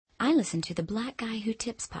I listen to the Black Guy Who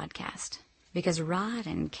Tips podcast because Rod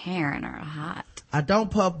and Karen are hot. I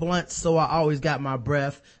don't puff blunts, so I always got my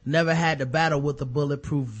breath. Never had to battle with a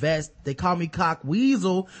bulletproof vest. They call me Cock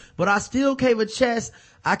Weasel, but I still cave a chest.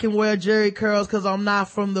 I can wear Jerry curls cause I'm not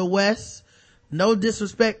from the West. No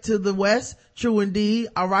disrespect to the West. True indeed.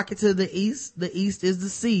 I rock it to the East. The East is the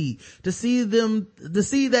sea. To see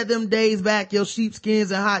that them days back, your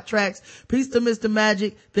sheepskins and hot tracks. Peace to Mr.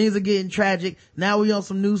 Magic. Things are getting tragic. Now we on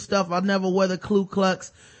some new stuff. I'll never wear the Ku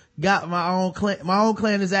Klux. Got my own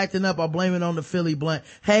clan is acting up. I'll blame it on the Philly blunt.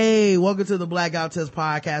 Hey, welcome to the Blackout Test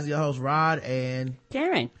podcast. Your host Rod and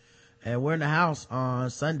Karen. And we're in the house on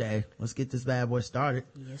Sunday. Let's get this bad boy started.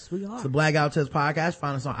 Yes, we are. It's the Blackout Tips podcast.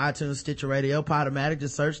 Find us on iTunes, Stitcher Radio, Podomatic.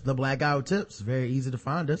 Just search the Blackout Tips. Very easy to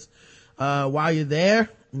find us. While you're there,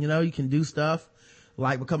 you can do stuff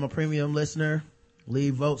like become a premium listener,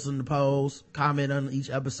 leave votes in the polls, comment on each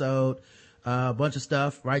episode, a bunch of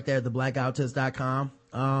stuff right there at theblackouttips.com.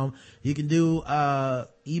 You can do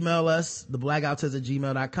email us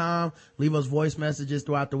theblackouttips@gmail.com. Leave us voice messages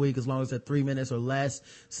throughout the week as long as they're 3 minutes or less.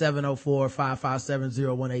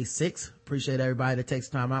 704-557-0186. Appreciate everybody that takes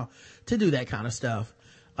time out to do that kind of stuff.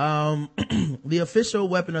 The official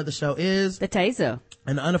weapon of the show is the taser,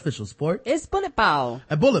 and the unofficial sport is bullet ball.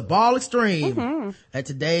 A bullet ball extreme. And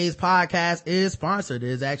today's podcast is sponsored. It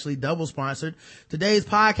is actually double sponsored. Today's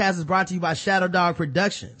podcast is brought to you by Shadow Dog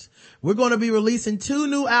Productions. We're going to be releasing 2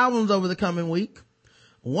 new albums over the coming week.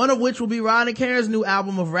 One of which will be Rod and Karen's new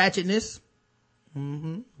album of ratchetness.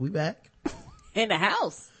 We back. In the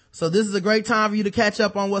house. So this is a great time for you to catch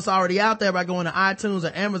up on what's already out there by going to iTunes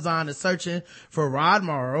or Amazon and searching for Rod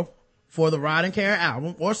Morrow for the Rod and Karen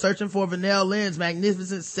album, or searching for Vanilla Lynn's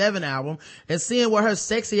Magnificent 7 album and seeing what her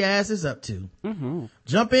sexy ass is up to.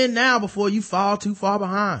 Jump in now before you fall too far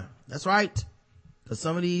behind. That's right. Cause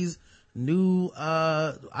some of these new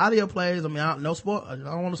audio plays, I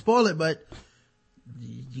don't want to spoil it, but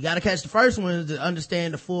you got to catch the first one to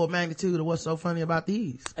understand the full magnitude of what's so funny about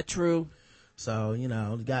these. True. So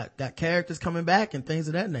got characters coming back and things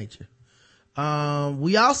of that nature.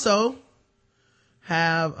 We also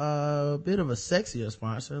have a bit of a sexier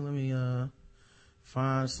sponsor. Let me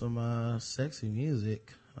find some sexy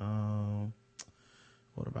music.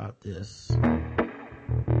 What about this?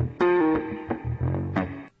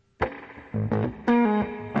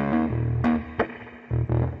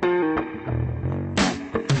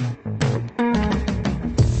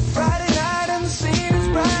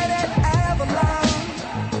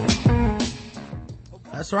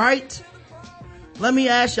 That's right. Let me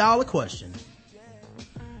ask y'all a question.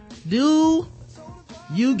 Do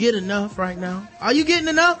you get enough right now? Are you getting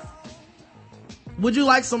enough? Would you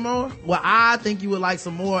like some more? Well, I think you would like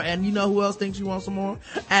some more. And you know who else thinks you want some more?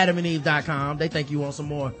 AdamandEve.com. They think you want some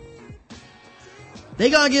more.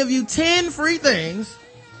 They gonna give you 10 free things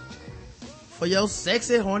for your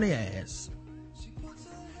sexy horny ass.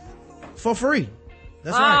 For free.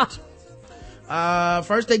 That's right.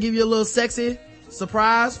 First they give you a little sexy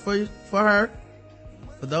surprise for her.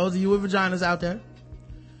 For those of you with vaginas out there.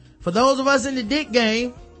 For those of us in the dick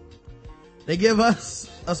game, they give us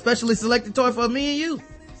a specially selected toy for me and you.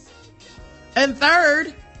 And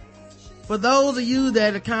third, for those of you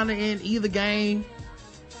that are kind of in either game,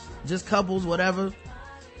 just couples, whatever,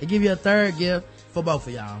 they give you a third gift for both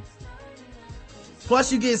of y'all.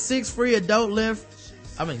 Plus you get 6 free full-length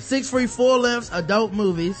adult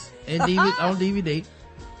movies on DVD.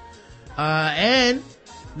 And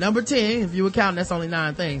number 10, if you were counting, that's only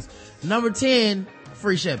 9 things. Number 10,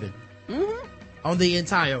 free shipping on the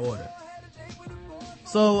entire order.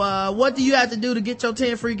 So what do you have to do to get your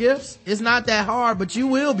 10 free gifts? It's not that hard, but you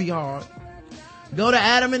will be hard. Go to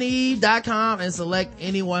AdamandEve.com and select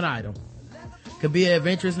any one item. Could be an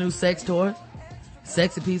adventurous new sex toy,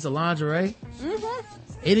 sexy piece of lingerie,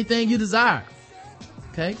 anything you desire.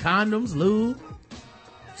 Okay, condoms, lube,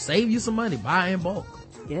 save you some money, buy in bulk.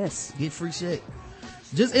 Yes. Get free shit.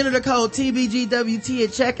 Just enter the code TBGWT at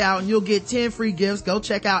checkout and you'll get 10 free gifts. Go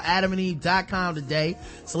check out AdamandEve.com today.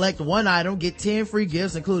 Select one item, get 10 free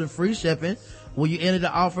gifts, including free shipping, when you enter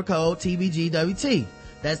the offer code TBGWT.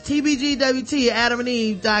 That's TBGWT at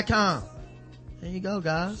AdamandEve.com. There you go,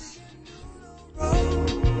 guys.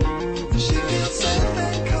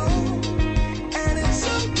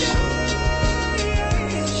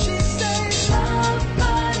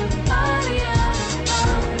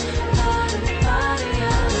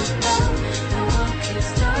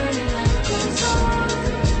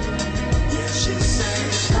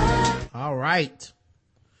 All right.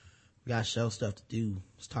 We got show stuff to do.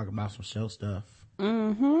 Let's talk about some show stuff.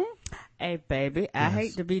 Hey, baby, I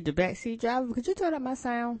hate to be the backseat driver. Could you turn up my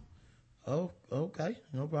sound? Oh, okay.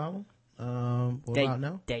 No problem. What There, about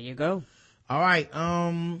now? there you go. All right.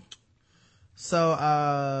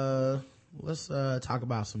 So, let's, talk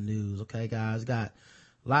about some news. Okay, guys. Got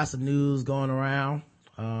lots of news going around.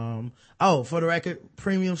 For the record,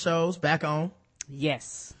 premium shows back on.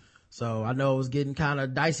 Yes. So I know it was getting kind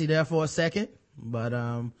of dicey there for a second, but,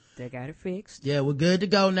 They got it fixed. yeah, we're good to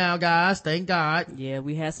go now, guys. Thank God. Yeah,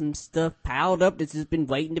 we had some stuff piled up that's just been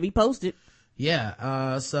waiting to be posted. Yeah,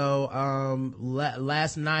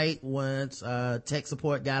 last night once, tech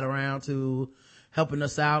support got around to helping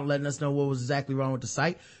us out, letting us know what was exactly wrong with the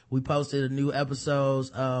site, we posted a new episodes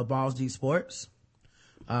of Balls Deep Sports,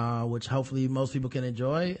 which hopefully most people can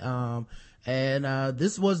enjoy.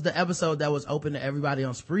 This was the episode that was open to everybody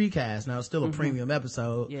on Spreecast. Now it's still a premium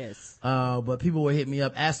episode. Yes. But people were hitting me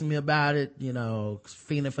up, asking me about it,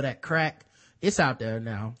 feeling for that crack. It's out there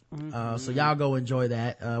now. So y'all go enjoy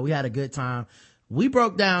that. We had a good time. We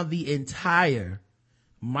broke down the entire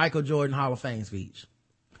Michael Jordan Hall of Fame speech.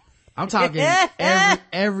 I'm talking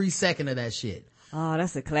every second of that shit. Oh,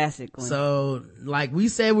 that's a classic one. So, like we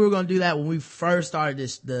said we were going to do that when we first started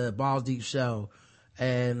the Balls Deep show.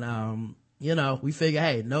 And, we figure,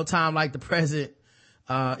 hey, no time like the present.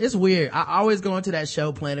 It's weird. I always go into that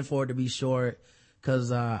show planning for it to be short.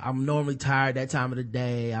 Cause, I'm normally tired that time of the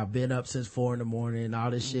day. I've been up since 4 a.m,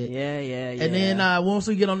 all this shit. Yeah. And then, once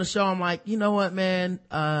we get on the show, I'm like, you know what, man?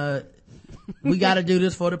 We gotta do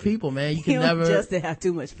this for the people, man. You can never just to have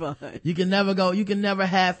too much fun. You can never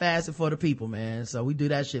half-ass it for the people, man. So we do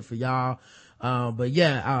that shit for y'all. But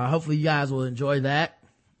yeah, hopefully you guys will enjoy that.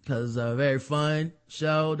 Cause a very fun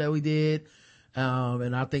show that we did.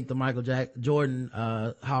 And I think the Michael Jordan,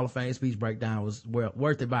 Hall of Fame speech breakdown was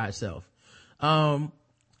worth it by itself. In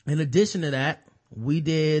addition to that,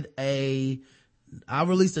 I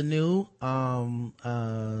released a new,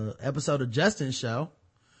 episode of Justin's show,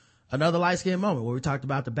 Another Light Skin Moment, where we talked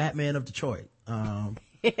about the Batman of Detroit. You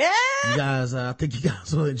guys, I think you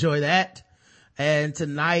guys will enjoy that. And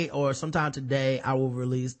tonight or sometime today, I will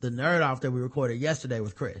release the Nerd Off that we recorded yesterday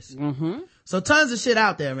with Chris. So tons of shit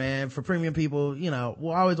out there, man, for premium people.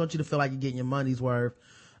 We'll always want you to feel like you're getting your money's worth.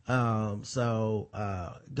 Go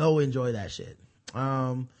enjoy that shit.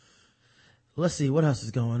 Let's see what else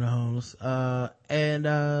is going on. All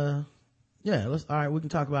right, we can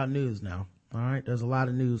talk about news now. All right, there's a lot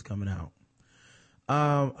of news coming out.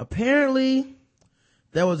 Apparently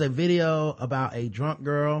there was a video about a drunk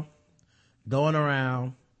girl going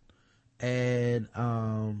around, and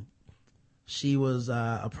she was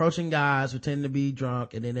approaching guys pretending to be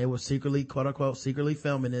drunk, and then they were secretly, quote unquote, secretly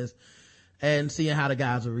filming this and seeing how the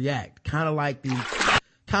guys would react. Kind of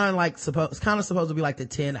supposed to be like the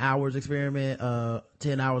 10 hours experiment,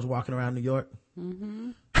 10 hours walking around New York.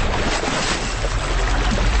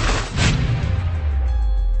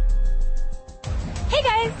 Hey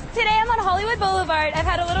guys, today I'm on Hollywood Boulevard. I've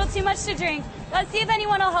had a little too much to drink. Let's see if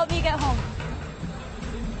anyone will help me get home.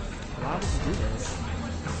 Why would you do this?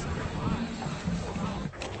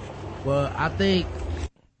 Well, I think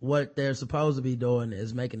what they're supposed to be doing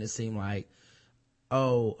is making it seem like,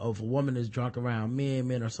 if a woman is drunk around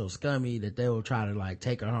men are so scummy that they will try to like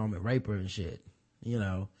take her home and rape her and shit,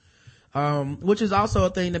 which is also a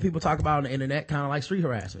thing that people talk about on the internet, kind of like street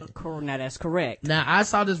harassment. Now that's correct. Now I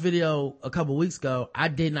saw this video a couple weeks ago. I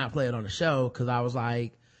did not play it on the show because I was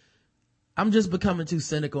like, I'm just becoming too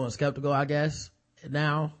cynical and skeptical, I guess,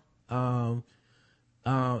 now. And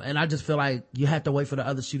I just feel like you have to wait for the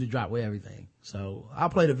other shoe to drop with everything. So I'll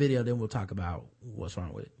play the video, then we'll talk about what's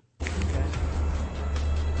wrong with it.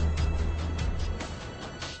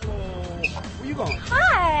 Where you going?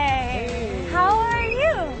 Hi. Hey. How are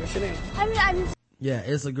you? What's your name? I'm Yeah,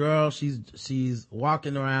 it's a girl. She's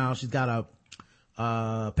walking around. She's got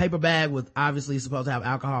a paper bag with obviously supposed to have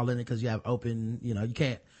alcohol in it because you have open, you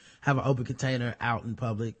can't have an open container out in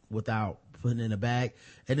public without putting it in a bag.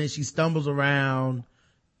 And then she stumbles around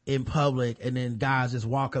in public, and then guys just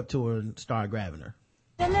walk up to her and start grabbing her.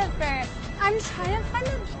 Jennifer. I'm trying to find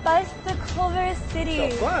the bus to Culver City.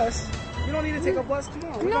 The bus? You don't need to take a bus. Come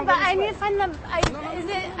on. No, but I need to find the.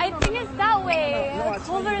 I think it's that way. No, I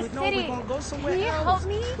told Culver you, City. we're gonna go somewhere Can you else. help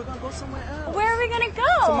me? We're gonna go somewhere else. Where are we gonna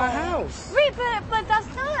go? To my house. Wait, but that's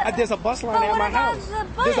not. There's a bus line But at what my about house. the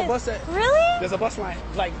bus? There's a bus that. Really? There's a bus line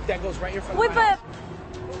that goes right in front Wait, of my house.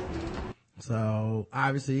 So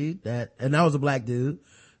obviously that was a black dude,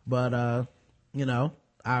 but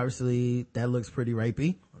obviously that looks pretty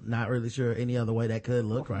rapey. Not really sure any other way that could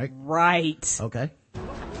look, right? Right. Okay.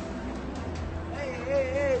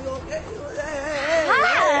 Hey, you okay?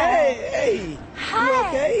 Hi. Hey. Hi. You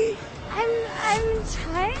okay? I'm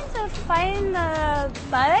trying to find the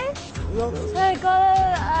bus You okay? to go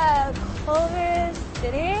to Culver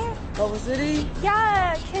City? Culver City?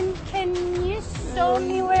 Yeah, can you show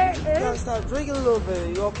me where it You gotta is? stop drinking a little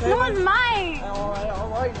bit. You okay? No, it's mine. All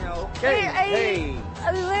right now. Okay. Hey.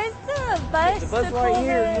 Where's the bus? The bus to right Culver?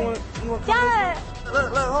 here. You want to come Yeah.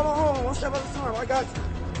 Look, hold on. One step at a time. I got you.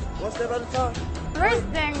 One step at a time. First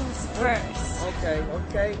things first.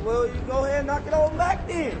 Okay. Well, you go ahead and knock it on back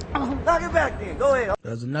then. Knock it back then. Go ahead.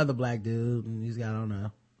 There's another black dude, and he's got, I don't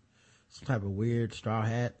know, some type of weird straw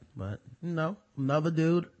hat, but, another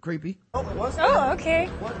dude, creepy. One step. Oh, okay.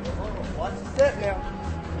 Watch your step now.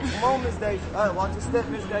 Come on, Miss Day. Watch your step,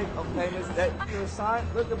 Miss Day. Okay, Miss Day. You sign.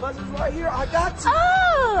 Look, the bus is right here. I got you.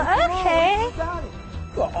 Oh, okay. You got it.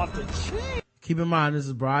 You are off the chain Keep in mind, this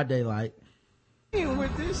is broad daylight.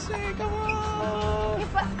 with this shit. Come on.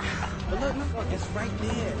 But look, it's right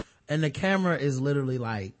there. And the camera is literally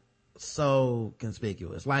like so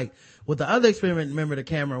conspicuous. Like with the other experiment, remember the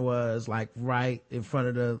camera was like right in front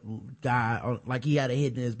of the guy, like he had it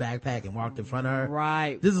hidden in his backpack and walked in front of her.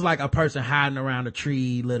 Right. This is like a person hiding around a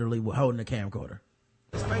tree, literally holding a camcorder.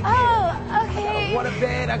 It's right Oh, okay. Water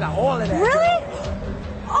bed. I got all of that. Really?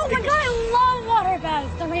 Oh my god, I love water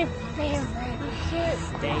baths. They're my favorite.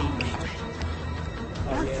 Staged.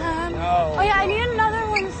 Awesome. Oh, Oh yeah, I need another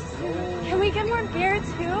one soon. Can we get more beer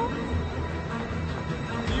too?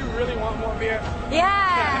 Do you really want more beer?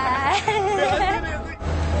 Yeah.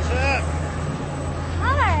 What's up?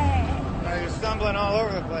 Hi. You're stumbling all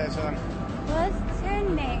over the place, huh? What's your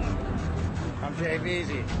name? I'm Jay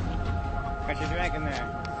Beasy. What you drinking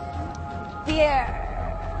there? Beer.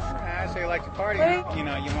 So you like to party, Wait. huh?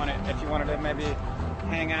 You want it, if you wanted to maybe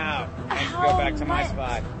hang out and How go back to my much?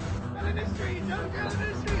 spot. Down the street. All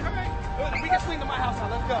right. We can swing to my house now.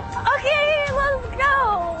 Let's go. Okay, let's go.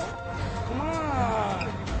 Come on.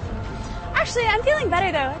 Actually, I'm feeling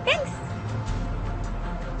better though. Thanks.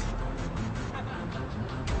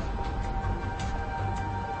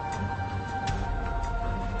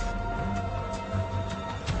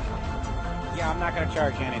 Yeah, I'm not going to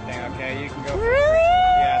charge you anything, okay? You can go. Really?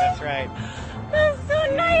 Yeah, that's right. That's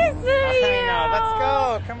so nice of you. I know. Let's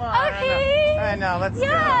go. Come on. Okay. I know. Let's go.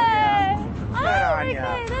 Yeah. Yeah. Oh Good my on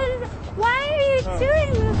ya. god. Why are you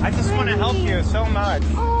doing this? I just for want to help me? you so much.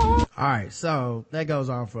 Oh. All right, so that goes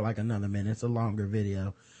on for like another minute. It's a longer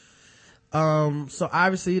video. So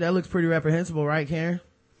obviously that looks pretty reprehensible, right, Karen?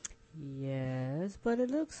 Yes, but it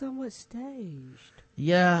looks somewhat staged.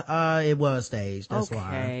 Yeah, it was staged. That's Okay,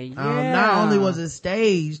 why. yeah. Not only was it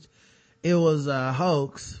staged, it was a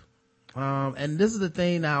hoax. And this is the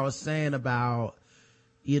thing that I was saying about,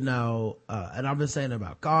 and I've been saying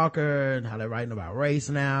about Gawker and how they're writing about race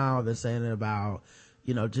now. I've been saying it about,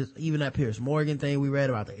 just even that Piers Morgan thing we read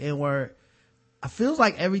about the N-word. I feels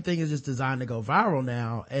like everything is just designed to go viral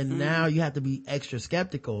now. And now you have to be extra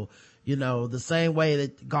skeptical, the same way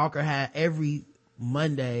that Gawker had every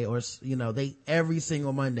Monday or, every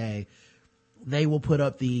single Monday, they will put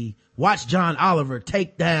up the watch John Oliver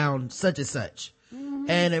take down such and such.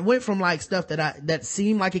 And it went from like stuff that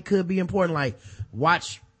seemed like it could be important, like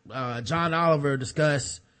watch, John Oliver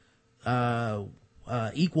discuss,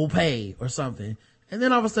 equal pay or something. And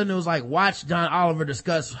then all of a sudden it was like, watch John Oliver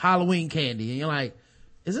discuss Halloween candy. And you're like,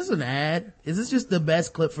 is this an ad? Is this just the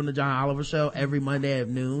best clip from the John Oliver show every Monday at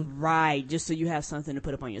noon? Right, just so you have something to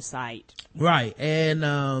put up on your site. Right.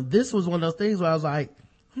 And, this was one of those things where I was like,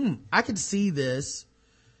 I could see this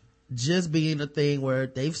just being a thing where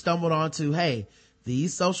they've stumbled onto, hey,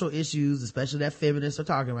 these social issues, especially that feminists are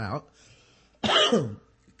talking about,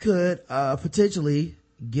 could, potentially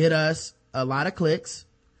get us a lot of clicks.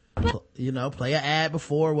 Play an ad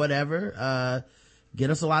before, whatever, get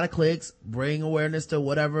us a lot of clicks, bring awareness to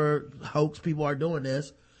whatever hoax people are doing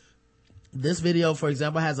this. This video, for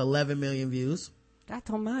example, has 11 million views. That's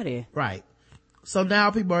almighty. Right. So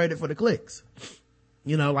now people are in it for the clicks.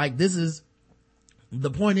 This is,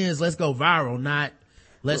 the point is, let's go viral, not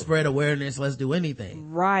let's spread awareness, let's do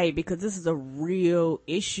anything. Right, because this is a real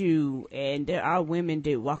issue, and there are women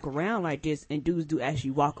that walk around like this, and dudes do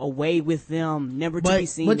actually walk away with them, never to be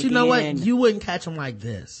seen But you again. know what? You wouldn't catch them like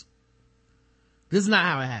this. This is not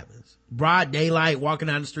how it happens. Broad daylight, walking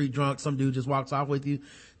down the street drunk, some dude just walks off with you.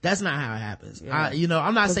 That's not how it happens. Yeah.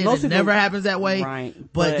 I'm not saying most it people- never happens that way, Right,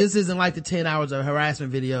 but this isn't like the 10 hours of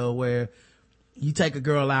harassment video where you take a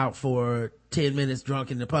girl out for 10 minutes drunk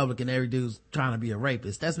in the public and every dude's trying to be a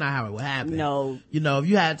rapist. That's not how it would happen. No. If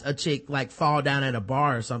you had a chick like fall down at a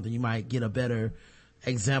bar or something, you might get a better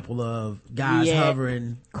example of guys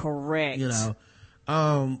hovering. Correct.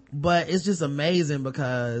 But it's just amazing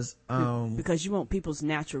because you want people's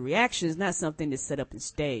natural reactions, not something that's set up and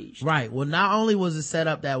staged. right. Well, not only was it set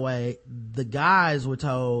up that way, the guys were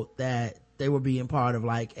told that they were being part of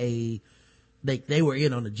like they were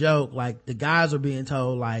in on the joke. Like the guys were being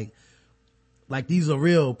told like these are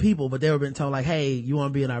real people, but they were being told like, hey, you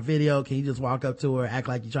want to be in our video? Can you just walk up to her, act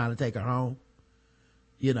like you're trying to take her home?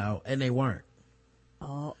 And they weren't.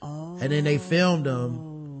 And then they filmed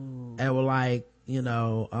them and were like,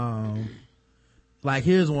 like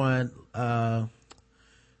here's one, the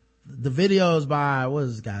video is by, what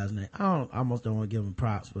is this guy's name? I almost don't want to give him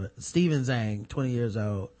props, but Steven Zhang, 20 years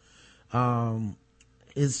old.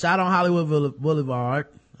 It's shot on Hollywood Boulevard.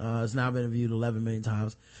 It's now been viewed 11 million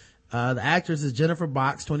times. The actress is Jennifer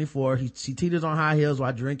Box, 24. She teeters on high heels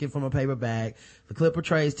while drinking from a paper bag. The clip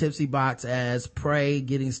portrays Tipsy Box as prey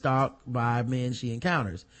getting stalked by men she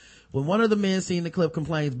encounters. When one of the men seen the clip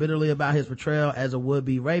complains bitterly about his portrayal as a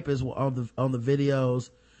would-be rapist on the videos,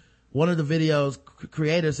 one of the videos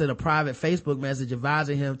creators sent a private Facebook message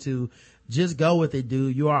advising him to just go with it,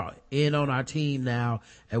 dude. You are in on our team now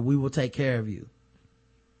and we will take care of you.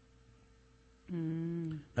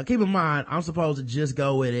 Now keep in mind, I'm supposed to just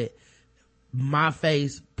go with it. My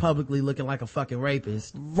face publicly looking like a fucking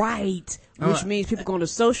rapist. Right. Which means people going to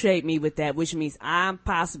associate me with that, which means I'm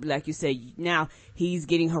possibly, like you said, now he's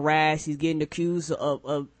getting harassed. He's getting accused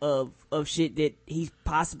of shit that he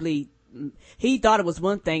thought it was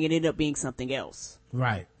one thing and ended up being something else.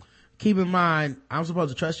 Right. Keep in mind, I'm supposed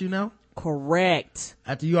to trust you now? Correct.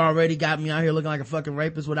 After you already got me out here looking like a fucking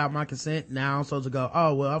rapist without my consent, now I'm supposed to go,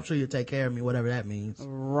 oh, well, I'm sure you'll take care of me, whatever that means.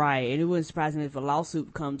 Right. And it wouldn't surprise me if a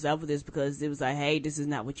lawsuit comes up with this because it was like, hey, this is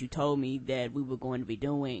not what you told me that we were going to be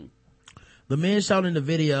doing. The men shown in the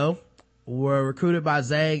video were recruited by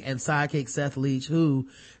Zhang and sidekick Seth Leach, who,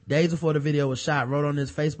 days before the video was shot, wrote on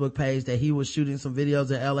his Facebook page that he was shooting some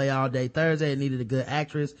videos in LA all day Thursday and needed a good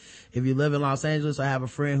actress. If you live in Los Angeles or have a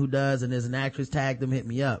friend who does and is an actress, tag them, hit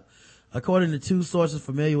me up. According to two sources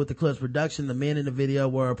familiar with the clip's production, the men in the video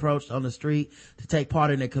were approached on the street to take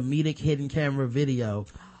part in a comedic hidden camera video.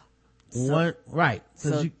 Right.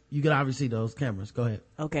 Because you can obviously see those cameras. Go ahead.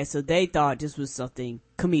 Okay, so they thought this was something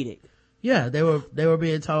comedic. Yeah, they were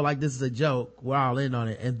being told like this is a joke. We're all in on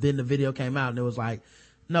it. And then the video came out and it was like,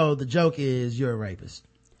 no, the joke is you're a rapist.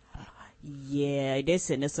 Yeah, they're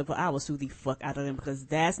setting this up. I will sue the fuck out of them because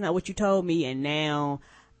that's not what you told me, and now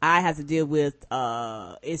I have to deal with,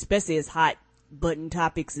 especially as hot button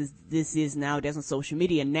topics as this is nowadays on social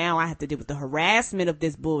media. Now I have to deal with the harassment of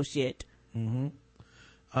this bullshit.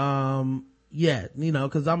 Yeah,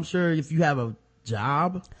 cause I'm sure if you have a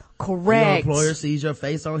job, correct, your employer sees your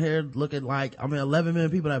face on here looking like, 11 million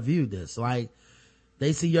people have viewed this. Like,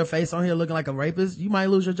 they see your face on here looking like a rapist, you might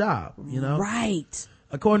lose your job, Right.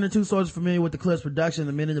 According to two sources familiar with the clip's production,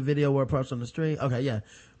 the men in the video were approached on the street. Okay, yeah.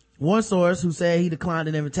 One source who said he declined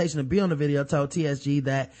an invitation to be on the video told TSG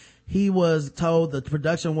that he was told the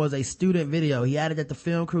production was a student video. He added that the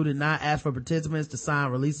film crew did not ask for participants to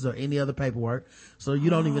sign releases or any other paperwork. So you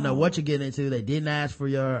don't even know what you're getting into. They didn't ask for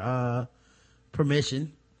your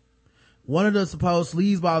permission. One of the supposed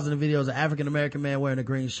sleazeballs in the video is an African-American man wearing a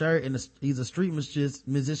green shirt, and he's a street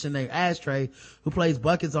musician named Ashtray who plays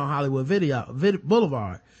buckets on Hollywood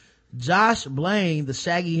Boulevard. Josh Blaine, the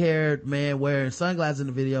shaggy-haired man wearing sunglasses in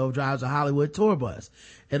the video, drives a Hollywood tour bus.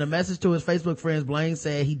 In a message to his Facebook friends, Blaine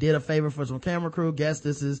said he did a favor for some camera crew. Guess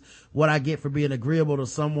this is what I get for being agreeable to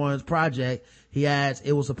someone's project. He adds,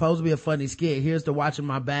 it was supposed to be a funny skit. Here's to watching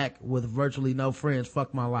my back with virtually no friends.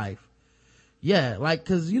 Fuck my life. Yeah, like,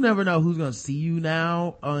 cause you never know who's gonna see you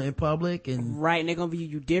now, in public, and. Right, and they're gonna view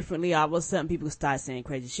you differently. All of a sudden people start saying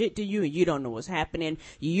crazy shit to you and you don't know what's happening.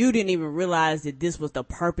 You didn't even realize that this was the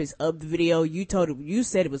purpose of the video. You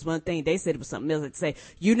said it was one thing, they said it was something else. Like say,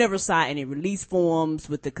 you never saw any release forms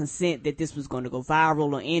with the consent that this was gonna go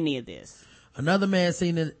viral or any of this. Another man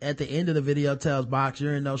seen it at the end of the video tells Box,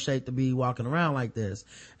 you're in no shape to be walking around like this,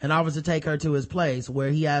 and offers to take her to his place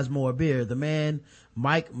where he has more beer. The man,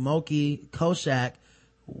 Mike Moki Koshak,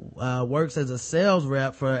 works as a sales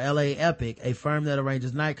rep for LA Epic, a firm that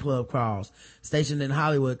arranges nightclub crawls. Stationed in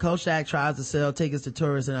Hollywood, Koshak tries to sell tickets to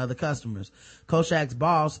tourists and other customers. Koshak's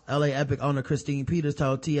boss, LA Epic owner Christine Peters,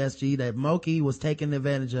 told TSG that Moki was taken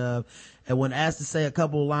advantage of, and when asked to say a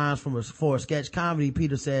couple of lines for a sketch comedy,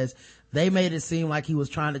 Peters says they made it seem like he was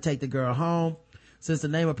trying to take the girl home. Since the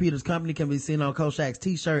name of Peter's company can be seen on Koshak's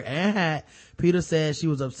t-shirt and hat, Peter said she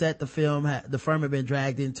was upset the firm had been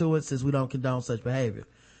dragged into it since we don't condone such behavior.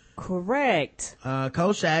 Correct.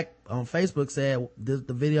 Koshak on Facebook said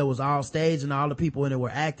the video was all staged and all the people in it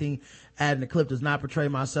were acting, adding the clip does not portray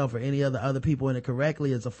myself or any other people in it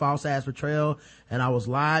correctly. It's a false ass portrayal and I was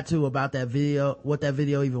lied to about that video, what that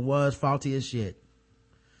video even was, faulty as shit.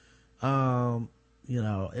 In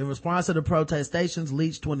response to the protestations,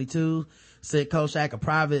 Leach 22 sent Koshak a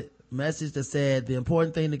private message that said, the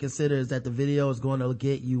important thing to consider is that the video is going to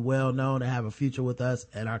get you well known and have a future with us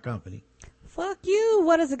at our company. Fuck you.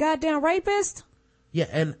 What is a goddamn rapist? Yeah,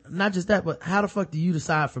 and not just that, but how the fuck do you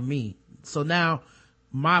decide for me? So now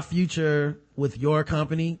my future with your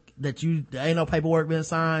company, that there ain't no paperwork been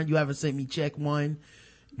signed, you haven't sent me check one,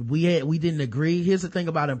 we didn't agree. Here's the thing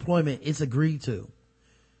about employment, it's agreed to.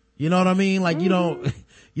 You know what I mean? Like, you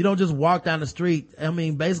don't just walk down the street. I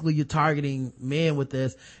mean, basically you're targeting men with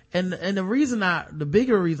this. And the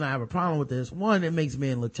bigger reason I have a problem with this, one, it makes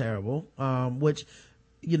men look terrible, which,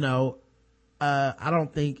 I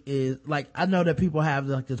don't think is, like, I know that people have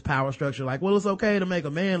like this power structure, like, well, it's okay to make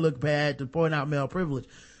a man look bad to point out male privilege.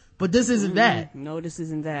 But this isn't that. No, this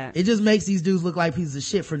isn't that. It just makes these dudes look like pieces of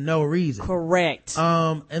shit for no reason. Correct.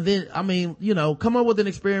 And then, I mean, come up with an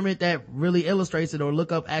experiment that really illustrates it, or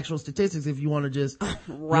look up actual statistics if you want to just,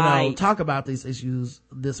 right. talk about these issues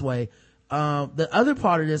this way. The other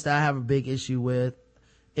part of this that I have a big issue with,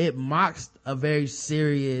 it mocks a very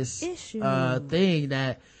serious, thing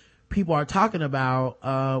that people are talking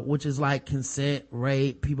about, which is like consent,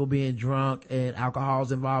 rape, people being drunk, and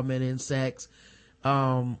alcohol's involvement in sex.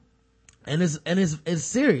 And it's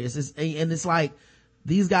serious. It's like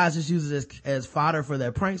these guys just use it as fodder for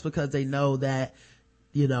their pranks, because they know that,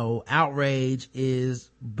 outrage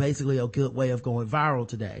is basically a good way of going viral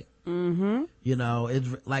today.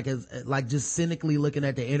 It's like just cynically looking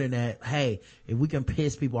at the internet. Hey, if we can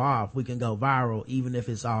piss people off, we can go viral, even if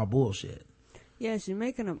it's all bullshit. Yes, you're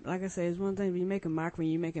making like I say, it's one thing when you're making mockery,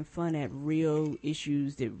 you're making fun at real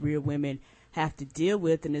issues that real women have to deal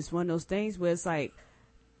with. And it's one of those things where it's like,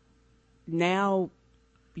 now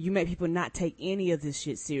you make people not take any of this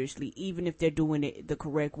shit seriously, even if they're doing it the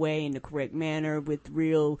correct way, in the correct manner, with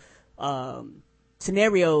real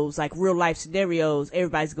scenarios, like real life scenarios.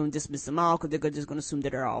 Everybody's going to dismiss them all, because they're just going to assume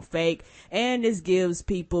that they're all fake. And this gives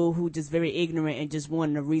people who just very ignorant and just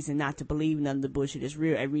want a reason not to believe none of the bullshit is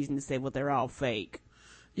real, a reason to say, well, they're all fake.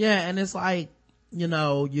 Yeah, and it's like,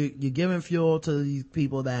 you're giving fuel to these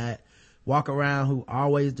people that walk around who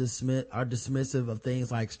always are dismissive of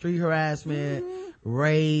things like street harassment,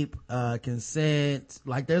 rape, consent.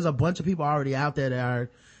 Like, there's a bunch of people already out there that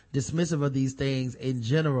are dismissive of these things in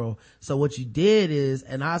general. So what you did is,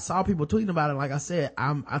 and I saw people tweeting about it, like I said,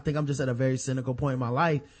 I think I'm just at a very cynical point in my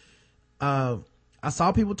life. I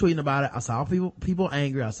saw people tweeting about it. I saw people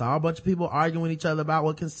angry. I saw a bunch of people arguing with each other about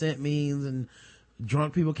what consent means, and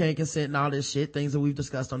drunk people can't consent and all this shit, things that we've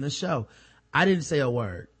discussed on this show. I didn't say a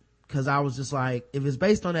word, because I was just like, if it's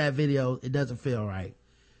based on that video, it doesn't feel right.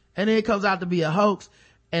 And then it comes out to be a hoax.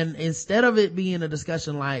 And instead of it being a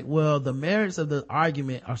discussion like, well, the merits of the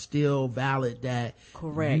argument are still valid, that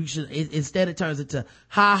correct, you should, instead it turns into,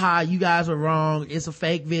 you guys are wrong, it's a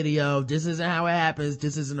fake video, this isn't how it happens,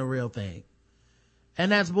 this isn't a real thing. And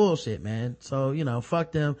that's bullshit, man. So,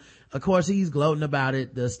 fuck them. Of course, he's gloating about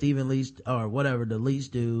it, the Stephen Leach, or whatever, the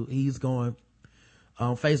Leach dude. He's going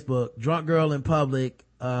on Facebook, drunk girl in public.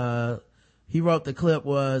 He wrote the clip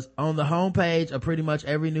was on the homepage of pretty much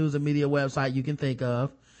every news and media website you can think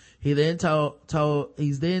of. He then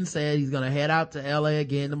said he's gonna head out to LA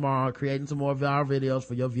again tomorrow, creating some more viral videos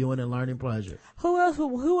for your viewing and learning pleasure. Who else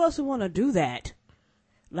would want to do that?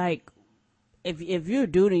 Like, if you're a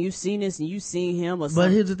dude and you've seen this and you've seen him or something.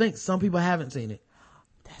 But here's the thing, some people haven't seen it.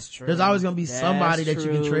 That's true. There's always gonna be somebody that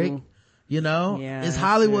you can trick. Yeah, it's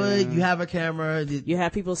Hollywood. True. You have a camera. You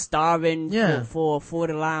have people starving for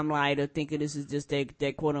the limelight, or thinking this is just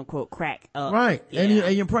their quote unquote crack up. Right. Yeah.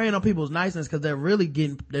 And you're preying on people's niceness, because they're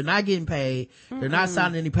not getting paid. They're not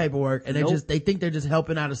signing any paperwork, and they think they're just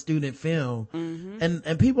helping out a student film.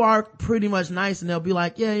 And people are pretty much nice, and they'll be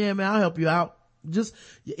like, yeah, man, I'll help you out.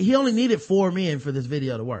 He only needed 4 men for this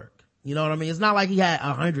video to work. You know what I mean? It's not like he had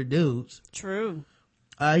 100 dudes. True.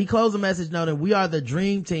 He closed the message noting, "We are the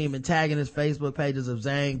dream team," and tagging his Facebook pages of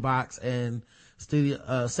Zang, Box, and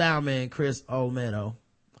soundman Chris Olmedo.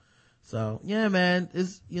 So, yeah, man,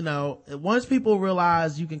 it's, once people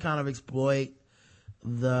realize you can kind of exploit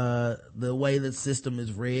the way the system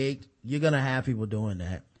is rigged, you're gonna have people doing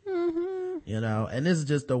that. And this is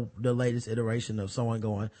just the latest iteration of someone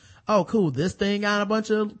going, oh, cool, this thing got a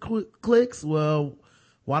bunch of clicks. Well,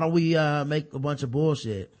 why don't we make a bunch of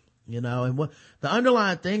bullshit? And what the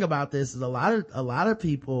underlying thing about this is, a lot of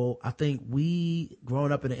people, I think, we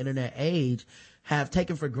growing up in the internet age, have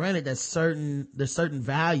taken for granted that there's certain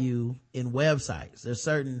value in websites. There's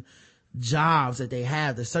certain jobs that they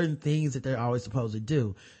have. There's certain things that they're always supposed to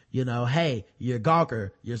do. Hey, you're a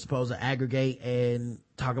Gawker. You're supposed to aggregate and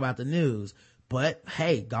talk about the news. But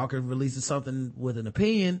hey, Gawker releases something with an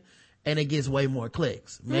opinion, and it gets way more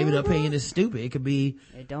clicks. Maybe the opinion is stupid. It could be,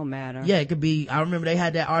 it don't matter. yeah, it could be, I remember they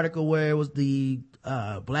had that article where it was the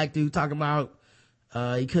black dude talking about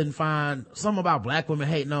he couldn't find something about black women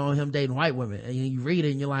hating on him dating white women, and you read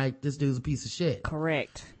it and you're like, this dude's a piece of shit.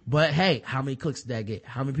 Correct. But hey, how many clicks did that get?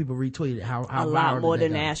 How many people retweeted it? How a lot more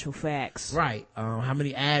than the actual facts. Right. How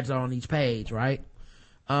many ads are on each page, right?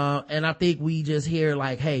 And I think we just hear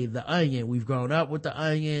like, hey, the Onion, we've grown up with the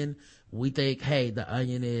Onion. We think, hey, the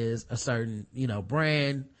Onion is a certain,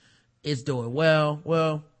 brand. It's doing well.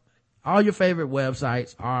 Well, all your favorite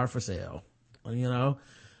websites are for sale,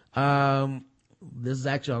 this is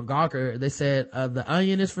actually on Gawker. They said, the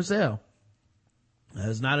Onion is for sale.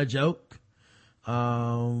 It's not a joke.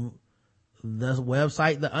 The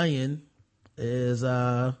website, the Onion, is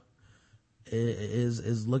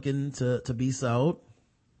looking to be sold.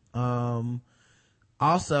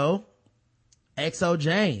 Also, XO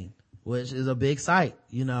Jane, which is a big site,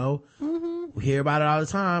 we hear about it all the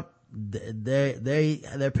time.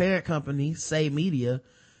 Their parent company, Say Media,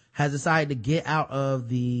 has decided to get out of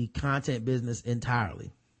the content business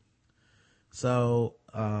entirely. So,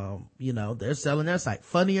 they're selling their site.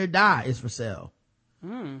 Funny or Die is for sale.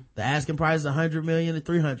 The asking price is $100 million to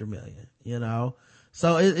 $300 million,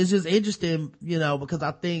 So it's just interesting, because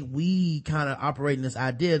I think we kind of operate in this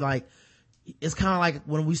idea, like, it's kind of like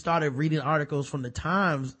when we started reading articles from the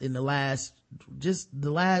Times in the last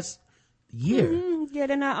year. Yeah,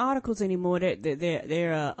 they're not articles anymore.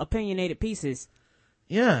 They're opinionated pieces.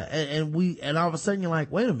 Yeah. And all of a sudden you're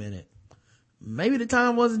like, wait a minute. Maybe the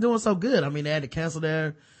Time wasn't doing so good. I mean, they had to cancel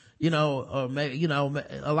their, or maybe,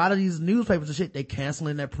 a lot of these newspapers and shit, they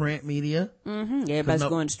canceling their print media. Everybody's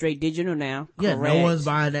going straight digital now. Yeah, Correct. no one's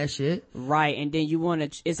buying that shit. Right. And then you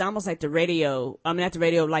want to, it's almost like the radio. I mean, not the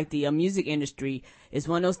radio, like the music industry. It's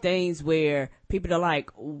one of those things where people are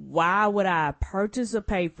like, why would I purchase a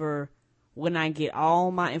paper when I get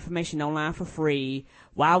all my information online for free?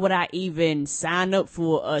 Why would I even sign up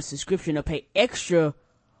for a subscription or pay extra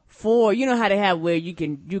for, how they have where you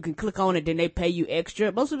can click on it, then they pay you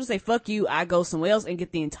extra. Most people say, fuck you, I go somewhere else and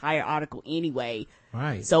get the entire article anyway.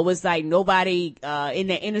 Right. So it's like nobody, in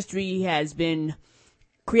the industry has been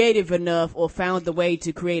creative enough or found the way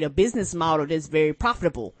to create a business model that's very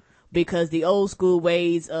profitable. Because the old school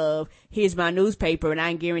ways of, here's my newspaper and I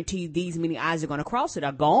can guarantee these many eyes are going to cross it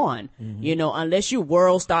are gone. Unless you're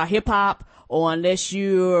World Star Hip Hop or unless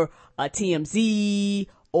you're a TMZ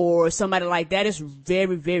or somebody like that, it's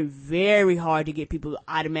very, very, very hard to get people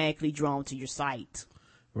automatically drawn to your site.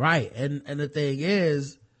 Right. And the thing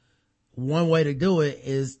is, one way to do it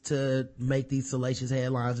is to make these salacious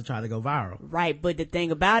headlines and try to go viral. Right. But the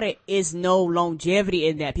thing about it is no longevity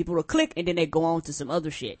in that. People will click and then they go on to some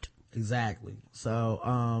other shit. Exactly. So,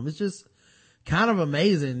 it's just kind of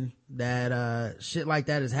amazing that, shit like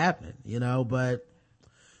that is happening, but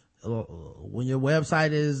when your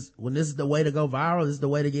website when this is the way to go viral, this is the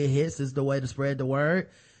way to get hits, this is the way to spread the word,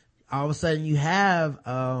 all of a sudden you have,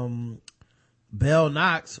 Bell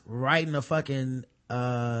Knox writing a fucking,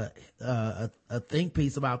 a think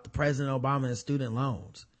piece about the President Obama and student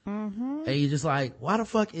loans. And you're just like, why the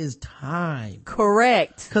fuck is Time?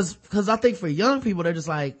 Correct. Cause I think for young people, they're just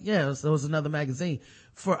like, yeah, so it's another magazine.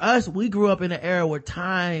 For us, we grew up in an era where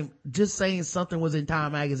Time, just saying something was in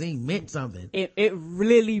Time magazine meant something. It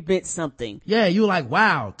really meant something. Yeah, you were like,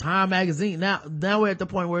 wow, Time magazine. Now we're at the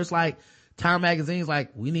point where it's like, Time magazine's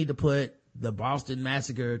like, we need to put the Boston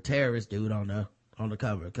Massacre terrorist dude on the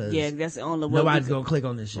cover. Cause yeah, that's the only way. Nobody's gonna click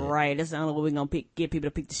on this shit. Right, that's the only way we're gonna get people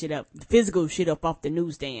to pick the shit up, the physical shit up off the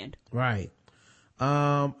newsstand. Right.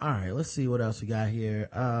 All right, let's see what else we got here.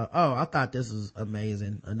 I thought this was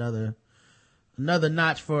amazing. Another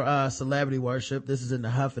notch for celebrity worship. This is in the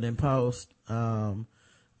Huffington Post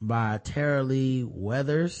by Tara Lee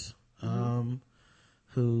Weathers, who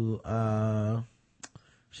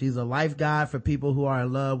she's a life guide for people who are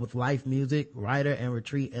in love with life music, writer and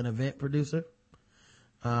retreat and event producer.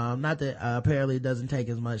 Not that apparently it doesn't take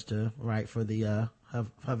as much to write for the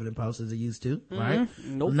Huffington Post as it used to, right?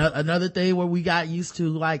 Nope. Another thing where we got used to,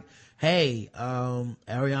 like, hey,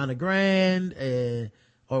 Ariana Grande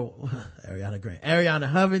Ariana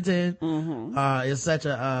Huffington is such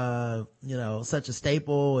a such a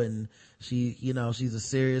staple, and she's a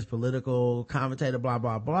serious political commentator, blah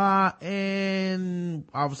blah blah, and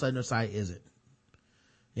all of a sudden her site isn't.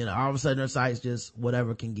 All of a sudden her site's just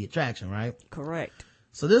whatever can get traction, right? Correct.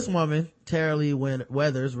 So this woman, Tara Lee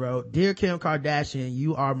Weathers, wrote, "Dear Kim Kardashian,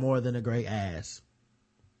 you are more than a great ass."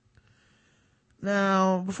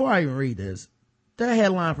 Now, before I even read this, that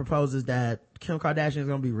headline proposes that Kim Kardashian is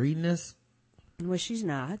going to be reading this. Well, she's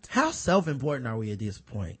not. How self-important are we at this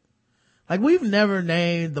point? Like, we've never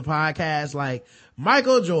named the podcast like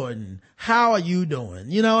Michael Jordan, how are you doing?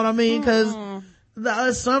 You know what I mean? Cause the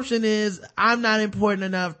assumption is I'm not important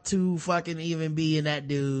enough to fucking even be in that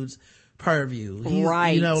dude's purview.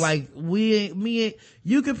 Right. You know, like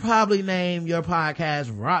you could probably name your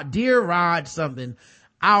podcast Dear Rod something.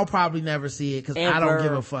 I'll probably never see it because I don't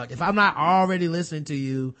give a fuck. If I'm not already listening to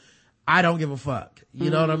you, I don't give a fuck. You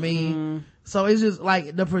know what I mean? So it's just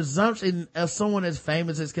like the presumption of someone as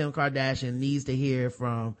famous as Kim Kardashian needs to hear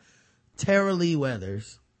from Tara Lee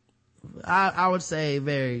Weathers. I would say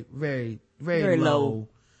very, very, very low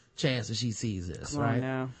chance that she sees this, Come right? on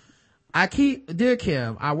now. Dear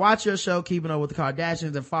Kim, I watch your show Keeping Up with the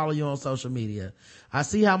Kardashians and follow you on social media. I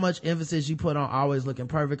see how much emphasis you put on always looking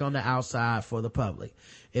perfect on the outside for the public.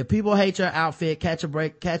 If people hate your outfit, catch a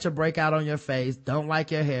breakout on your face, don't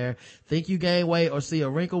like your hair, think you gain weight or see a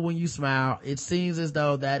wrinkle when you smile, it seems as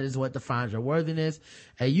though that is what defines your worthiness,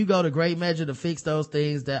 and you go to great measure to fix those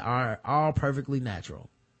things that are all perfectly natural.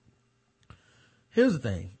 Here's the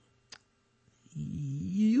thing.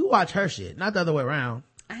 You watch her shit, not the other way around.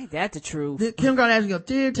 Ain't that the truth? Kim Kardashian goes,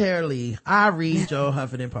 Dear Tara Lee, I read your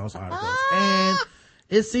Huffington Post articles, and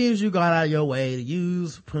it seems you got out of your way to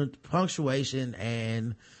use punctuation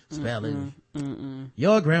and spelling.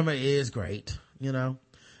 Your grammar is great. You know,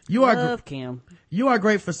 Love Kim. You are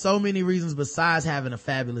great for so many reasons besides having a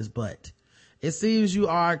fabulous butt. It seems you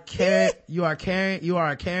are caring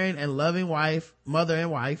and loving mother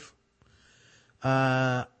and wife.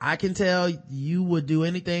 I can tell you would do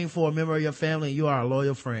anything for a member of your family, and you are a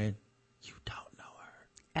loyal friend. You don't know her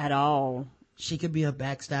At all. She could be a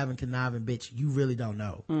backstabbing, conniving bitch. You really don't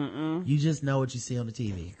know. You just know what you see on the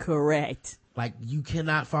TV. Correct. Like, you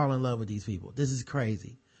cannot fall in love with these people. This is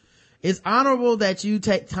crazy. It's honorable that you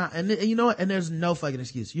take time, and you know what? And there's no fucking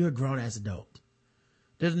excuse. You're a grown ass adult.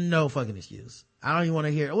 There's no fucking excuse. I don't even want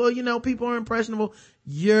to hear, well, you know, people are impressionable.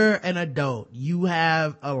 You're an adult. You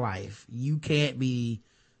have a life. You can't be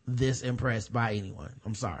this impressed by anyone.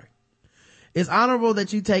 I'm sorry. It's honorable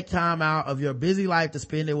that you take time out of your busy life to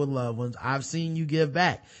spend it with loved ones. I've seen you give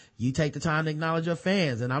back. You take the time to acknowledge your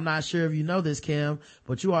fans. And I'm not sure if you know this, Kim,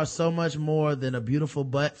 but you are so much more than a beautiful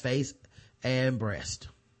butt, face, and breast.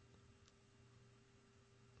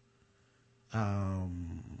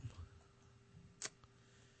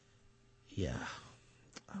 Yeah.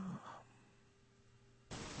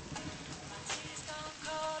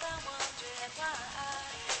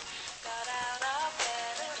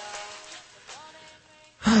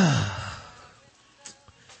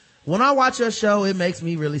 When I watch your show, it makes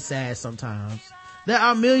me really sad sometimes. There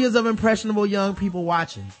are millions of impressionable young people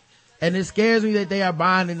watching, and it scares me that they are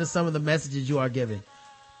buying into some of the messages you are giving.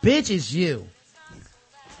 Bitch, it's you.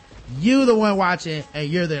 You the one watching, and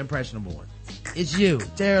you're the impressionable one. It's you,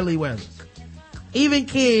 Tara Lee Weathers. Even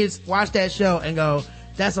kids watch that show and go,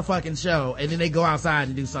 that's a fucking show, and then they go outside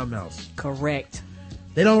and do something else. Correct.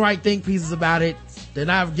 They don't write think pieces about it. They're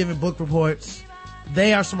not giving book reports.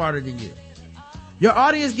 They are smarter than you. Your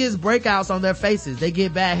audience gets breakouts on their faces. They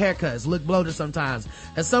get bad haircuts, look bloated sometimes,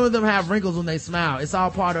 and some of them have wrinkles when they smile. It's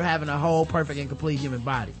all part of having a whole, perfect, and complete human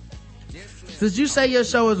body. Since you say your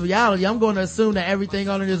show is reality, I'm going to assume that everything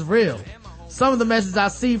on it is real. Some of the messages I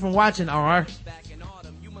see from watching are,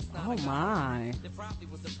 oh my.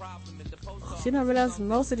 She don't realize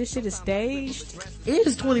most of this shit is staged. It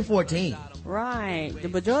is 2014. Right. The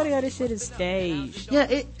majority of this shit is staged. Yeah,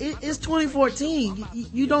 it's 2014.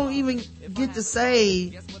 You don't even get to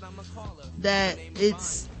say that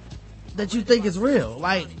that you think it's real.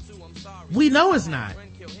 Like, we know it's not.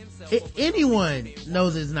 Anyone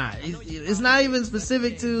knows it's not. It's not even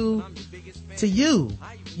specific to you.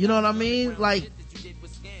 You know what I mean? Like,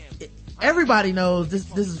 everybody knows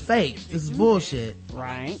this is fake. This is bullshit.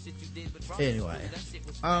 Right. Anyway,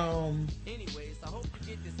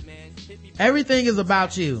 everything is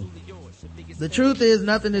about you. The truth is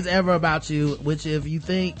nothing is ever about you, which if you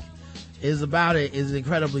think is about it is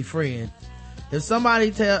incredibly freeing. If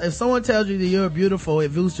someone tells you that you're beautiful,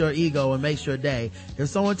 it boosts your ego and makes your day. If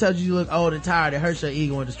someone tells you you look old and tired, it hurts your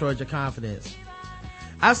ego and destroys your confidence.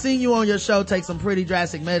 I've seen you on your show take some pretty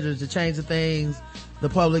drastic measures to change the things the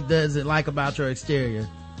public doesn't like about your exterior.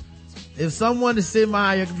 If someone is sitting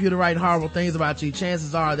behind your computer writing horrible things about you,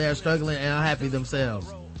 chances are they're struggling and unhappy themselves.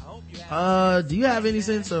 Do you have any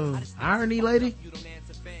sense of irony, lady?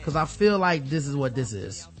 Because I feel like this is what this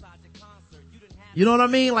is. You know what I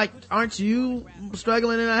mean? Like, aren't you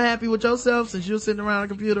struggling and unhappy with yourself since you're sitting around a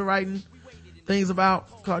computer writing things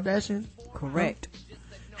about Kardashian? Correct.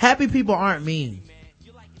 Happy people aren't mean.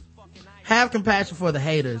 Have compassion for the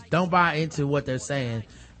haters. Don't buy into what they're saying.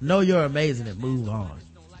 Know you're amazing and move on.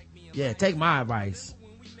 Yeah, take my advice.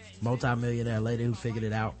 multi-millionaire lady who figured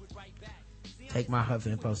it out. Take my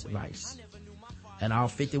Huffington Post advice. And all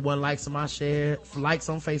 51 likes on my likes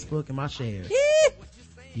on Facebook and my shares.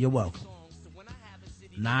 You're welcome.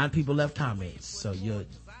 9 people left comments, so you're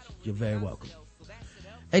very welcome.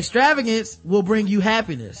 Extravagance will bring you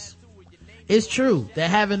happiness. It's true that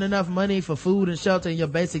having enough money for food and shelter and your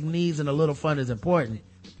basic needs and a little fun is important.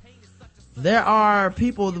 There are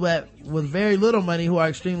people that with very little money who are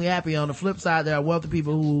extremely happy. On the flip side, there are wealthy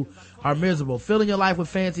people who are miserable. Filling your life with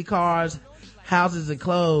fancy cars, houses, and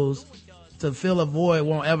clothes to fill a void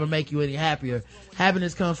won't ever make you any happier.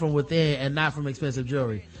 Happiness comes from within and not from expensive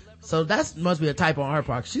jewelry. So that must be a typo on her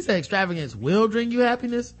part. She said extravagance will bring you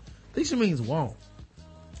happiness. I think she means won't.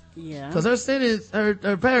 Yeah. Because her sentence,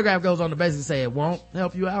 her paragraph goes on to basically say it won't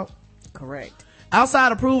help you out. Correct.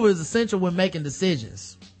 Outside approval is essential when making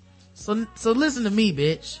decisions. So listen to me,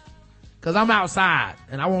 bitch. Cause I'm outside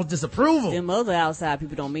and I want disapproval. Them other outside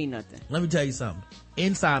people don't mean nothing. Let me tell you something.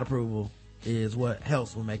 Inside approval is what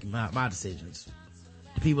helps with making my decisions.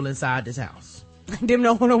 The people inside this house. Them the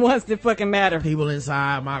only ones that fucking matter. People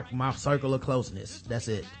inside my circle of closeness. That's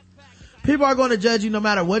it. People are going to judge you no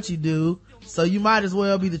matter what you do. So you might as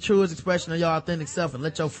well be the truest expression of your authentic self and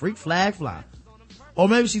let your freak flag fly. Or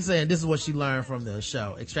maybe she's saying this is what she learned from the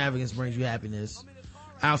show. Extravagance brings you happiness.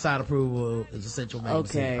 Outside approval is essential.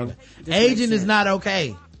 Okay. Aging is not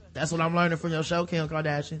okay. That's what I'm learning from your show, Kim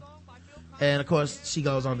Kardashian. And of course, she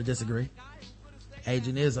goes on to disagree.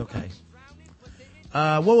 Aging is okay.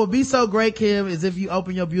 What would be so great, Kim, is if you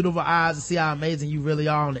open your beautiful eyes and see how amazing you really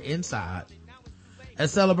are on the inside and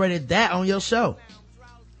celebrated that on your show.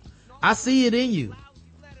 I see it in you.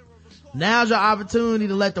 Now's your opportunity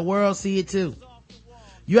to let the world see it too.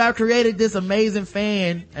 You have created this amazing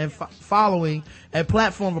fan and following and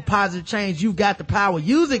platform for positive change. You've got the power.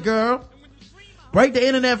 Use it, girl. Break the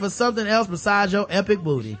internet for something else besides your epic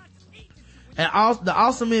booty. And the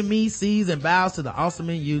awesome in me sees and bows to the awesome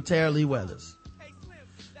in you, Tara Lee Weathers.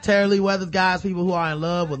 Tara Lee Weathers guides people who are in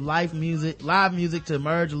love with live music to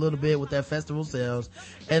merge a little bit with their festival selves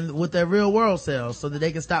and with their real world selves so that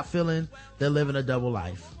they can stop feeling they're living a double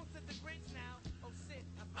life.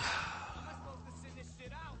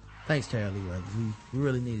 Thanks, Tara Lee Weathers. We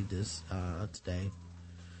really needed this today.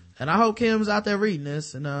 And I hope Kim's out there reading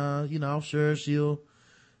this and I'm sure she'll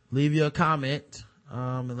leave you a comment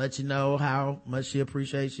and let you know how much she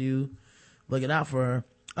appreciates you looking out for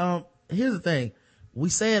her. Here's the thing. We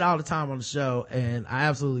say it all the time on the show, and I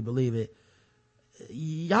absolutely believe it.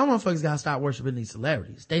 Y'all motherfuckers gotta stop worshiping these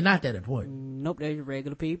celebrities. They not that important. Nope, they're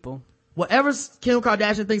regular people. Whatever Kim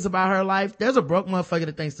Kardashian thinks about her life, there's a broke motherfucker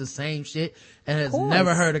that thinks the same shit and has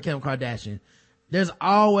never heard of Kim Kardashian. There's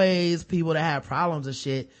always people that have problems and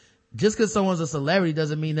shit. Just because someone's a celebrity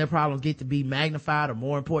doesn't mean their problems get to be magnified or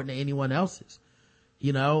more important than anyone else's.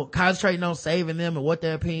 Concentrating on saving them and what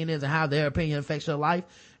their opinion is and how their opinion affects your life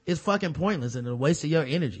is fucking pointless and a waste of your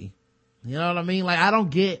energy. You know what I mean? Like, I don't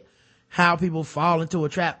get how people fall into a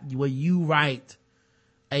trap where you write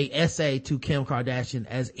a essay to Kim Kardashian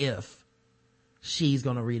as if she's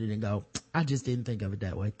gonna read it and go, I just didn't think of it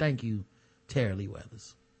that way. Thank you, Tara Lee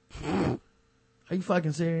Weathers. Are you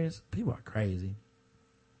fucking serious? People are crazy.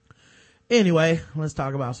 Anyway, let's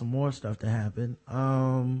talk about some more stuff that happened.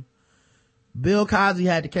 Bill Cosby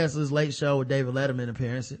had to cancel his Late Show with David Letterman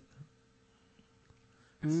appearance.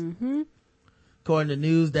 According to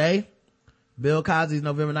Newsday, Bill Cosby's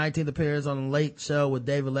November 19th appearance on the Late Show with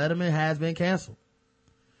David Letterman has been canceled.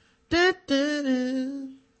 But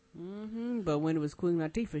when it was Queen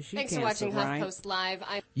Latifah, she Thanks canceled, for watching HuffPost Live.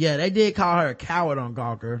 Yeah, they did call her a coward on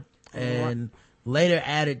Gawker and later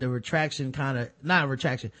added the retraction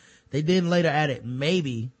they didn't later add it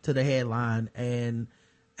maybe to the headline and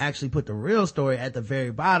actually put the real story at the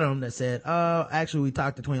very bottom that said, actually we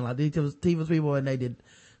talked to Queen Latifah's people and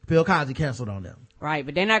Bill Cosby canceled on them. Right,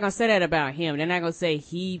 but they're not gonna say that about him. They're not gonna say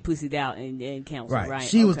he pussied out and canceled, right?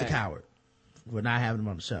 She was the coward for not having him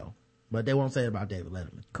on the show. But they won't say it about David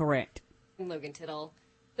Letterman. Correct. Logan Tittle.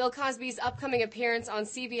 Bill Cosby's upcoming appearance on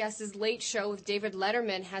CBS's Late Show with David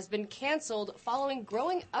Letterman has been canceled following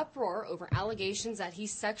growing uproar over allegations that he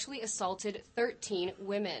sexually assaulted 13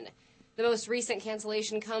 women. The most recent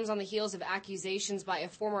cancellation comes on the heels of accusations by a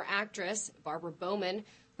former actress, Barbara Bowman,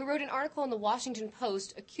 who wrote an article in the Washington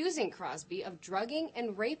Post accusing Cosby of drugging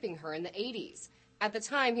and raping her in the 80s. At the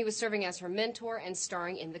time, he was serving as her mentor and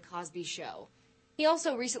starring in The Cosby Show. He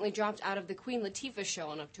also recently dropped out of the Queen Latifah show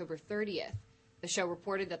on October 30th. The show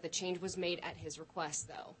reported that the change was made at his request,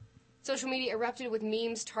 though. Social media erupted with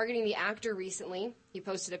memes targeting the actor recently. He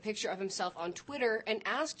posted a picture of himself on Twitter and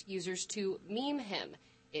asked users to meme him.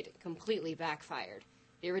 It completely backfired.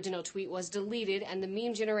 The original tweet was deleted, and the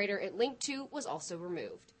meme generator it linked to was also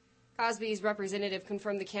removed. Cosby's representative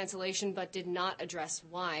confirmed the cancellation but did not address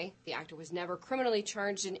why. The actor was never criminally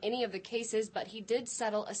charged in any of the cases, but he did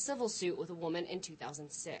settle a civil suit with a woman in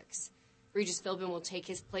 2006. Regis Philbin will take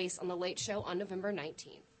his place on The Late Show on November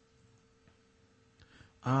 19th.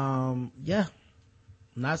 Yeah.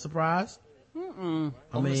 Not surprised. On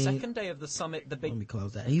the second day of the summit, let me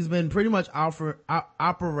close that. He's been pretty much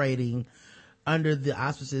operating under the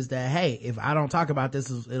auspices that, hey, if I don't talk about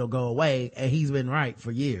this, it'll go away. And he's been right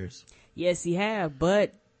for years. Yes, he have,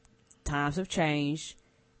 but times have changed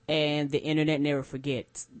and the internet never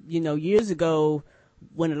forgets. Years ago,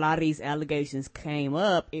 when a lot of these allegations came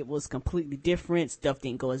up, it was completely different. Stuff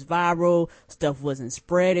didn't go as viral. Stuff wasn't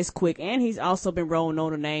spread as quick. And he's also been rolling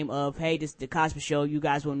on the name of, hey, this is the Cosby Show. You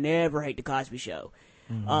guys will never hate the Cosby Show.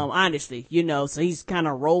 Honestly, so he's kind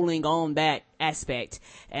of rolling on that aspect.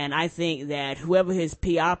 And I think that whoever his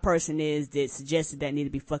PR person is that suggested that need to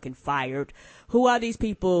be fucking fired. Who are these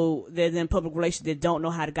people that in public relations that don't know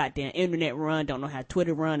how to goddamn internet run, don't know how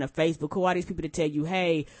Twitter run or Facebook? Who are these people to tell you,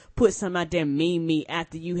 hey, put something out there, meme me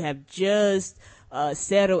after you have just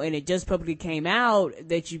settled and it just publicly came out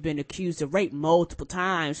that you've been accused of rape multiple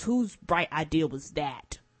times? Whose bright idea was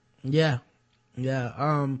that? Yeah.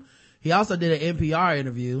 He also did an NPR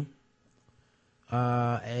interview,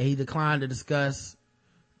 and he declined to discuss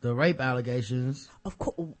the rape allegations. Of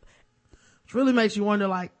course. Which really makes you wonder,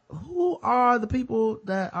 like, who are the people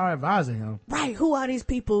that are advising him? Right. Who are these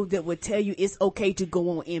people that would tell you it's okay to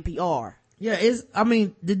go on NPR? Yeah,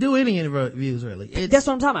 to do any interviews, really. That's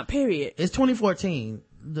what I'm talking about, period. It's 2014.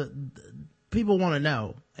 The people want to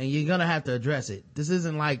know, and you're gonna have to address it. This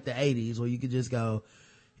isn't like the 80s where you could just go,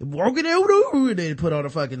 and then put on a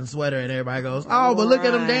fucking sweater and everybody goes, oh, but look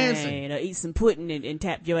at him dancing. Or eat some pudding and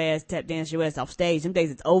tap dance your ass off stage. Them days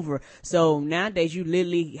it's over. So nowadays you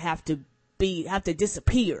literally have to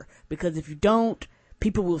disappear, because if you don't,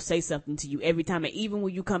 people will say something to you every time. And even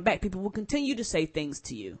when you come back, people will continue to say things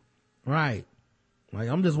to you. Right. Like,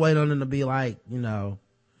 I'm just waiting on them to be like, hey,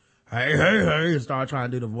 and start trying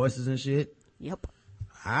to do the voices and shit. Yep.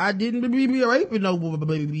 I didn't be raping no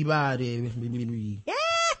body. Yeah.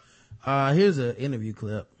 Here's an interview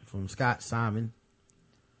clip from Scott Simon.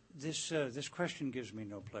 This question gives me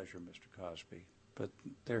no pleasure, Mr. Cosby, but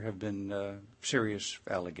there have been serious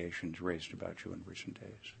allegations raised about you in recent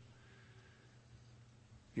days.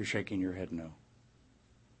 You're shaking your head no.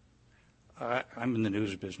 I'm in the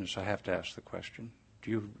news business. I have to ask the question.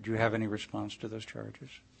 Do you have any response to those charges?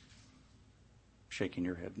 Shaking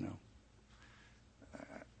your head no.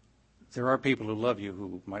 There are people who love you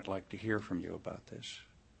who might like to hear from you about this.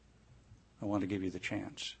 I want to give you the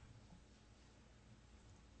chance.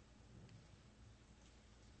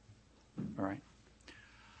 All right.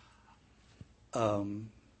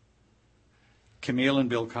 Camille and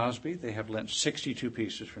Bill Cosby, they have lent 62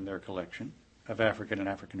 pieces from their collection of African and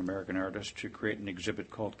African American artists to create an exhibit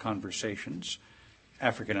called Conversations,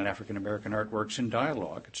 African and African American Artworks in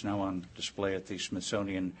Dialogue. It's now on display at the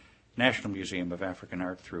Smithsonian National Museum of African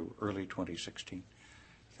Art through early 2016.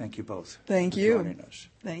 Thank you both. Thank for you. joining us.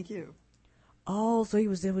 Thank you. Oh, so he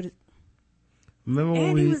was there with it. Remember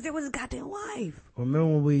when he was there with his goddamn wife. Remember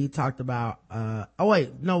when we talked about,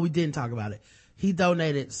 we didn't talk about it. He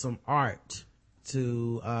donated some art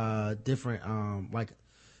to, different,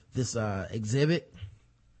 this, exhibit.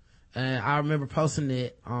 And I remember posting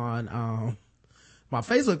it on, my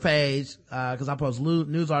Facebook page, cause I post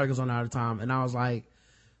news articles on it all the time. And I was like,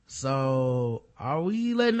 so are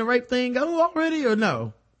we letting the rape thing go already or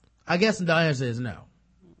no? I guess the answer is no.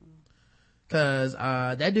 Cause,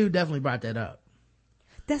 that dude definitely brought that up.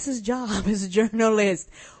 That's his job as a journalist.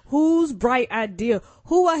 Whose bright idea?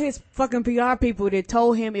 Who are his fucking PR people that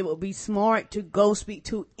told him it would be smart to go speak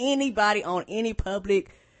to anybody on any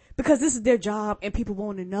public? Because this is their job and people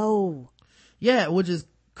want to know. Yeah, which is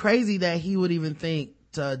crazy that he would even think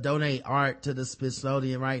to donate art to the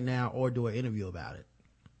Smithsonian right now or do an interview about it.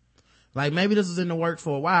 Like, maybe this is in the works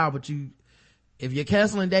for a while, but if you're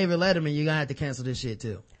canceling David Letterman, you're gonna have to cancel this shit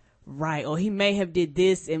too. Right. Or he may have did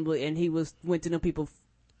this and he went to them people,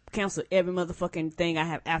 cancel every motherfucking thing I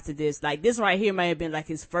have after this. Like, this right here may have been like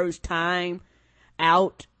his first time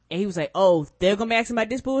out, and he was like, oh, they're gonna be asking about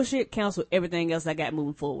this bullshit, cancel everything else I got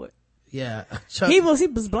moving forward. Yeah. He was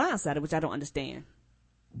blindsided, which I don't understand.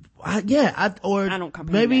 I don't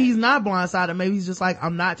comprehend maybe that. He's not blindsided. Maybe he's just like,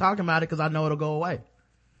 I'm not talking about it because I know it'll go away.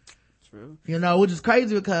 True. Which is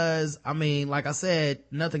crazy because, like I said,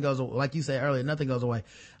 nothing goes, like you said earlier, nothing goes away.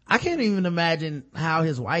 I can't even imagine how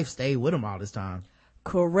his wife stayed with him all this time.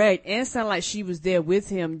 Correct. And it sounded like she was there with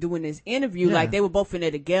him doing this interview, like they were both in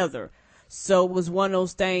there together. So it was one of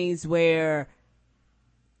those things where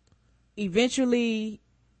eventually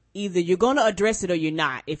either you're going to address it or you're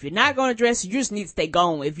not. If you're not going to address it, you just need to stay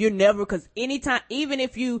gone. If you're never, because anytime, even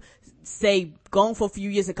if you say gone for a few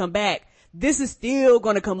years and come back, this is still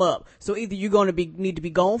going to come up. So either you're going to need to be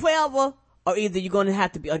gone forever, or either you're going to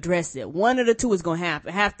have to address it. One of the two is going to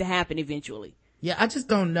have to happen eventually. Yeah, I just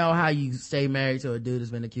don't know how you stay married to a dude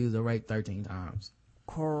that's been accused of rape 13 times.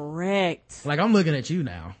 Correct. Like, I'm looking at you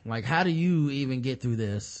now. Like, how do you even get through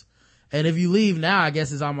this? And if you leave now, I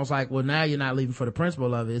guess it's almost like, well, now you're not leaving for the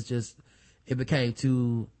principle of it. It's just, it became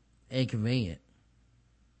too inconvenient.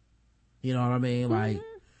 You know what I mean? Mm-hmm. Like,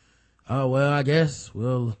 oh, well, I guess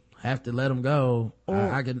we'll have to let him go.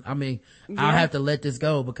 I'll have to let this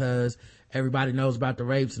go because everybody knows about the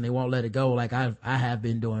rapes and they won't let it go like I have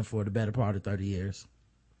been doing for the better part of 30 years.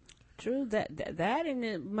 True. That and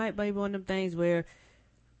it might be one of them things where,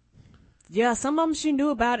 yeah, some of them she knew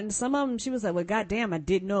about it, and some of them she was like, well, goddamn, I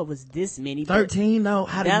didn't know it was this many. 13? No,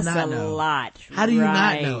 how do you not know? That's a lot. How do you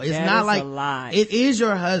not know? It's not like, it is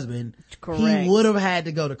your husband. Correct. He would have had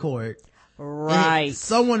to go to court. Right. And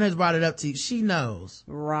someone has brought it up to you. She knows.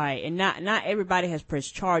 Right. And not everybody has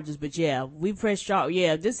pressed charges, but yeah, we pressed charges.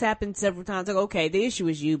 Yeah, this happened several times. Like, okay, the issue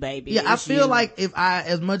is you, baby. Yeah, I feel like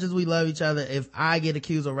as much as we love each other, if I get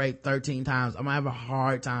accused of rape 13 times, I'm gonna have a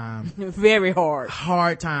hard time. Very hard.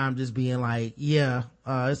 Hard time just being like, yeah,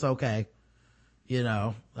 it's okay. You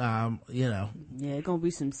know. Yeah, it's gonna be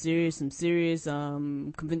some serious,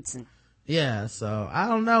 convincing. Yeah, so I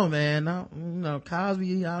don't know, man.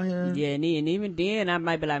 Cosby out here. Yeah, and even then, I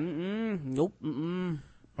might be like, nope,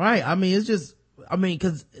 Right. I mean,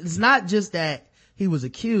 cause it's not just that he was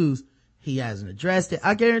accused, he hasn't addressed it.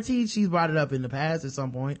 I guarantee she's brought it up in the past at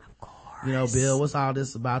some point. Of course. You know, Bill, what's all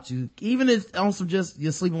this about you? Even if on some just,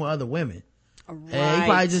 you're sleeping with other women. Right. And he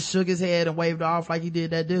probably just shook his head and waved off like he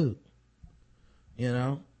did that dude. You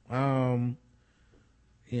know?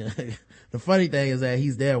 The funny thing is that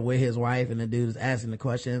he's there with his wife and the dude is asking the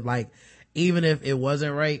questions. Like, even if it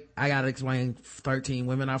wasn't rape, I gotta explain 13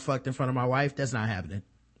 women I fucked in front of my wife. That's not happening.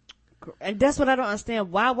 And that's what I don't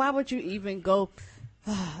understand. Why would you even go?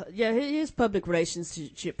 Yeah, his public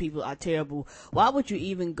relationship people are terrible. Why would you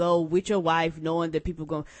even go with your wife knowing that people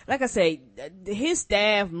going, like I say, his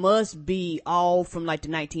staff must be all from like the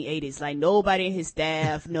 1980s. Like nobody in his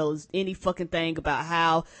staff knows any fucking thing about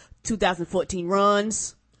how 2014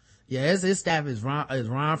 runs. Yeah, his staff is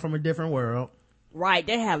Ron from a different world. Right,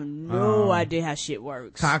 they have no idea how shit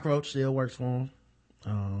works. Cockroach still works for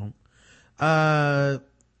him.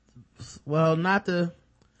 Well, I'm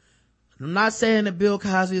not saying that Bill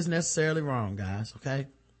Cosby is necessarily wrong, guys, okay?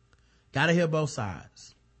 Gotta hear both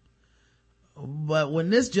sides. But when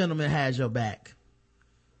this gentleman has your back,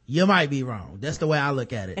 you might be wrong. That's the way I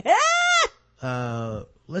look at it.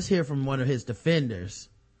 Let's hear from one of his defenders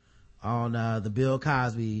on the Bill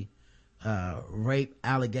Cosby rape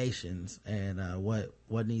allegations and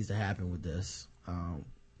what needs to happen with this.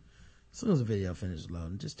 As soon as the video finishes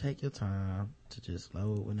loading, just take your time to just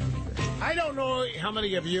load whenever you're ready. I don't know how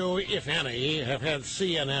many of you, if any, have had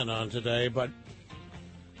CNN on today, but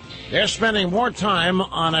they're spending more time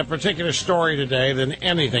on a particular story today than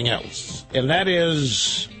anything else. And that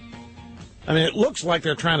is, it looks like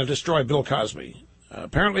they're trying to destroy Bill Cosby.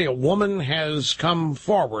 Apparently a woman has come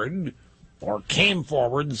forward, or came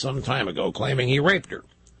forward some time ago, claiming he raped her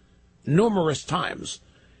numerous times.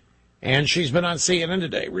 And she's been on CNN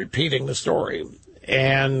today repeating the story.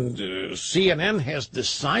 And CNN has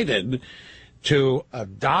decided to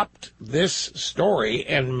adopt this story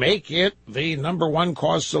and make it the number one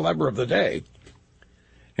cause célèbre of the day.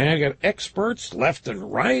 And I got experts left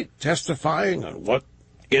and right testifying on what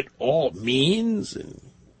it all means and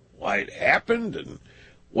why it happened and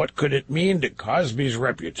what could it mean to Cosby's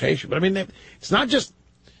reputation. But it's not just,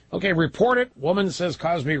 okay, report it. Woman says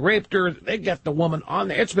Cosby raped her. They get the woman on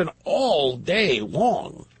there. It's been all day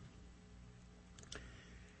long.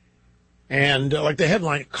 And like the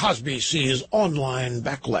headline, Cosby sees online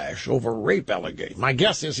backlash over rape allegations. My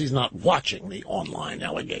guess is he's not watching the online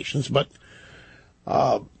allegations, but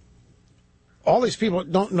all these people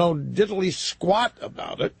that don't know diddly squat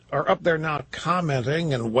about it are up there now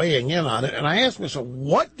commenting and weighing in on it. And I asked myself,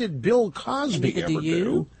 what did Bill Cosby ever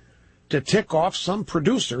do to tick off some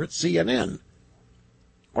producer at CNN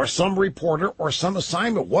or some reporter or some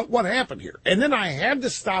assignment? What happened here? And then I had to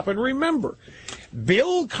stop and remember,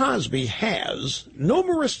 Bill Cosby has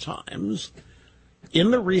numerous times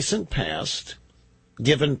in the recent past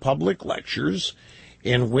given public lectures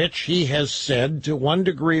in which he has said to one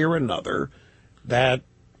degree or another that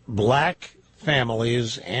black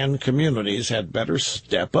families and communities had better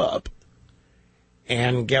step up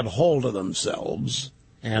and get hold of themselves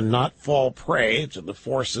and not fall prey to the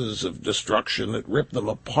forces of destruction that rip them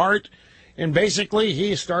apart. And basically,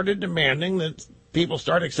 he started demanding that people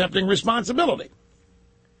start accepting responsibility.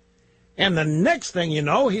 And the next thing you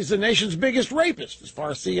know, he's the nation's biggest rapist, as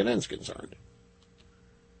far as CNN's concerned.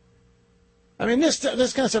 I mean, this kind of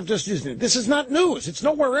stuff just isn't. This is not news. It's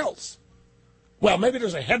nowhere else. Well, maybe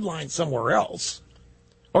there's a headline somewhere else.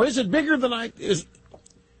 Or is it bigger than is?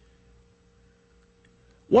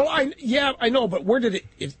 Well, I know, but where did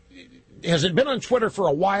it has it been on Twitter for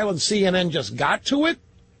a while and CNN just got to it?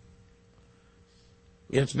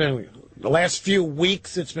 It's been, the last few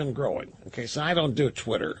weeks it's been growing. Okay, so I don't do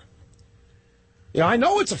Twitter. Yeah, I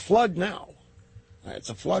know it's a flood now. It's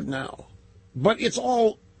a flood now. But it's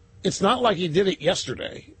not like he did it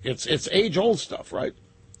yesterday. It's age-old stuff, right?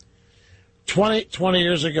 20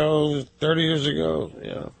 years ago, 30 years ago,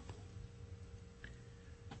 yeah.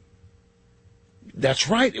 That's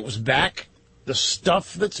right. It was back. The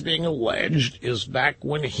stuff that's being alleged is back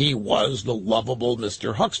when he was the lovable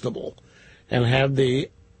Mr. Huxtable and had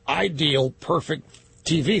the ideal, perfect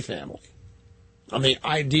TV family on the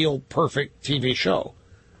ideal, perfect TV show,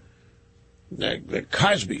 the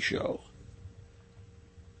Cosby Show.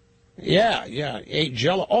 Yeah, ate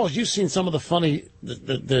Jell-O. Oh, you've seen some of the funny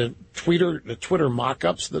the Twitter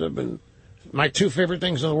mock-ups that have been my two favorite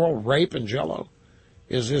things in the world: rape and Jell-O.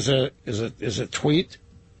 Is a tweet.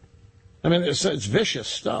 I mean, it's vicious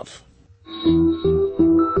stuff.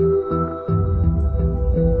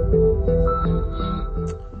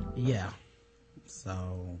 Yeah.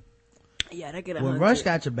 So. Yeah, that get when Rush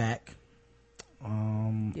got your back,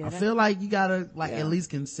 I feel like you gotta at least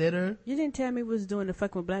consider. You didn't tell me we was doing the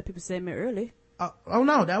fucking with black people segment early. Oh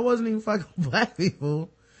no, that wasn't even fucking black people.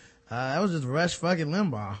 That was just Rush fucking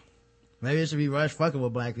Limbaugh. Maybe it should be Rush fucking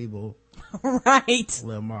with black people. Right.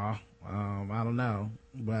 Limbaugh. I don't know.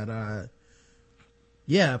 But,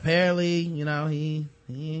 yeah, apparently,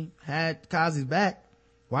 he had Cosby's back.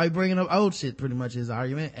 Why you bringing up old shit, pretty much his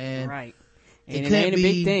argument. And right. And it ain't a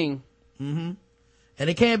big thing. Mm-hmm. And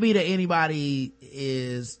it can't be that anybody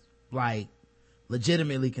is,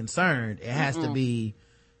 legitimately concerned. It has to be,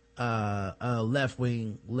 a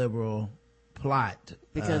left-wing liberal plot.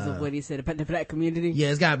 Because of what he said about the black community? Yeah,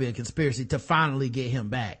 it's gotta be a conspiracy to finally get him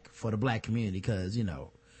back for the black community, because,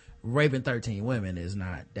 raping 13 women is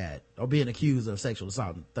not that, or being accused of sexual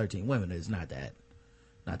assault 13 women is not that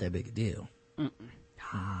big a deal.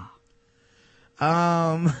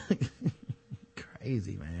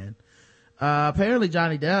 Crazy, man. Apparently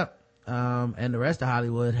Johnny Depp, and the rest of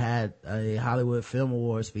Hollywood had a Hollywood Film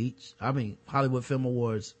Awards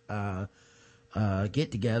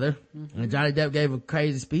get together, and Johnny Depp gave a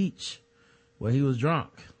crazy speech where he was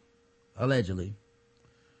drunk, allegedly.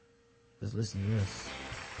 Let's listen to this.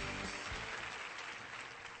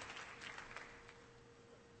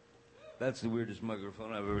 That's the weirdest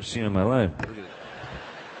microphone I've ever seen in my life. Look at it.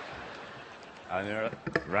 I'm here,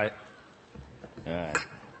 right? All right.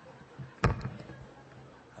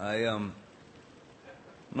 I'm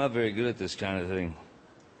not very good at this kind of thing.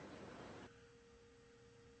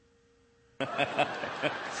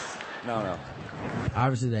 No.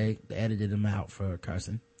 Obviously, they edited him out for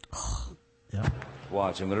cursing. Yeah.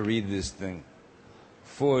 Watch, I'm going to read this thing.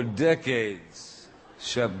 For decades,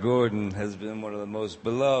 Shep Gordon has been one of the most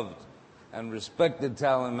beloved and respected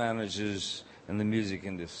talent managers in the music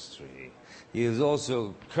industry. He is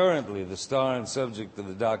also currently the star and subject of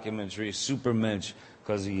the documentary Supermensch,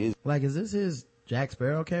 because he is... Is this his Jack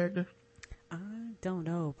Sparrow character? I don't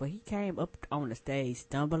know, but he came up on the stage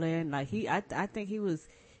stumbling. I think he was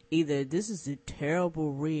either this is a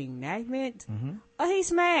terrible reenactment, or he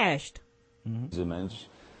smashed. He's a mensch.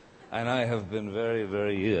 And I have been very,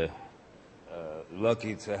 very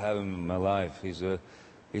lucky to have him in my life. He's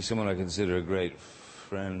someone I consider a great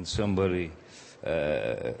friend, somebody,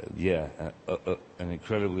 an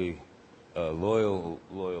incredibly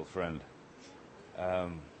loyal friend.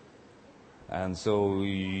 And so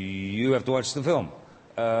you have to watch the film.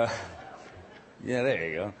 Yeah, there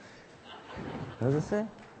you go. What does it say?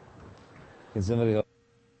 Can somebody help?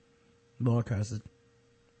 More curses.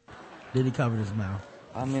 Then he covered his mouth.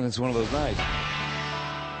 I mean, it's one of those nights.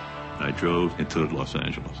 I drove into Los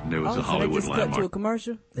Angeles, and there was a Hollywood landmark. They just landmark. cut to a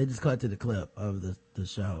commercial? They just cut to the clip of the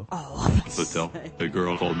show. Oh, hotel. The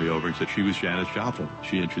girl called me over and said she was Janis Joplin.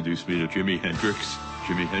 She introduced me to Jimi Hendrix.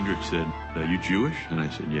 Jimi Hendrix said, "Are you Jewish?" And I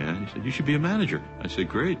said, "Yeah." He said, "You should be a manager." I said,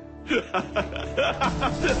 "Great."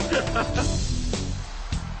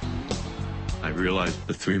 I realized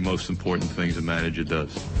the three most important things a manager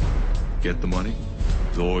does: get the money,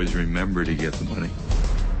 always remember to get the money,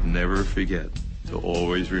 never forget to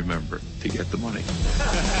always remember to get the money.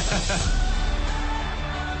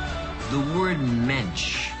 The word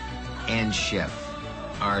mensch and chef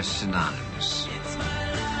are synonymous.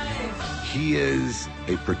 He is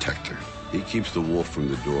a protector. He keeps the wolf from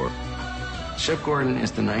the door. Chef Gordon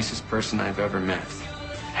is the nicest person I've ever met,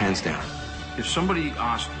 hands down. If somebody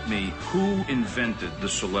asked me who invented the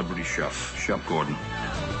celebrity chef, Chef Gordon.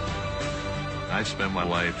 I spent my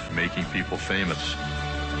life making people famous,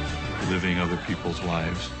 living other people's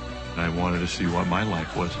lives, and I wanted to see what my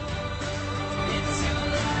life was.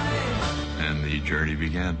 And the journey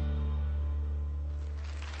began.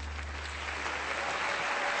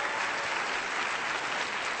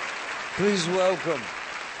 Please welcome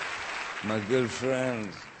my good friend.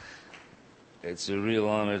 It's a real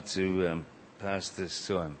honor to pass this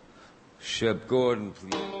to him. Shep Gordon,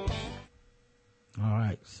 please. All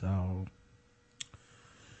right, so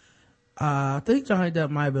I think Johnny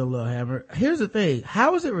Depp might be a little hammered. Here's the thing: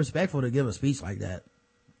 how is it respectful to give a speech like that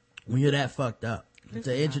when you're that fucked up?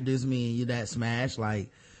 To introduce me and you that smashed,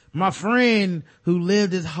 like my friend who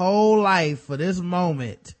lived his whole life for this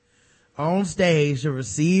moment on stage to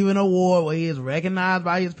receive an award where he is recognized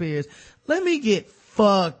by his peers. Let me get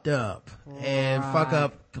fucked up and fuck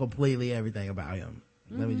up completely everything about him.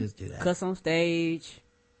 Let me just do that. Cuss on stage.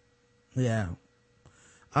 Yeah.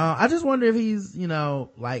 I just wonder if he's,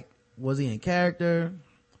 like, was he in character?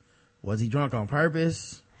 Was he drunk on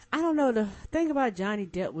purpose? I don't know. The thing about Johnny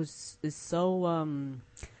Depp is so,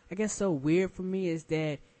 I guess so weird for me is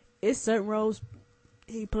that it's certain roles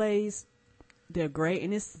he plays, they're great,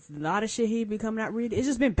 and it's a lot of shit he be coming out reading. It's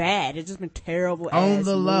just been bad. It's just been terrible On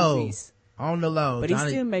the movies. low. On the low. But Johnny,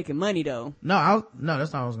 he's still making money though. No,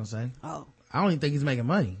 that's not what I was gonna say. Oh. I don't even think he's making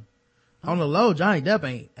money. On the low, Johnny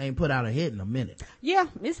Depp ain't put out a hit in a minute. Yeah,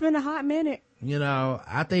 it's been a hot minute.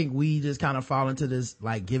 I think we just kind of fall into this,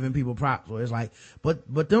 like, giving people props where it's like,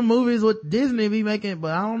 but them movies with Disney be making,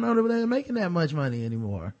 but I don't know that they're making that much money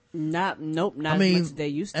anymore. Not as much as they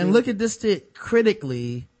used to. And look at this shit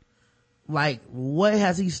critically, like, what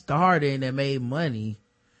has he starred in that made money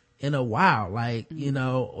in a while? Like,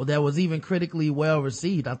 that was even critically well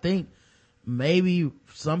received. I think maybe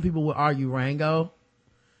some people would argue Rango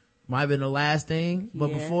might have been the last thing,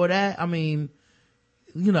 but before that,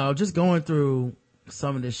 just going through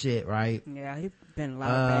some of this shit, right? Yeah, he's been in a lot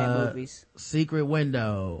of bad movies. Secret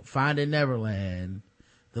Window, Finding Neverland,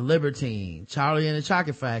 The Libertine, Charlie and the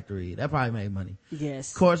Chocolate Factory. That probably made money.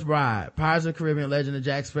 Yes. Corpse Bride, Pirates of the Caribbean, Legend of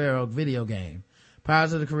Jack Sparrow video game,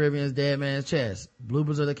 Pirates of the Caribbean's Dead Man's Chest,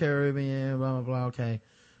 Bloopers of the Caribbean, blah, blah, blah. Okay.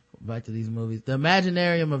 Back to these movies. The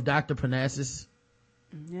Imaginarium of Dr. Parnassus.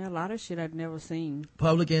 Yeah, a lot of shit I've never seen.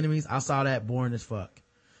 Public Enemies. I saw that, boring as fuck.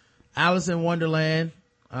 Alice in Wonderland.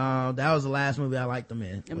 That was the last movie I liked him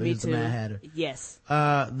in. Me too. The Mad Hatter. Yes.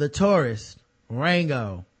 The Tourist.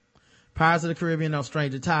 Rango. Pirates of the Caribbean on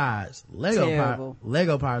Stranger Tides.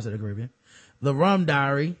 Lego Pirates of the Caribbean. The Rum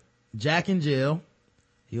Diary. Jack and Jill.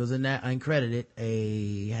 He was in that uncredited,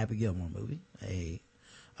 a Happy Gilmore movie.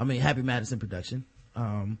 Happy Madison production.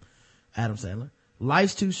 Adam Sandler.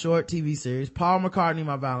 Life's Too Short TV series. Paul McCartney,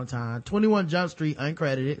 My Valentine. 21 Jump Street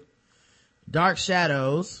uncredited. Dark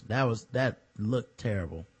Shadows. That looked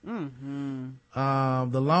terrible. The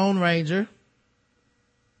Lone Ranger.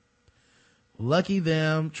 Lucky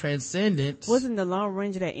Them. Transcendence. Wasn't The Lone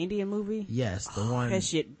Ranger that Indian movie? Yes, the one. That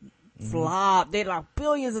shit flopped. They lost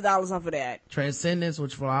billions of dollars off of that. Transcendence,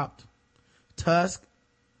 which flopped. Tusk.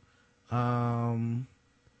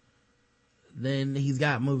 Then he's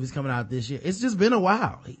got movies coming out this year. It's just been a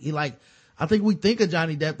while. I think we think of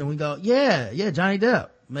Johnny Depp and we go, yeah, Johnny Depp,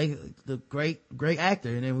 make the great actor.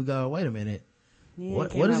 And then we go, wait a minute. Yeah,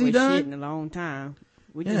 what has he done? Shit in a long time.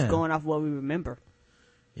 We're just going off what we remember.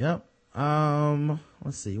 Yep.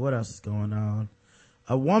 Let's see. What else is going on?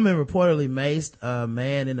 A woman reportedly maced a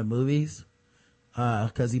man in the movies,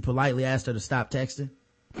 cause he politely asked her to stop texting.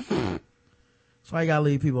 That's why you gotta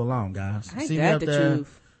leave people alone, guys. Ain't See that me up the there.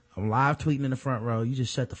 truth? I'm live tweeting in the front row. You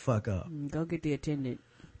just shut the fuck up. Go get the attendant.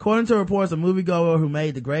 According to reports, a moviegoer who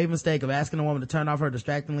made the grave mistake of asking a woman to turn off her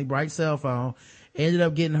distractingly bright cell phone ended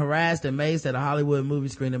up getting harassed and maced at a Hollywood movie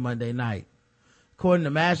screening Monday night. According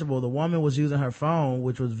to Mashable, the woman was using her phone,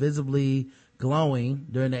 which was visibly glowing,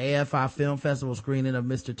 during the AFI Film Festival screening of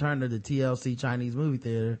Mr. Turner, the TLC Chinese movie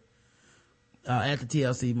theater, at the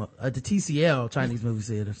TCL Chinese movie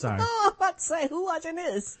theater. Sorry. Oh, I'm about to say, who watching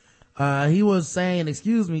this? He was saying,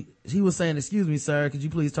 excuse me, sir, could you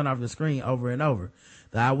please turn off your screen, over and over.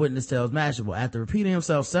 The eyewitness tells Mashable. After repeating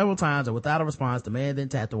himself several times and without a response, the man then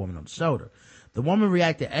tapped the woman on the shoulder. The woman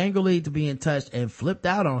reacted angrily to being touched and flipped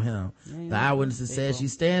out on him. The eyewitnesses said she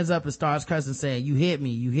stands up and starts cursing, saying, you hit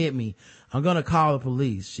me. I'm gonna call the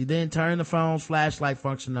police. She then turned the phone's flashlight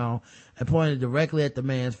function on and pointed directly at the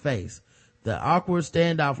man's face. The awkward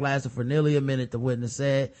standoff lasted for nearly a minute, the witness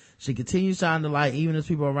said. She continued shining the light even as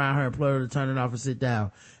people around her implored her to turn it off and sit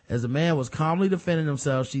down. As the man was calmly defending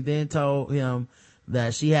himself, she then told him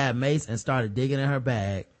that she had mace and started digging in her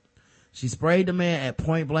bag. She sprayed the man at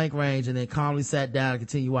point blank range and then calmly sat down and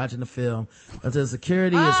continued watching the film until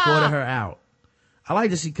security escorted her out. I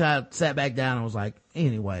like that she kind of sat back down and was like,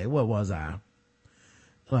 anyway, what was I?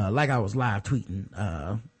 Like I was live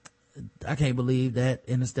tweeting. I can't believe that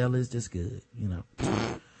Interstellar is this good,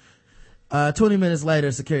 20 minutes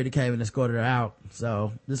later, security came and escorted her out.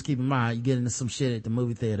 So just keep in mind, you get into some shit at the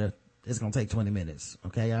movie theater, it's gonna take 20 minutes.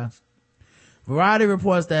 Okay, guys? Variety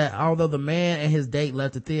reports that although the man and his date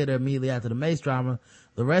left the theater immediately after the Mace drama,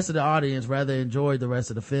 the rest of the audience rather enjoyed the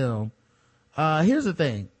rest of the film. Here's the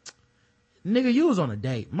thing. Nigga, you was on a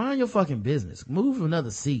date. Mind your fucking business. Move to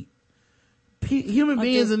another seat. Human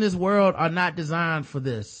beings in this world are not designed for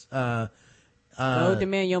this. Go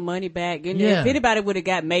demand your money back. If anybody would have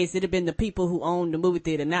got maced, it'd have been the people who owned the movie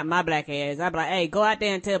theater, not my black ass. I'd be like, hey, go out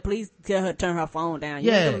there and tell her turn her phone down.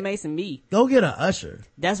 You ain't gonna macing me. Go get an usher.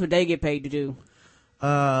 That's what they get paid to do.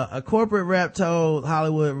 A corporate rep told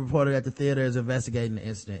Hollywood Reporter that the theater is investigating the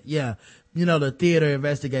incident. Yeah. The theater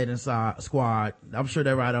investigating squad. I'm sure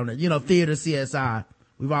they're right on it. Theater CSI.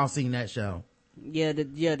 We've all seen that show. Yeah,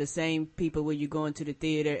 the same people where you go into the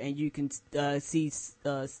theater and you can see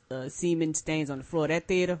semen stains on the floor of that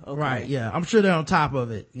theater. Okay. Right, yeah. I'm sure they're on top of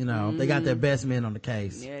it. They got their best men on the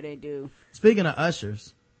case. Yeah, they do. Speaking of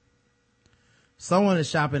ushers, someone is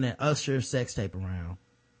shopping an Usher sex tape around.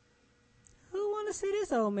 Who want to see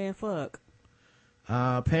this old man fuck?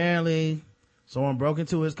 Apparently, someone broke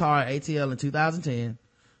into his car at ATL in 2010,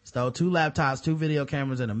 stole 2 laptops, 2 video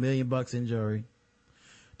cameras, and $1 million in jewelry.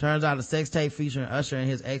 Turns out a sex tape featuring Usher and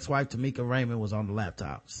his ex-wife Tamika Raymond was on the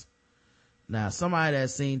laptops. Now, somebody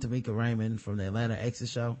that's seen Tamika Raymond from the Atlanta Exit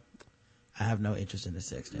show, I have no interest in the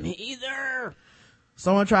sex tape. Me either.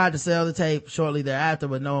 Someone tried to sell the tape shortly thereafter,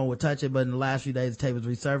 but no one would touch it. But in the last few days, the tape was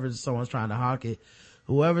resurfaced. Someone's trying to hawk it.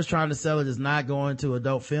 Whoever's trying to sell it is not going to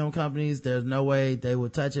adult film companies. There's no way they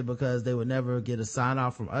would touch it because they would never get a sign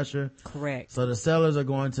off from Usher. Correct. So the sellers are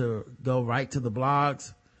going to go right to the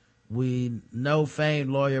blogs. We know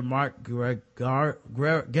famed lawyer Mark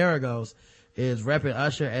Garagos is repping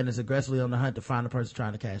Usher and is aggressively on the hunt to find the person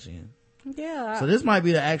trying to cash in. Yeah. So this might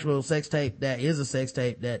be the actual sex tape that is a sex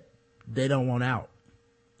tape that they don't want out.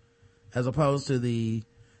 As opposed to the,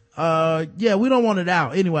 we don't want it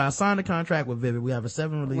out. Anyway, I signed a contract with Vivid. We have a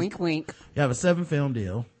 7 release. Wink, wink. We have a 7 film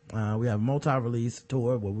deal. We have a multi-release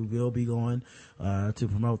tour where we will be going to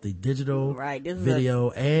promote the digital video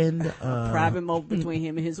and private moment between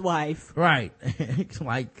him and his wife. Right.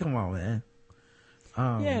 Like, come on, man.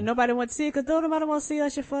 Nobody wants to see it because nobody wants to see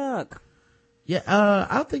Usher fuck. Yeah,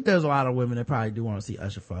 I think there's a lot of women that probably do want to see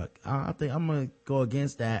Usher fuck. I think I'm gonna go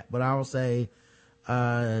against that, but I will say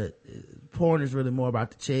porn is really more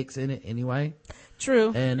about the chicks in it anyway.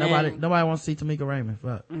 True. And nobody wants to see Tamika Raymond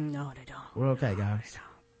fuck. No, they don't. We're okay, guys.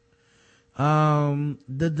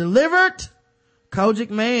 The Delivered Kojic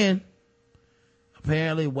man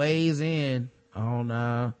apparently weighs in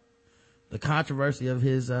on the controversy of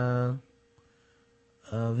his what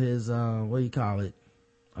do you call it,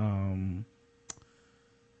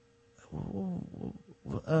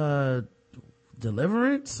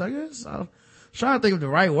 deliverance, I guess. I'm trying to think of the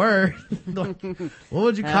right word. What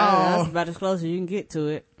would you call? That's about as close as you can get to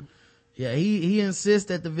it. Yeah, he insists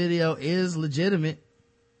that the video is legitimate.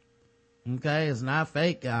 Okay, it's not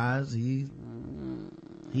fake, guys. He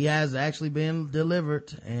has actually been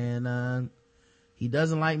delivered, and he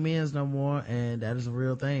doesn't like men's no more, and that is a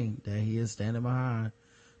real thing that he is standing behind.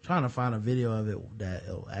 Trying to find a video of it that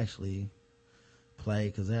will actually play,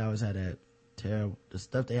 because they always had that terrible, the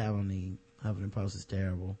stuff they have on the Huffington Post is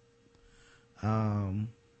terrible.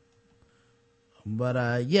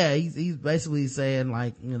 But he's basically saying,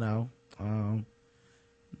 like,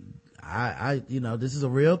 this is a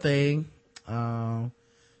real thing.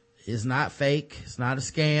 It's not fake. It's not a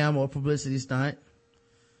scam or publicity stunt.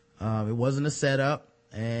 It wasn't a setup,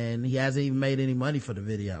 and he hasn't even made any money for the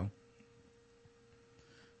video.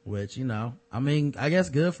 Which, I guess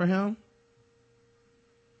good for him.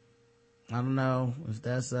 I don't know if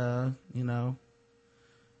that's, that's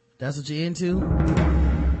what you're into.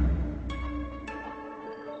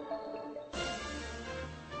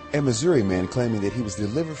 A Missouri man claiming that he was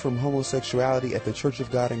delivered from homosexuality at the Church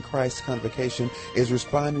of God in Christ convocation is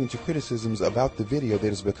responding to criticisms about the video that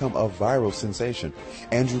has become a viral sensation.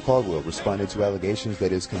 Andrew Caldwell responded to allegations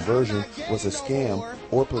that his conversion was a scam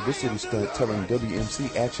or publicity stunt, telling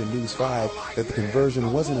WMC Action News 5 that the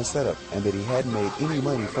conversion wasn't a setup and that he hadn't made any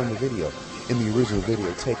money from the video. In the original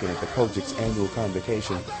video taken at the Project's annual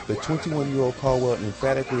convocation, the 21-year-old Caldwell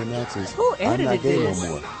emphatically announces, "I'm not gay no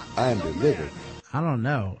more. I am delivered." I don't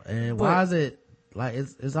know. And why is it like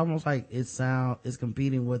it's almost like it's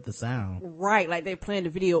competing with the sound. Right, like they're playing the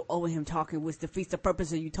video over him talking, which defeats the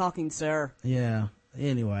purpose of you talking, sir. Yeah.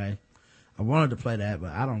 Anyway, I wanted to play that,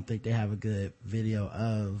 but I don't think they have a good video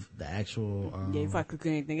of the actual. Yeah, if I could do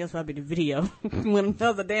anything else, probably the video. With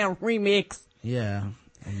another damn remix. Yeah.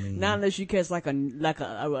 I mean, not unless you catch like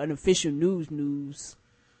an official news.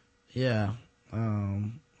 Yeah.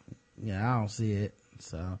 Yeah, I don't see it.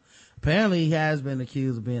 So apparently he has been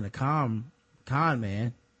accused of being a con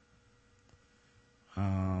man.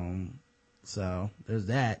 So there's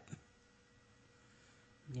that.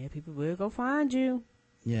 Yeah, people will go find you.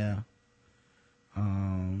 Yeah.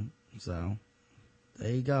 So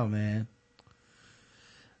there you go, man.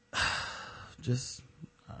 Just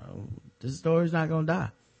this story's not gonna die.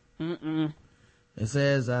 It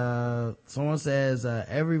says someone says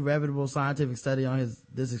every reputable scientific study on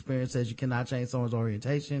this experience says you cannot change someone's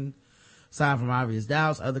orientation aside from obvious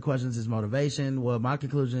doubts. Other questions is motivation. Well, my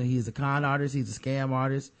conclusion, he's a con artist, he's a scam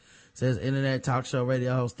artist. Says internet talk show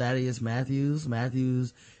radio host Thaddeus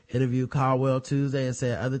Matthews interviewed Caldwell Tuesday and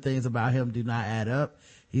said other things about him do not add up.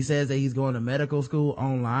 He says that he's going to medical school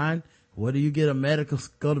online. What do you go to medical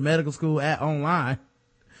school at online?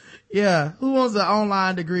 Yeah, who wants an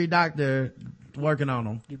online degree doctor working on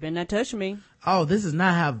them? You better not touch me. Oh, this is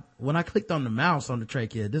not how, when I clicked on the mouse on the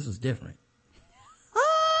trachea, this was different.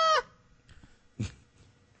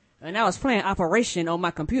 And I was playing Operation on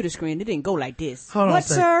my computer screen. It didn't go like this. Hold on what,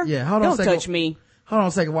 sir? Yeah, hold on Don't a second. touch me. Hold on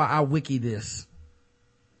a second while I wiki this.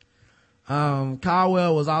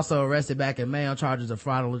 Caldwell was also arrested back in May on charges of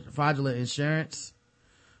fraudulent insurance.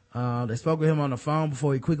 They spoke with him on the phone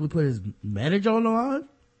before he quickly put his manager on the line.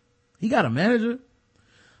 He got a manager.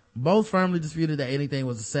 Both firmly disputed that anything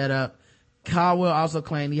was a setup. Caldwell also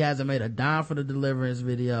claimed he hasn't made a dime for the Deliverance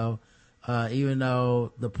video, even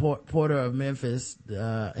though the porter of Memphis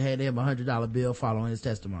handed him $100 bill following his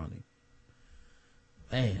testimony.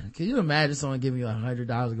 Man, can you imagine someone giving you $100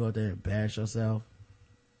 to go out there and embarrass yourself?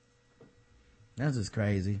 That's just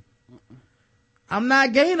crazy. I'm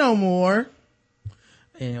not gay no more.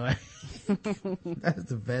 Anyway, that's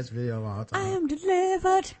the best video of all time. I am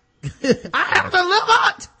delivered.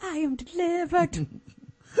 I am delivered.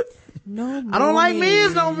 No more I don't like men.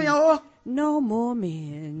 men no more. No more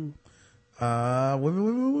men.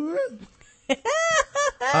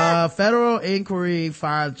 Federal inquiry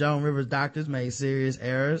finds Joan Rivers doctors made serious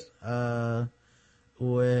errors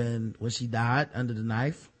when she died under the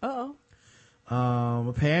knife.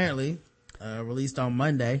 Apparently released on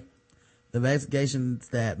Monday, the investigations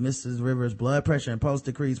that Mrs. Rivers' blood pressure and pulse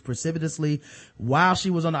decreased precipitously while she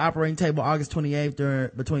was on the operating table August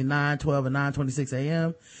 28th between 9:12 and 9:26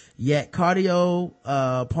 a.m. Yet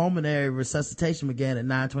cardiopulmonary resuscitation began at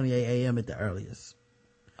 9:28 a.m. at the earliest.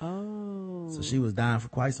 So she was dying for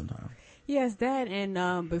quite some time. Yes, that,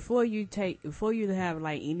 and before you have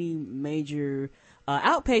like any major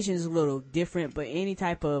outpatient is a little different, but any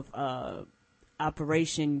type of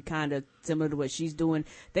operation kind of similar to what she's doing,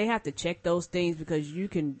 they have to check those things because you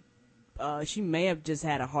can she may have just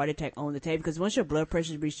had a heart attack on the table, because once your blood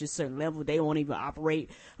pressure reaches a certain level, they won't even operate.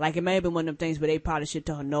 Like, it may have been one of them things where they probably should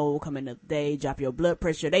tell her, no, come in the day, drop your blood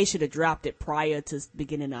pressure. They should have dropped it prior to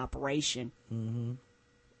beginning the operation.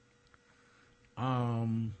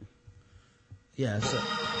 Yeah, so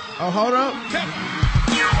hold up.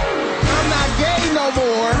 I'm not gay no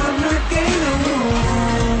more. I'm not gay no more.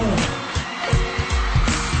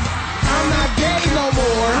 I'm not gay no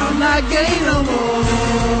more. I'm not gay no more.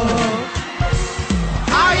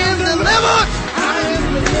 I am delivered. I am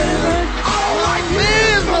delivered. I don't like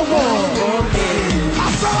men no more. I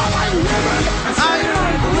said I like women. I am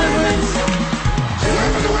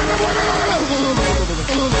delivered.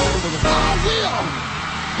 I will.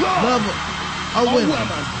 Love a woman.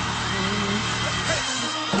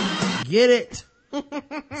 Get it?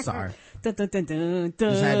 Sorry. Dun, dun, dun, dun,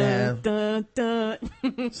 Just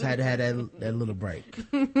had to have that little break.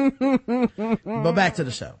 But back to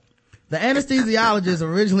the show. The anesthesiologist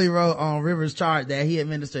originally wrote on Rivers' chart that he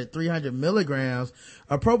administered 300 milligrams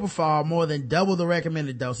of propofol, more than double the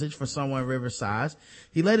recommended dosage for someone Rivers' size.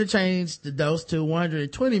 He later changed the dose to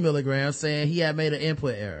 120 milligrams, saying he had made an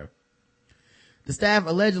input error. The staff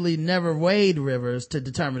allegedly never weighed Rivers to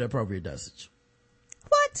determine the appropriate dosage.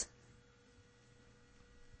 What?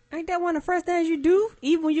 Ain't that one of the first things you do?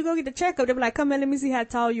 Even when you go get the checkup, they be like, come here, let me see how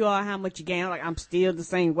tall you are, how much you gain. Like, I'm still the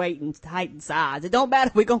same weight and height and size. It don't matter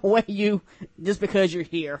if we're gonna weigh you just because you're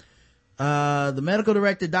here. The medical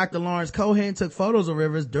director, Dr. Lawrence Cohen, took photos of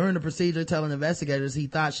Rivers during the procedure, telling investigators he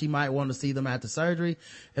thought she might want to see them after surgery.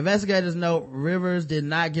 Investigators note Rivers did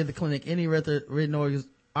not give the clinic any written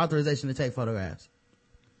authorization to take photographs.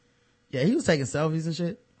 Yeah, he was taking selfies and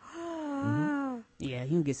shit. Yeah, he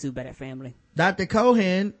can get sued by that family. Dr.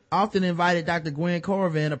 Cohen often invited Dr. Gwen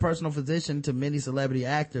Corvin, a personal physician to many celebrity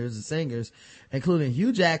actors and singers, including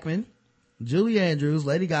Hugh Jackman, Julie Andrews,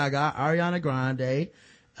 Lady Gaga, Ariana Grande,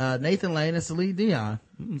 Nathan Lane, and Celine Dion.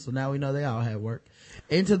 So now we know they all had work.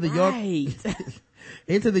 Into the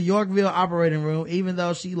Yorkville operating room, even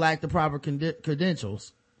though she lacked the proper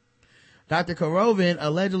credentials. Dr. Korovin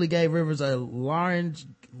allegedly gave Rivers a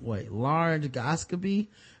laryngoscopy,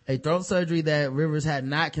 a throat surgery that Rivers had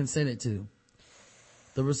not consented to.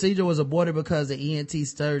 The procedure was aborted because the ENT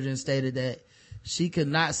surgeon stated that she could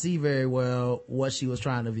not see very well what she was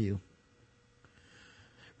trying to view.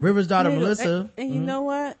 Rivers' daughter, Melissa. And you know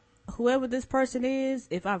what? Whoever this person is,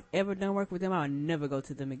 if I've ever done work with them, I'll never go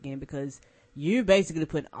to them again, because you basically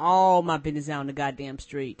put all my business out on the goddamn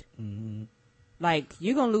street. Mm-hmm. Like,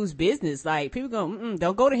 you're gonna lose business. Like, people go,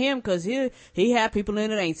 don't go to him because he have people in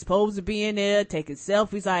it that ain't supposed to be in there taking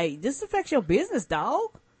selfies. Like, this affects your business, dog.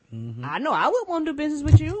 Mm-hmm. I know I wouldn't want to do business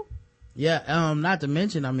with you. Yeah, not to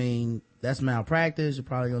mention, I mean, that's malpractice. You're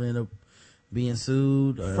probably gonna end up being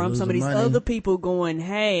sued from some of these other people going,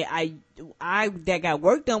 hey, I that got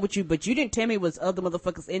work done with you, but you didn't tell me it was other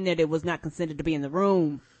motherfuckers in there that was not consented to be in the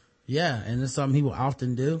room. Yeah, and it's something he will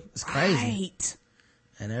often do. It's crazy. Right.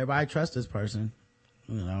 And everybody trusts this person,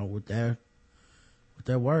 you know, with their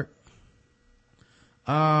work.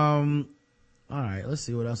 All right, let's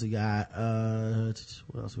see what else we got.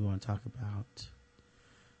 What else we want to talk about?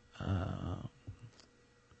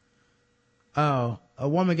 A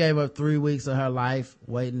woman gave up 3 weeks of her life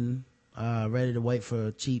ready to wait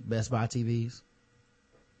for cheap Best Buy TVs.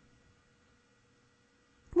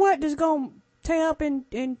 What? Just gonna tear up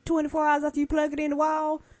in 24 hours after you plug it in the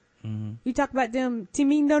wall? Mm-hmm. You talk about them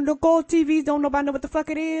gold TVs, don't nobody know what the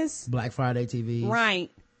fuck it is? Black Friday TVs.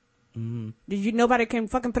 Right. Mm-hmm. Nobody can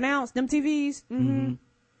fucking pronounce them TVs? Mm-hmm.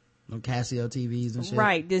 Them Casio TVs and shit.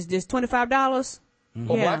 Right. This $25. Mm-hmm.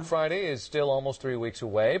 Well, Black Friday is still almost 3 weeks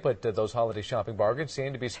away, but those holiday shopping bargains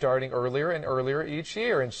seem to be starting earlier and earlier each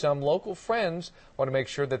year, and some local friends want to make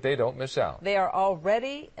sure that they don't miss out. They are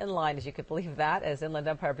already in line, as you could believe that. As Inland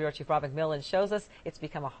Empire Bureau Chief Rob McMillan shows us, it's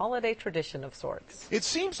become a holiday tradition of sorts. It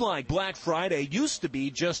seems like Black Friday used to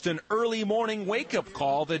be just an early morning wake-up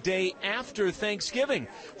call the day after Thanksgiving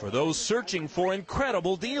for those searching for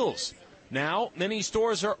incredible deals. Now, many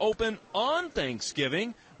stores are open on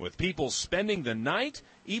Thanksgiving, with people spending the night,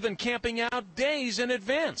 even camping out days in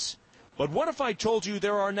advance. But what if I told you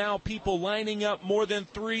there are now people lining up more than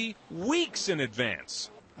 3 weeks in advance?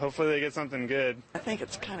 Hopefully they get something good. I think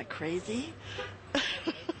it's kind of crazy.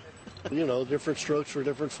 You know, different strokes for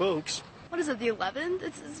different folks. What is it, the 11th?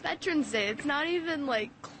 It's Veterans Day. It's not even,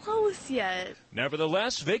 close yet.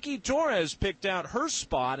 Nevertheless, Vicky Torres picked out her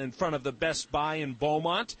spot in front of the Best Buy in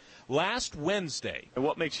Beaumont last Wednesday. And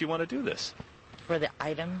what makes you want to do this? For the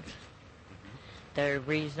items. They're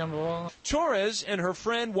reasonable. Torres and her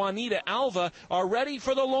friend Juanita Alva are ready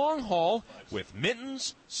for the long haul with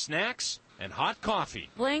mittens, snacks, and hot coffee.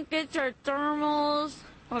 Blankets or thermals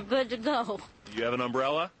are good to go. Do you have an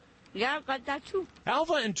umbrella? Yeah, I've got that too.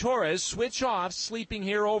 Alva and Torres switch off, sleeping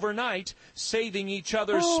here overnight, saving each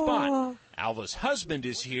other's spot. Alva's husband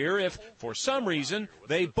is here if, for some reason,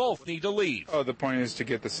 they both need to leave. Oh, the point is to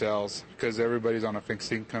get the sales, because everybody's on a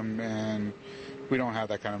fixed income, and we don't have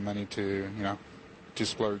that kind of money to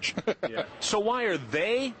splurge. Yeah. So why are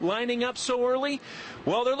they lining up so early?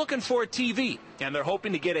 Well, they're looking for a TV, and they're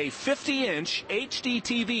hoping to get a 50-inch HD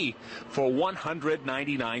TV for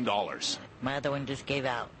 $199. My other one just gave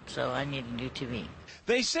out, so I need a new TV.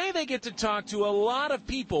 They say they get to talk to a lot of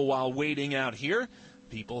people while waiting out here,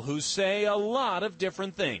 people who say a lot of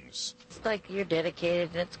different things. It's like you're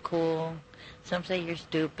dedicated, that's cool. Some say you're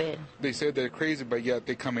stupid. They say they're crazy, but yet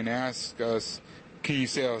they come and ask us, can you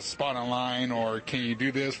sell a spot online, or can you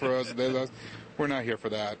do this for us? We're not here for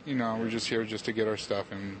that. We're just here just to get our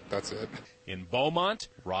stuff, and that's it. In Beaumont,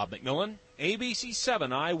 Rob McMillan, ABC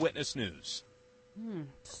 7 Eyewitness News.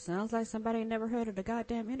 Sounds like somebody ain't never heard of the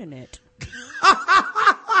goddamn internet.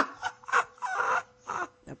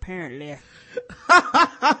 Apparently.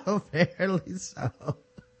 Apparently so.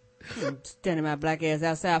 Standing my black ass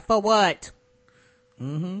outside for what?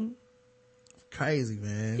 Crazy,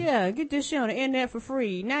 man. Yeah, get this shit on the internet for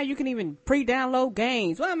free. Now you can even pre-download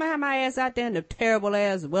games. Well, I'm gonna have my ass out there in the terrible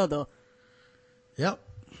ass weather. Yep.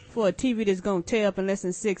 For a TV that's gonna tear up in less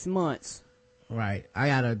than 6 months. Right. I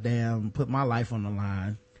gotta put my life on the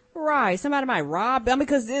line. Right. Somebody might rob them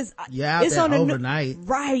because it's out there on overnight.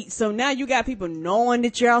 Right. So now you got people knowing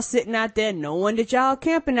that y'all sitting out there, knowing that y'all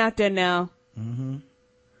camping out there now. Mm-hmm.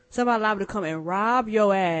 Somebody liable to come and rob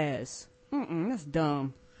your ass. That's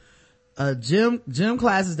dumb. Gym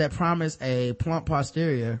classes that promise a plump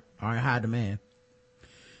posterior are in high demand.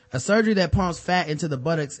 A surgery that pumps fat into the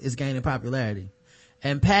buttocks is gaining popularity.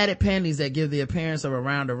 And padded panties that give the appearance of a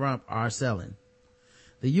rounder rump are selling.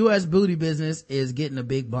 The U.S. booty business is getting a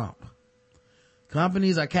big bump.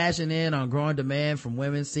 Companies are cashing in on growing demand from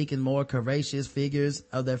women seeking more curvaceous figures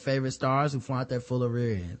of their favorite stars who flaunt their fuller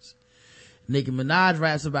rear ends. Nicki Minaj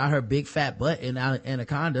raps about her big fat butt in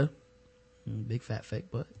Anaconda. Big fat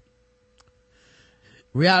fake butt.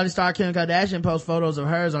 Reality star Kim Kardashian posts photos of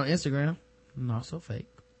hers on Instagram. Not so fake.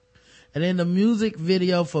 And in the music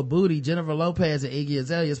video for Booty, Jennifer Lopez and Iggy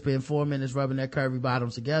Azalea spend 4 minutes rubbing their curvy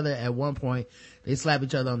bottoms together. At one point, they slap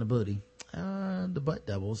each other on the booty. The butt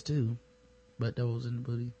doubles too. Butt doubles in the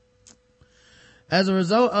booty. As a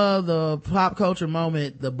result of the pop culture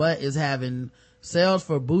moment, the butt is having sales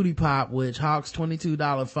for Booty Pop, which hawks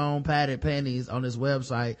 $22 foam padded panties on its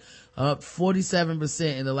website, up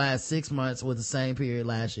 47% in the last 6 months with the same period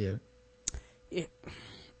last year.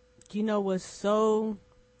 You know what's so,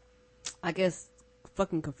 I guess,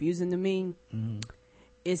 fucking confusing to me? Mm-hmm.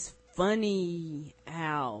 It's funny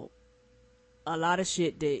how a lot of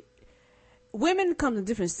shit that women come in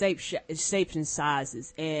different shapes and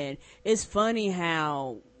sizes, and it's funny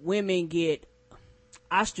how women get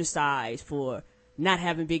ostracized for not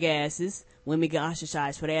having big asses. Women get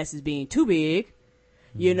ostracized for their asses being too big.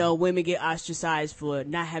 Mm-hmm. You know, women get ostracized for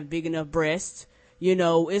not having big enough breasts. You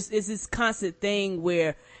know, it's this constant thing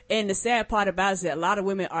where, and the sad part about it is that a lot of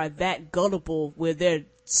women are that gullible where they're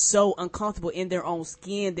so uncomfortable in their own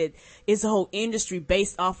skin that it's a whole industry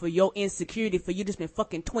based off of your insecurity for you to spend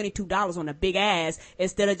fucking $22 on a big ass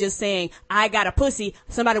instead of just saying, I got a pussy,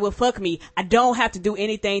 somebody will fuck me, I don't have to do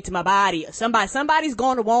anything to my body, somebody's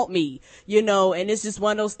going to want me, you know. And it's just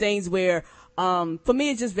one of those things where for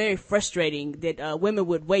me, it's just very frustrating that women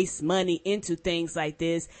would waste money into things like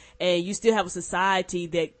this, and you still have a society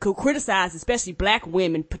that could criticize, especially black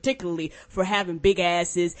women, particularly for having big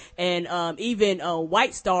asses, and even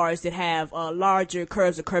white stars that have larger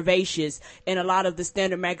curves or curvaceous. And a lot of the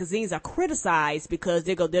standard magazines are criticized because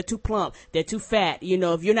they're too plump, they're too fat. You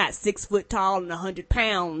know, if you're not 6 foot tall and 100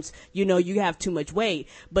 pounds, you know, you have too much weight.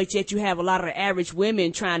 But yet you have a lot of the average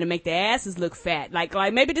women trying to make their asses look fat. Like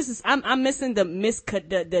maybe this is I'm missing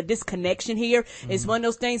the disconnection here. Mm-hmm. It's one of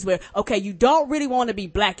those things where, okay, you don't really want to be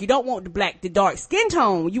black, you don't want the dark skin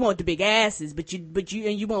tone, you want the big asses, but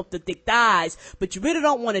you want the thick thighs, but you really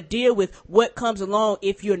don't want to deal with what comes along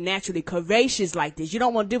if you're naturally curvaceous like this. You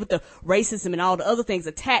don't want to deal with the racism and all the other things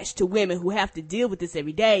attached to women who have to deal with this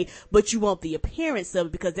every day, but you want the appearance of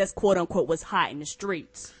it because that's quote unquote what's hot in the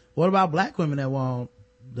streets. What about black women that want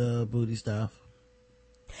the booty stuff?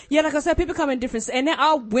 Yeah, like I said, people come in different, and they're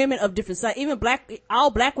all women of different sizes. Even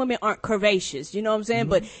all black women aren't curvaceous, you know what I'm saying? Mm-hmm.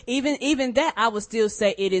 But even that, I would still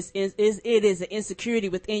say it is an insecurity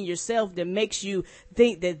within yourself that makes you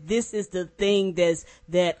think that this is the thing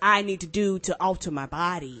that I need to do to alter my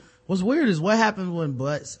body. What's weird is what happens when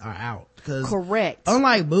butts are out. Cause correct.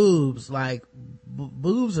 Unlike boobs, like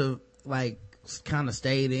boobs are like kind of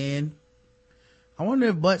stayed in. I wonder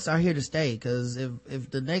if butts are here to stay, because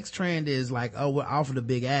if the next trend is like, oh, we're off of the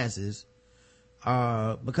big asses,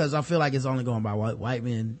 because I feel like it's only going by what white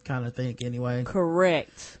men kind of think anyway.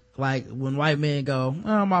 Correct. Like when white men go,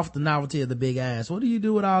 oh, I'm off the novelty of the big ass. What do you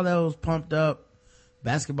do with all those pumped up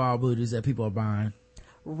basketball booties that people are buying?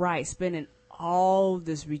 Right, spending all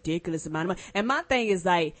this ridiculous amount of money. And my thing is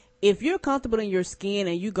like, if you're comfortable in your skin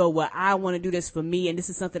and you go, well, I want to do this for me and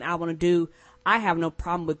this is something I want to do, I have no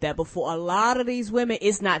problem with that. But for a lot of these women,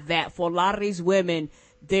 it's not that. For a lot of these women,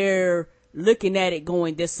 they're looking at it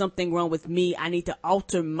going, there's something wrong with me. I need to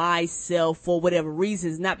alter myself for whatever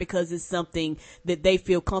reasons, not because it's something that they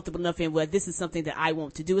feel comfortable enough in. Well, this is something that I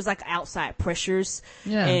want to do. It's like outside pressures.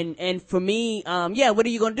 Yeah. And for me, what are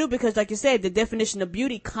you going to do? Because like you said, the definition of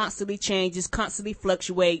beauty constantly changes, constantly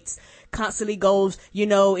fluctuates, constantly goes, you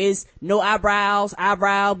know, is no eyebrows,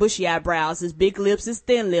 bushy eyebrows, is big lips, is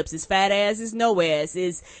thin lips, is fat ass, is no ass,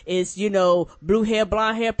 is, you know, blue hair,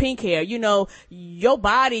 blonde hair, pink hair. You know, your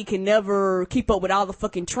body can never keep up with all the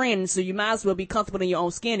fucking trends, so you might as well be comfortable in your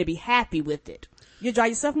own skin and be happy with it. You drive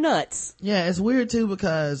yourself nuts. Yeah, it's weird too,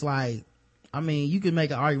 because like I mean, you can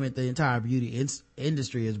make an argument the entire beauty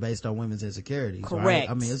industry is based on women's insecurities. Correct. Right?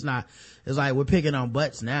 I mean, it's like we're picking on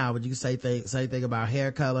butts now, but you can say thing about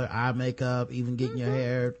hair color, eye makeup, even getting your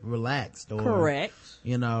hair relaxed. Or, correct.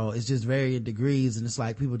 You know, it's just varying degrees, and it's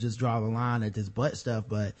like people just draw the line at this butt stuff.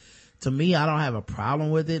 But to me, I don't have a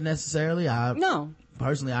problem with it necessarily. No.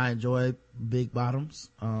 Personally, I enjoy big bottoms.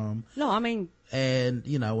 No, I mean, and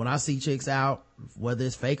you know, when I see chicks out, whether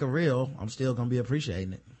it's fake or real, I'm still gonna be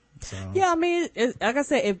appreciating it. So. Yeah, I mean, like I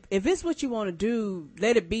said, if it's what you want to do,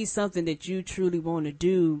 let it be something that you truly want to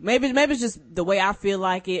do. Maybe it's just the way I feel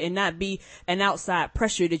like it, and not be an outside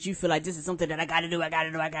pressure that you feel like this is something that I gotta do.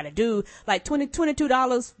 Like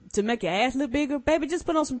 $22 to make your ass look bigger, baby. Just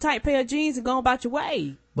put on some tight pair of jeans and go about your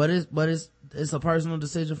way. But it's a personal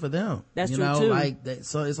decision for them. That's true too. Like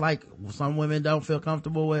so it's like some women don't feel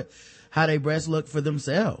comfortable with how they breasts look for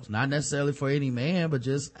themselves, not necessarily for any man, but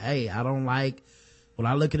just, hey, I don't like. When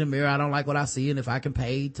I look in the mirror, I don't like what I see, and if I can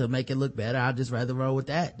pay to make it look better, I'd just rather roll with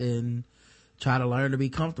that than try to learn to be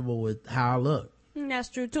comfortable with how I look. And that's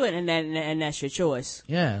true too, and that's your choice.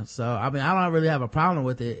 Yeah, so I mean, I don't really have a problem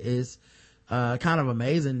with it. It's kind of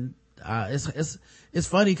amazing. It's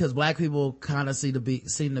funny because black people kind of seem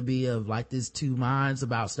to be of like this two minds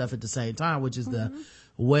about stuff at the same time, which is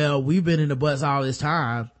we've been in the butts all this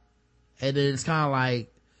time, and then it's kind of like,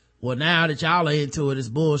 well, now that y'all are into it, it's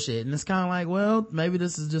bullshit. And it's kind of like, well, maybe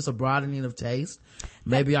this is just a broadening of taste.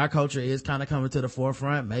 Maybe our culture is kind of coming to the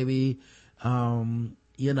forefront. Maybe,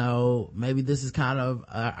 you know, maybe this is kind of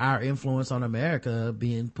our influence on America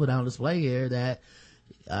being put on display here, that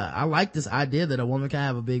I like this idea that a woman can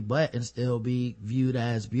have a big butt and still be viewed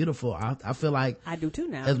as beautiful. I feel like I do too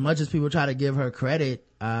now. As much as people try to give her credit,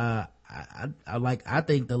 I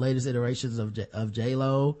think the latest iterations of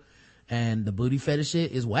J-Lo and the booty fetish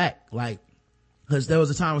shit is whack. Like, cause there was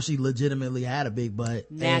a time when she legitimately had a big butt.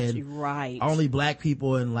 That's and right. Only black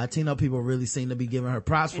people and Latino people really seem to be giving her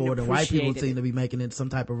props for it, and white people seem to be making it some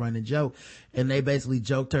type of running joke. And they basically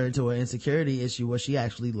joked her into an insecurity issue where she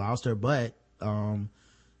actually lost her butt.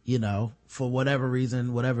 You know, for whatever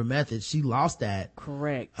reason, whatever method, she lost that.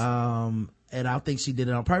 Correct. And I think she did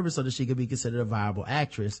it on purpose so that she could be considered a viable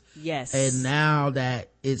actress. Yes. And now that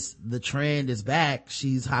the trend is back,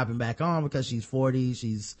 she's hopping back on because she's 40,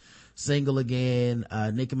 she's single again.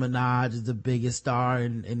 Nicki Minaj is the biggest star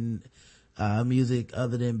in music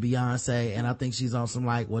other than Beyonce. And I think she's on some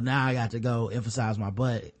like, well, now I got to go emphasize my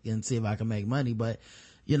butt and see if I can make money. But,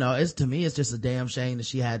 you know, to me, it's just a damn shame that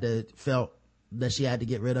she had to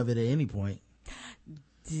get rid of it at any point.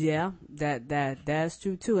 Yeah, that's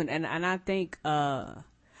true too. And I think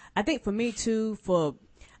for me too,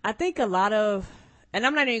 I think a lot of, and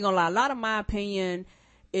I'm not even gonna lie, a lot of my opinion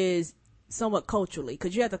is somewhat culturally,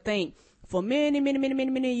 cause you have to think for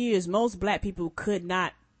many years, most black people could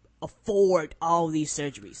not afford all these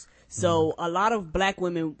surgeries. So a lot of black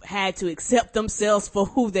women had to accept themselves for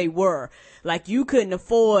who they were. Like, you couldn't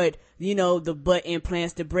afford, you know, the butt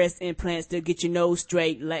implants, the breast implants to get your nose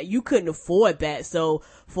straight. Like, you couldn't afford that. So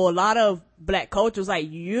for a lot of black cultures, like,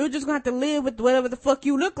 you're just gonna have to live with whatever the fuck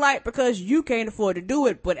you look like because you can't afford to do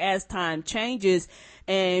it. But as time changes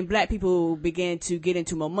and black people began to get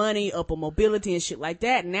into more money, upper mobility and shit like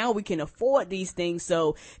that, now we can afford these things.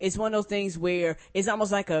 So it's one of those things where it's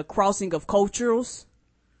almost like a crossing of cultures.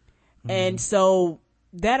 And so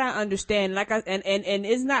that I understand, and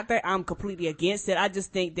it's not that I'm completely against it. I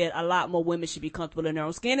just think that a lot more women should be comfortable in their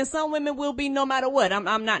own skin, and some women will be no matter what.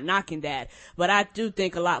 I'm not knocking that, but I do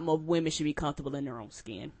think a lot more women should be comfortable in their own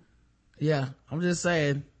skin. Yeah, I'm just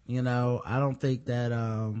saying, you know, I don't think that,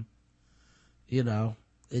 you know,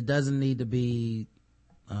 it doesn't need to be,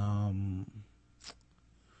 I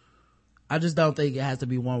just don't think it has to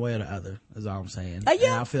be one way or the other, is all I'm saying. And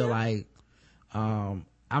I feel like,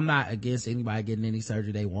 I'm not against anybody getting any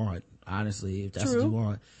surgery they want, honestly, if that's what you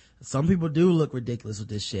want. Some people do look ridiculous with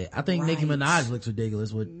this shit. I think Nicki Minaj looks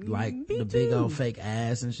ridiculous with like the big old fake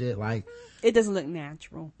ass and shit. Like, it doesn't look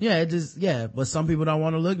natural. Yeah, but some people don't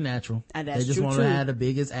want to look natural. And that's they just true want too. to have the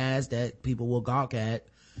biggest ass that people will gawk at,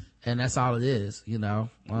 and that's all it is, you know.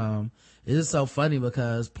 It is so funny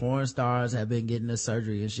because porn stars have been getting this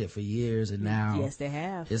surgery and shit for years, and now yes, they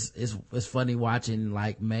have. It's funny watching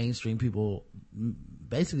like mainstream people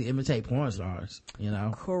basically imitate porn stars, you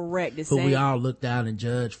know. Correct. Who we all look down and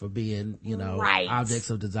judge for being, you know, objects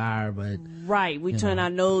of desire, but we turn our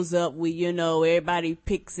nose up. We, you know, everybody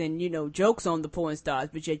picks and, you know, jokes on the porn stars,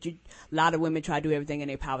 but yet a lot of women try to do everything in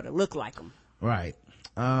their power to look like them. Right.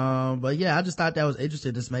 But yeah, I just thought that was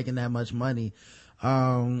interesting, just making that much money.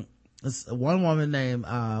 One woman named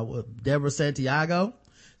Deborah Santiago,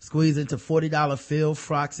 Squeeze into $40 Phil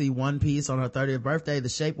Froxy one piece on her 30th birthday. The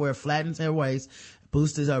shapewear flattens her waist,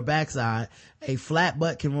 boosted her backside. A flat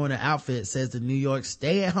butt can ruin an outfit, says the New York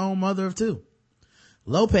stay-at-home mother of two.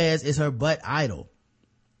 Lopez is her butt idol.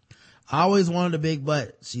 I always wanted a big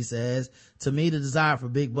butt, she says. To me, the desire for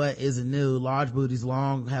big butt isn't new. Large booties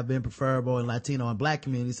long have been preferable in Latino and black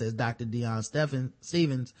communities, says Dr. Dion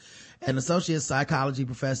Stevens, an associate psychology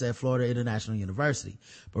professor at Florida International University.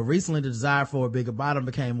 But recently, the desire for a bigger bottom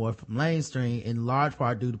became more mainstream, in large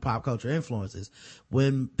part due to pop culture influences.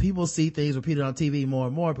 When people see things repeated on TV more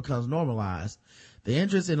and more, it becomes normalized. The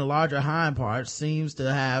interest in the larger hind parts seems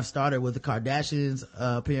to have started with the Kardashians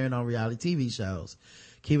appearing on reality TV shows.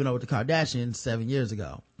 Keeping Up with the Kardashians 7 years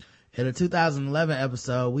ago. In a 2011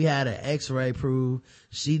 episode, we had an x-ray prove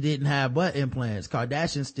she didn't have butt implants.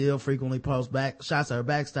 Kardashian still frequently posts shots of her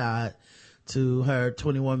backside to her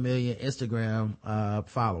 21 million Instagram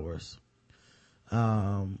followers.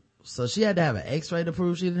 So she had to have an x-ray to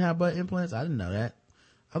prove she didn't have butt implants? I didn't know that.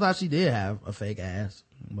 I thought she did have a fake ass,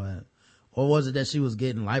 or was it that she was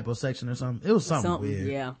getting liposuction or something? It was something weird.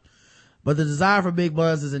 Yeah. But the desire for big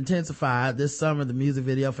butts is intensified. This summer, the music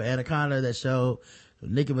video for Anaconda that showed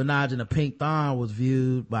Nicki Minaj in a pink thong was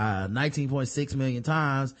viewed by 19.6 million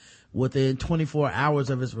times within 24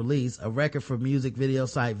 hours of its release, a record for music video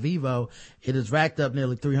site Vivo. It has racked up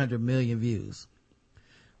nearly 300 million views.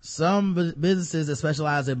 Some businesses that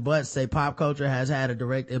specialize in butts say pop culture has had a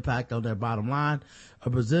direct impact on their bottom line. A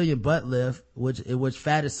Brazilian butt lift, in which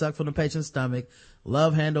fat is sucked from the patient's stomach,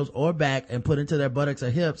 love handles, or back and put into their buttocks or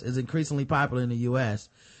hips, is increasingly popular in the U.S.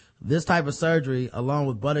 This type of surgery, along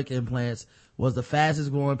with buttock implants, was the fastest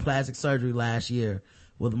growing plastic surgery last year,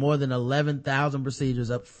 with more than 11,000 procedures,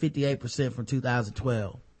 up 58% from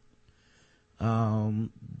 2012.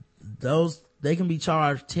 They can be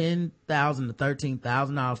charged $10,000 to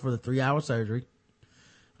 $13,000 for the 3-hour surgery.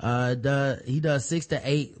 He does 6 to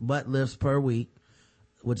 8 butt lifts per week,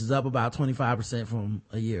 which is up about 25% from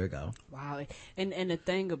a year ago. Wow. And the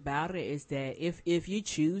thing about it is that if you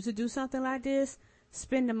choose to do something like this,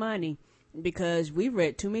 spend the money, because we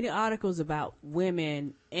read too many articles about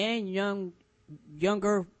women and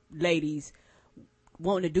younger ladies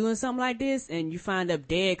wanting to do something like this, and you find up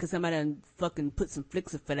dead because somebody done fucking put some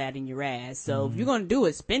flicks for that in your ass. So if you're gonna do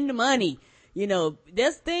it, spend the money. You know,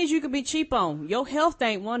 there's things you can be cheap on. Your health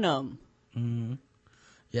ain't one of them. Mm-hmm.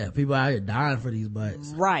 Yeah, people out here dying for these butts.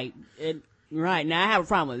 Right. Right. Now, I have a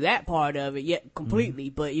problem with that part of it, completely.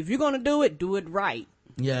 Mm-hmm. But if you're going to do it right.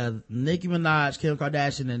 Yeah, Nicki Minaj, Kim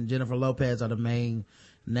Kardashian, and Jennifer Lopez are the main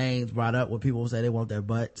names brought up when people say they want their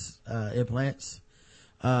butts implants.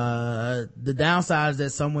 The downside is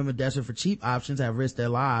that some women desperate for cheap options have risked their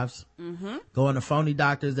lives. Mm-hmm. Going to phony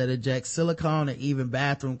doctors that inject silicone and even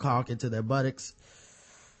bathroom caulk into their buttocks.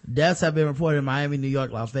 Deaths have been reported in Miami, New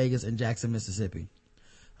York, Las Vegas, and Jackson, Mississippi.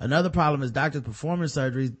 Another problem is doctors performing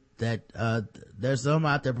surgeries that there's some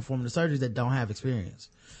out there performing the surgeries that don't have experience.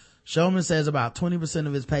 Showman says about 20%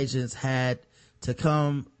 of his patients had to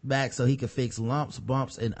come back so he could fix lumps,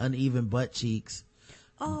 bumps, and uneven butt cheeks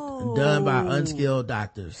done by unskilled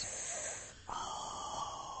doctors.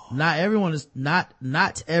 Not everyone is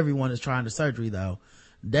trying the surgery though.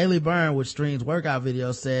 Daily Burn, which streams workout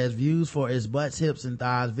videos, says views for its butts, hips, and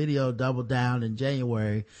thighs video doubled down in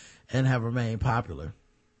January and have remained popular.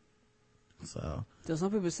 So some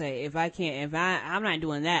people say I'm not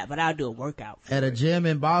doing that, but I'll do a workout. At a gym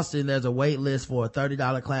in Boston, there's a wait list for a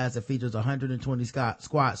 $30 class that features 120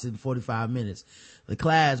 squats in 45 minutes. The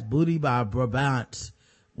class, Booty by Brabant,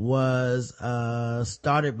 was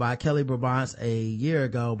started by Kelly Brabant a year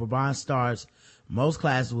ago. Brabant starts most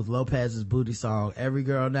classes with Lopez's booty song, Every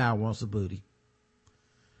Girl Now Wants a Booty.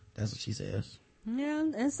 That's what she says. Yeah,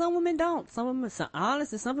 and some women don't.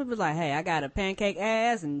 Honestly, some people like, hey, I got a pancake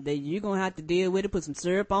ass, and you're going to have to deal with it, put some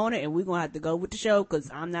syrup on it, and we're going to have to go with the show, because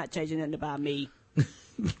I'm not changing nothing about me.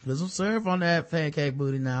 Put some syrup on that pancake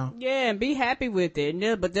booty now. Yeah, and be happy with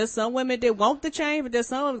it. But there's some women that want to change, but there's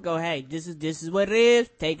some women go, hey, this is what it is.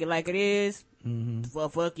 Take it like it is. Mm-hmm. Well,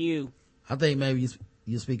 fuck you. I think maybe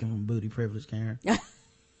you're speaking from booty privilege, Karen.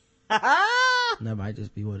 That might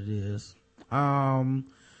just be what it is.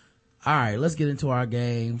 All right, let's get into our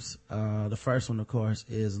games. The first one, of course,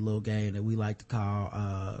 is a little game that we like to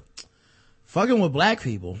call Fucking with Black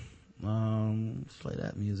People. Let's play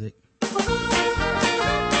that music.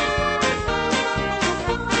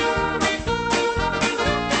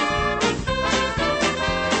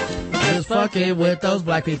 Just fucking with those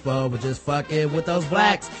black people. We're just fucking with those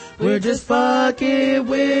blacks. We're just fucking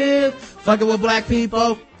with black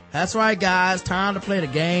people. That's right, guys. Time to play the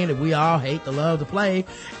game that we all hate to love to play.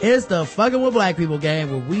 It's the Fucking with Black People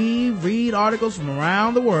game, where we read articles from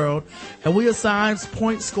around the world and we assign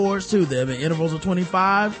point scores to them in intervals of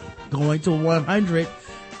 25 going to 100.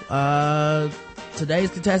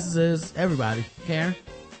 Today's contestants is everybody. Karen,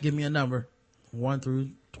 give me a number. 1 through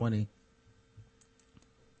 20.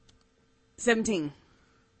 17.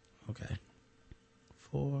 Okay.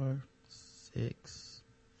 4, 6,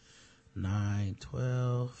 9,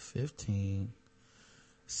 12, 15.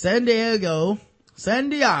 San Diego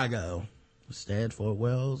stands for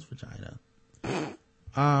Wells, Vagina.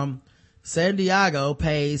 San Diego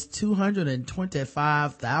pays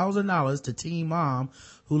 $225,000 to teen mom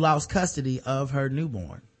who lost custody of her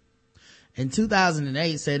newborn. In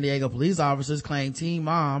 2008, San Diego police officers claimed teen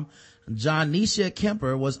mom Jonisha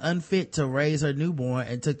Kemper was unfit to raise her newborn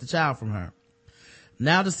and took the child from her.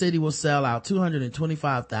 Now the city will sell out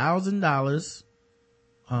 $225,000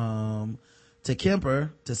 to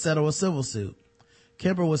Kemper to settle a civil suit.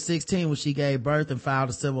 Kemper was 16 when she gave birth and filed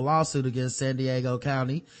a civil lawsuit against San Diego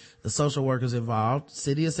County, the social workers involved,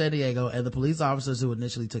 City of San Diego, and the police officers who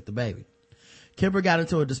initially took the baby. Kemper got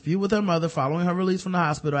into a dispute with her mother following her release from the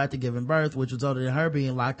hospital after giving birth, which resulted in her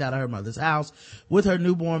being locked out of her mother's house with her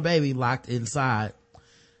newborn baby locked inside.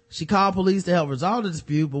 She called police to help resolve the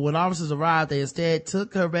dispute, but when officers arrived, they instead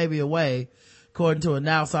took her baby away. According to a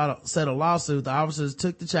now settled lawsuit, the officers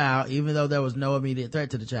took the child even though there was no immediate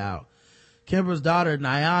threat to the child. Kemper's daughter,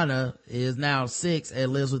 Nyana, is now 6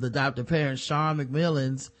 and lives with adoptive parents. Sean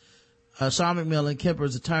McMillan,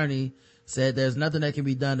 Kemper's attorney, said there's nothing that can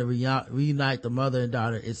be done to reunite the mother and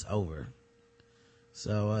daughter. It's over.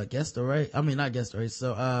 So, guess the rate. I mean, not guess the rate.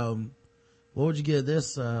 So, what would you give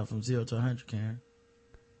this, from 0 to 100, Karen?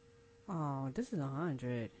 Oh, this is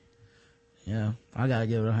 100. Yeah, I gotta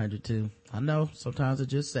give it 100 too. I know, sometimes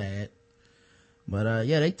it's just sad. But,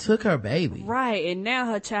 yeah, they took her baby. Right, and now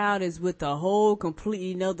her child is with a whole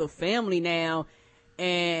completely another family now.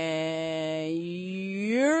 And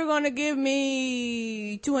you're gonna give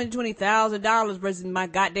me $220,000 versus my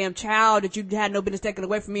goddamn child that you had no business taking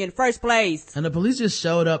away from me in the first place. And the police just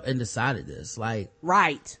showed up and decided this. Like,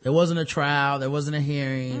 right. There wasn't a trial. There wasn't a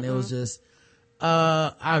hearing. It was just,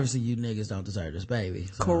 obviously you niggas don't deserve this baby.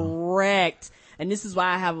 So. Correct. And this is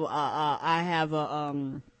why I have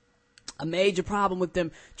a major problem with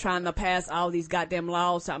them trying to pass all these goddamn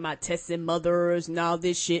laws talking about testing mothers and all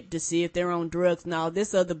this shit to see if they're on drugs and all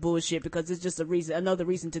this other bullshit, because it's just another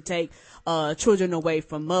reason to take children away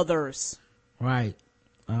from mothers. Right.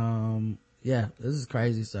 Yeah, this is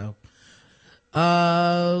crazy. So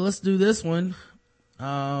let's do this one.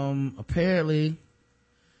 Apparently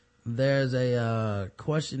there's a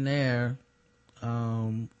questionnaire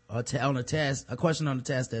on a test, a question on the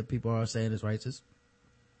test that people are saying is racist.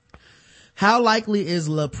 How likely is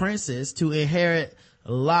La Princess to inherit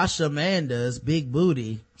La Shamanda's big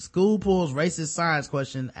booty? School pulls racist science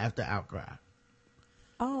question after outcry.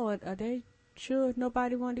 Oh, are they sure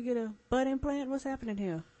nobody wanted to get a butt implant? What's happening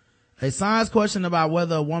here? A science question about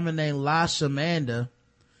whether a woman named La Shamanda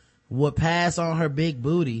would pass on her big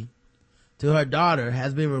booty to her daughter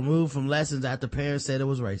has been removed from lessons after parents said it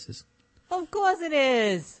was racist. Of course it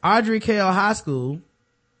is. Audrey Kell High School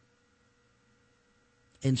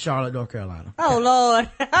in Charlotte, North Carolina. Oh, Lord.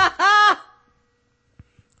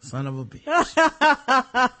 Son of a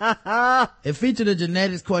bitch. It featured a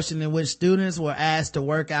genetics question in which students were asked to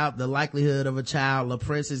work out the likelihood of a child, La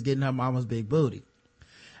Princess, getting her mama's big booty.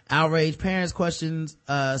 Outraged parents questions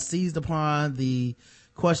seized upon the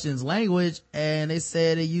question's language, and they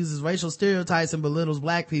said it uses racial stereotypes and belittles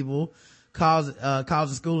black people, causing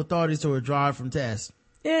school authorities to withdraw it from tests.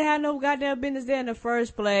 It had no goddamn business there in the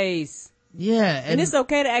first place. Yeah. And it's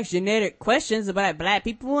okay to ask genetic questions about black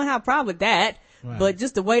people. We don't have a problem with that. Right. But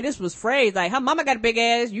just the way this was phrased, like, her mama got a big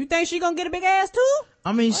ass. You think she gonna get a big ass too?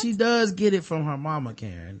 I mean, she does get it from her mama,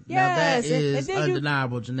 Karen. Yes, now that is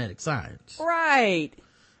undeniable genetic science. Right.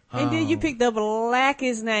 And then you picked the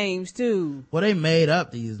blackest names too. Well, they made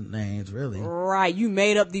up these names, really. Right. You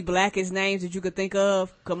made up the blackest names that you could think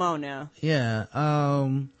of. Come on now. Yeah.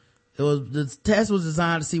 The test was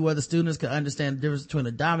designed to see whether students could understand the difference between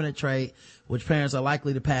a dominant trait, which parents are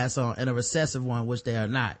likely to pass on, and a recessive one, which they are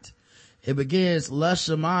not. It begins, Lush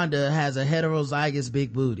Shamanda has a heterozygous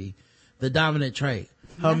big booty, the dominant trait.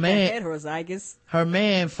 Her man,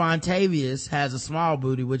 Fontavious, has a small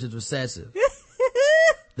booty, which is recessive.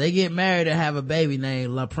 They get married and have a baby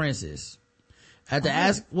named La Princess. At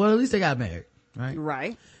least they got married, right?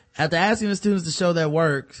 Right. After asking the students to show their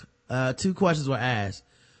work, 2 questions were asked.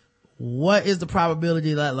 What is the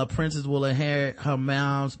probability that La Princess will inherit her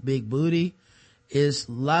mom's big booty? Is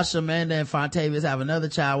Lasha Amanda and Fontavious have another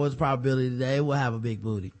child? What's the probability they will have a big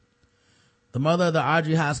booty? The mother of the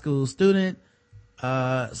Audrey High School student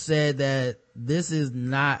said that this is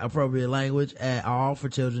not appropriate language at all for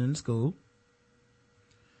children in school.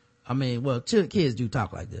 I mean, well, kids do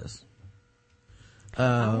talk like this.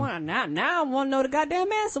 Now I want to know the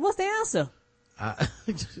goddamn answer. What's the answer? I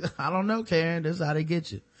don't know, Karen. This is how they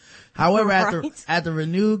get you. However, after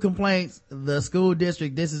renewed complaints, the school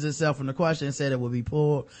district distances itself from the question and said it would be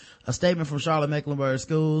pulled. A statement from Charlotte Mecklenburg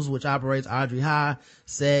Schools, which operates Audrey High,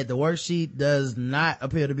 said the worksheet does not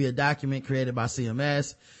appear to be a document created by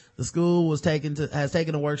CMS. The school has taken the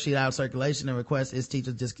worksheet out of circulation and requests its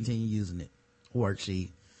teachers discontinue using it.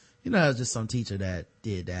 Worksheet. You know, it's just some teacher that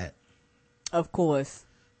did that. Of course.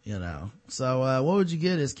 You know. So, what would you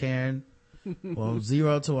give this, Karen? Well,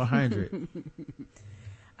 0 to 100.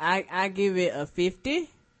 I give it a 50.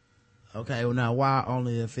 Okay, well now why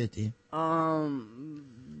only a 50?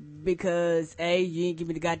 Because A, you didn't give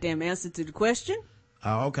me the goddamn answer to the question.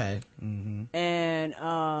 Oh, okay. Mm-hmm. And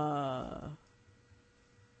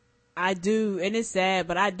I do, and it's sad,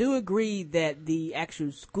 but I do agree that the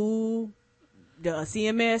actual school, the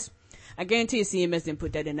CMS, I guarantee CMS didn't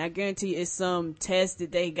put that in. I guarantee it's some test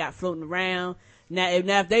that they got floating around. Now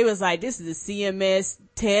if they was like, this is a CMS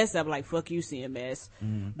test, I'm like, fuck you, CMS.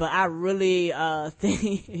 But I really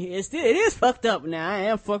think it is fucked up now. I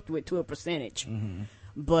am fucked with to a percentage.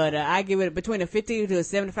 But I give it between a 50 to a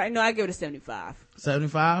 75. No, I give it a 75.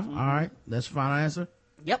 75? All right. That's your final answer?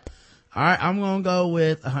 Yep. All right. I'm going to go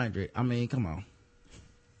with 100. I mean, come on.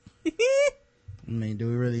 I mean, do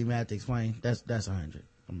we really even have to explain? That's 100.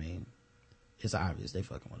 I mean, it's obvious they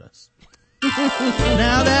fucking with us.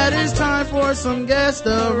 Now that it's time for some guest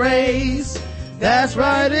the race. That's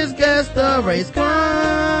right, it's guest the race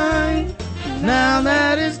time. Now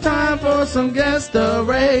that it's time for some guest the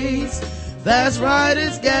race. That's right,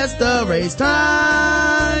 it's guest the race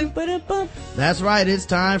time. That's right, it's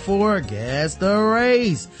time for Guess the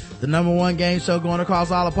Race, the #1 game show going across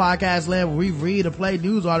all of podcast land, where we read or play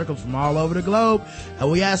news articles from all over the globe, and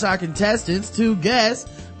we ask our contestants to guess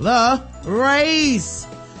the race.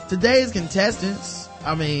 Today's contestants,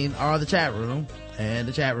 are the chat room, and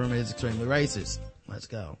the chat room is extremely racist. Let's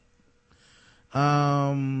go.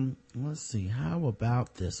 Let's see. How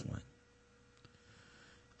about this one?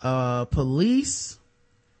 Police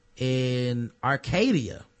in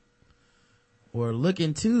Arcadia were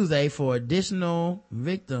looking Tuesday for additional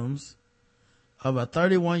victims of a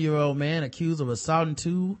 31-year-old man accused of assaulting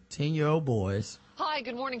two 10-year-old boys. Hi,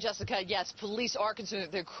 good morning, Jessica. Yes, police are concerned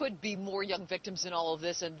that there could be more young victims in all of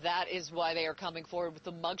this, and that is why they are coming forward with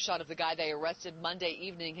the mugshot of the guy they arrested Monday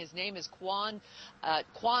evening. His name is Quan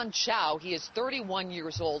Chow. He is 31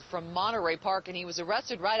 years old from Monterey Park, and he was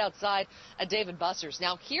arrested right outside a Dave & Buster's.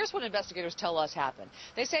 Now, here's what investigators tell us happened.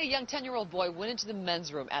 They say a young 10-year-old boy went into the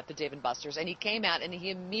men's room at the Dave & Buster's, and he came out, and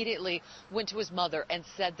he immediately went to his mother and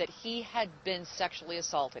said that he had been sexually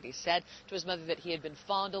assaulted. He said to his mother that he had been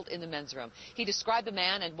fondled in the men's room. He described the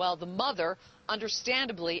man, and well, the mother,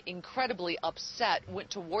 understandably incredibly upset, went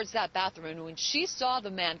towards that bathroom, and when she saw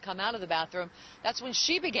the man come out of the bathroom, that's when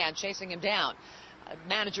she began chasing him down.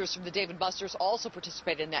 Managers from the Dave & Buster's also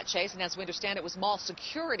participated in that chase, and as we understand, it was mall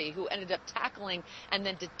security who ended up tackling and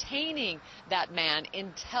then detaining that man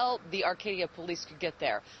until the Arcadia police could get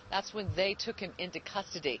there. That's when they took him into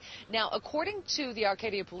custody. Now, according to the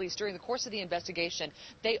Arcadia police, during the course of the investigation,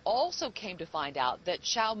 they also came to find out that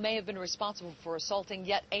Chow may have been responsible for assaulting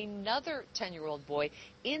yet another 10-year-old boy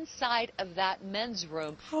inside of that men's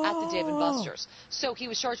room at the Dave & Buster's. So he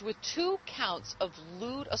was charged with 2 counts of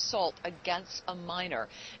lewd assault against a minor,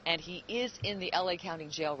 and he is in the LA County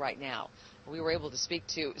Jail right now. We were able to speak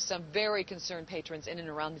to some very concerned patrons in and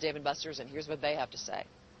around the Dave & Buster's, and here's what they have to say.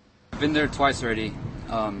 I've been there twice already,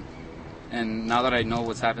 and now that I know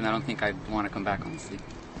what's happened, I don't think I'd want to come back, honestly.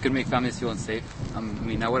 It could make families feel unsafe. I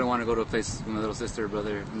wouldn't want to go to a place with my little sister or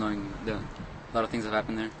brother, knowing a lot of things have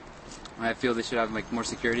happened there. I feel they should have more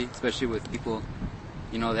security, especially with people,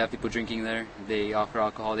 they have people drinking there. They offer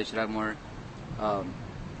alcohol. They should have more,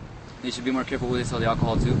 they should be more careful with this, the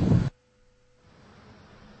alcohol too.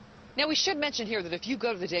 Now, we should mention here that if you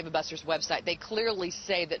go to the Dave & Buster's website, they clearly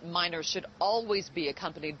say that minors should always be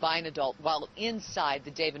accompanied by an adult while inside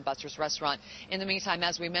the Dave & Buster's restaurant. In the meantime,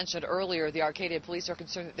 as we mentioned earlier, the Arcadia police are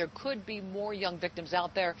concerned that there could be more young victims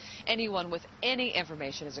out there. Anyone with any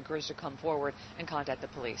information is encouraged to come forward and contact the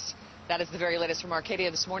police. That is the very latest from Arcadia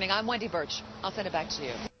this morning. I'm Wendy Birch. I'll send it back to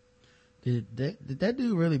you. Did that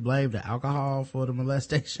dude really blame the alcohol for the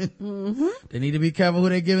molestation? Mm-hmm. They need to be careful who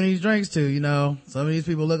they're giving these drinks to, Some of these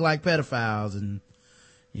people look like pedophiles, and,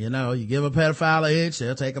 you give a pedophile an inch,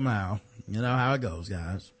 they'll take them out, You know how it goes,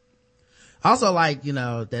 guys. Also, like, you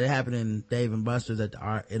know, that it happened in Dave and Buster's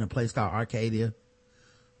in a place called Arcadia.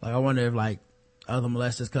 Like, I wonder if, like, other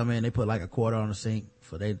molesters come in, they put like a quarter on the sink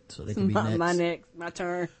so they can be next. My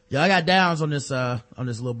turn. Yeah, I got downs on this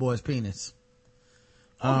little boy's penis.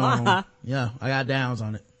 Yeah, I got downs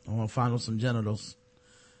on it. I want to find some genitals.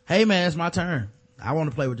 Hey man, it's my turn. I want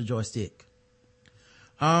to play with the joystick.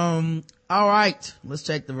 All right, let's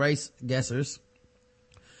check the race guessers.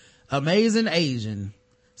 Amazing Asian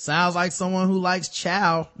sounds like someone who likes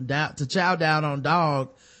chow down on dog,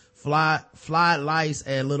 fried lice,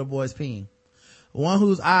 and little boy's peen. One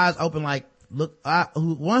whose eyes look like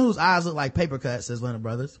paper cuts, says Leonard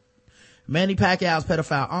Brothers. Manny Pacquiao's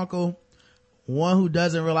pedophile uncle. One who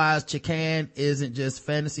doesn't realize Chican isn't just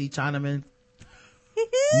fantasy Chinaman.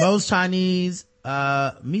 Most Chinese,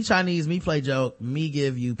 me play joke, me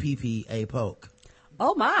give you pee a poke.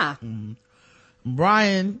 Oh my. Mm-hmm.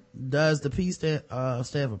 Brian does the P stand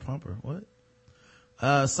for pumper. What?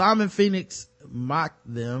 Simon Phoenix mocked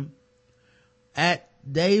them. At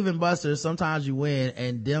Dave and Buster, sometimes you win,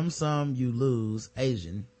 and dim sum you lose.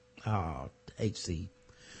 Asian. HC.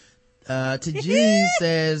 Tajid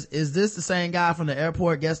says, is this the same guy from the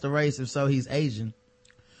airport? Guess the race. If so, he's Asian.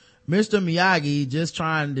 Mr. Miyagi just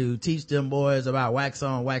trying to teach them boys about wax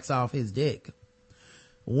on, wax off his dick.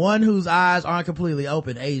 One whose eyes aren't completely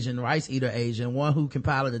open, Asian. Rice eater, Asian. One who can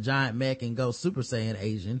pilot a giant mech and go Super Saiyan,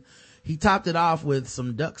 Asian. He topped it off with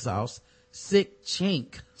some duck sauce. Sick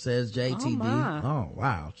chink, says JTD. Oh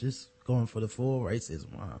wow, just going for the full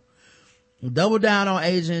racism. Wow. Double down on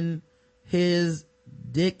Asian. His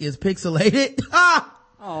dick is pixelated.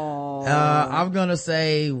 I'm gonna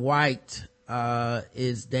say white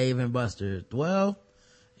is Dave and Buster. Well,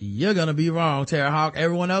 you're gonna be wrong, Tara Hawk.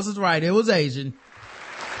 Everyone else is right. It was Asian.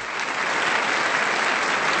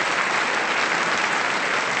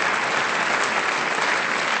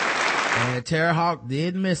 And Tara Hawk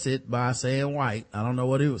did miss it by saying white. I don't know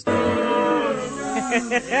what he was thinking.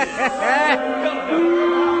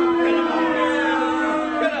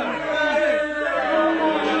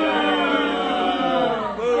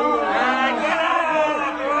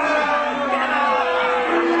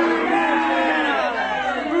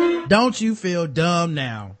 Don't you feel dumb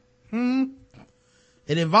now? It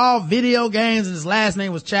involved video games and his last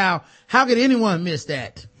name was Chow. How could anyone miss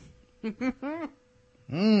that?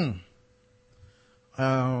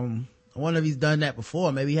 I wonder if he's done that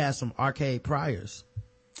before. Maybe he has some arcade priors.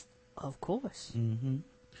 Of course. Mm-hmm.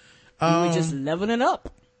 We were just leveling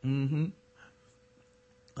up. Mm-hmm.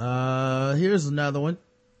 Here's another one.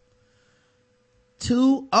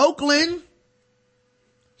 To Oakland.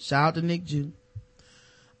 Shout out to Nick Jew.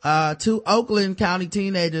 2 Oakland County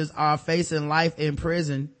teenagers are facing life in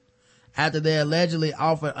prison after they allegedly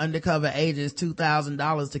offered undercover agents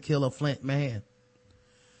 $2,000 to kill a Flint man.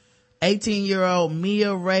 18-year-old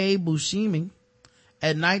Mia Ray Buscemi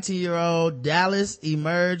and 19-year-old Dallas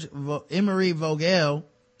Emery Vogel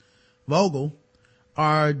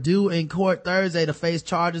are due in court Thursday to face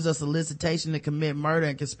charges of solicitation to commit murder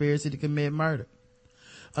and conspiracy to commit murder.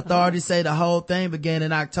 Authorities say the whole thing began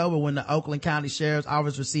in October when the Oakland County Sheriff's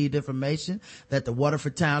Office received information that the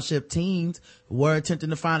Waterford Township teens were attempting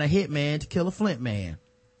to find a hitman to kill a Flint man.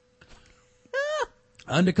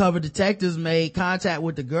 Undercover detectives made contact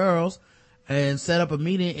with the girls and set up a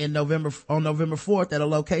meeting on November 4th at a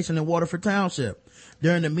location in Waterford Township.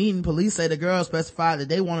 During the meeting, police say the girls specified that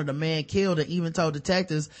they wanted a man killed and even told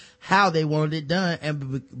detectives how they wanted it done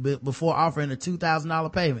and before offering a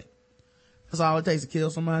 $2,000 payment. That's all it takes to kill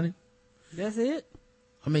somebody. That's it.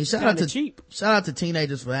 I mean, shout out to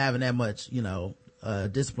teenagers for having that much,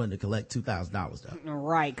 discipline to collect $2,000 though.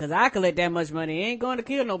 Right, cause I collect that much money. It ain't going to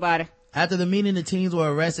kill nobody. After the meeting, the teens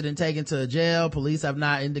were arrested and taken to jail. Police have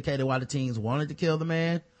not indicated why the teens wanted to kill the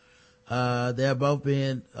man. They're both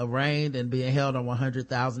being arraigned and being held on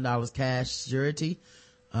 $100,000 cash surety.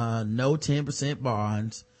 No 10%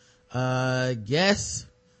 bonds. Guess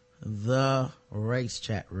the race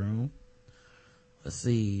chat room. Let's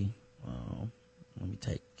see. Let me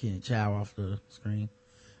take Kenny Chow off the screen.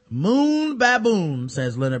 Moon Baboon,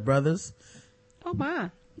 says Leonard Brothers. Oh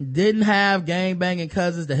my. Didn't have gang-banging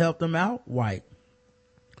cousins to help them out. White.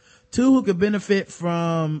 2 who could benefit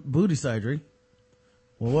from booty surgery.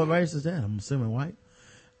 Well, what race is that? I'm assuming white.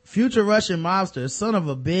 Future Russian mobster, son of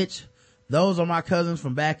a bitch. Those are my cousins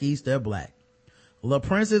from back east. They're black. La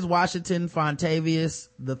Princess Washington Fontavious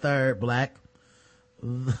III, black.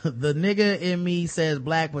 The nigga in me says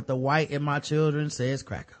black, but the white in my children says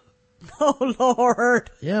cracker. Oh Lord.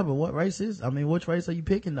 Yeah, but what race is? Which race are you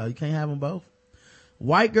picking though? You can't have them both.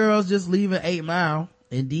 White girls just leaving 8 Mile.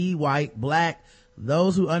 Indeed white. Black.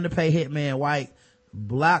 Those who underpay hitman white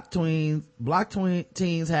black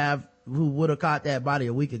teens have who would have caught that body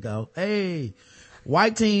a week ago. Hey,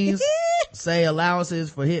 white teens saving allowances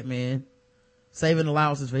for hitmen,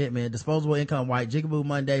 disposable income white, jigaboo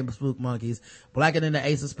Monday, spook monkeys, blacker than the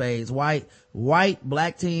ace of spades, white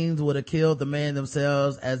black teens would have killed the man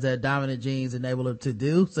themselves as their dominant genes enable them to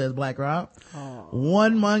do, says Black Rob.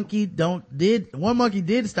 One monkey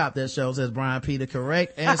did stop that show, says Brian P. The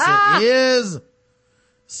correct answer is,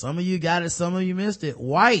 some of you got it, some of you missed it,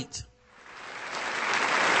 white.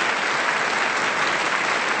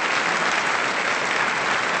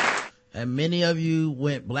 And many of you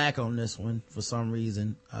went black on this one for some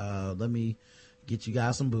reason. Let me get you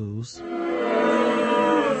guys some booze.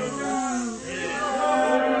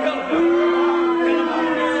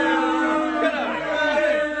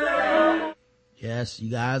 Yes,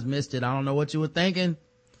 you guys missed it. I don't know what you were thinking.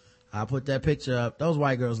 I put that picture up. Those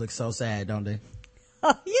white girls look so sad, don't they?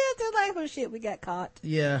 Oh, yeah, they're like, oh shit, we got caught.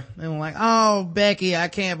 Yeah, they were like, oh, Becky, I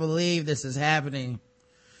can't believe this is happening.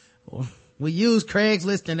 We used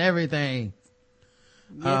Craigslist and everything.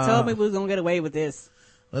 You told me we was gonna get away with this.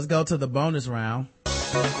 Let's go to the bonus round.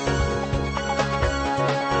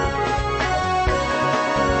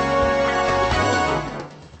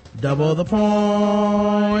 Double the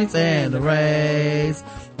points and the raise.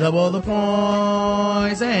 Double the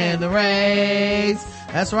points and the raise.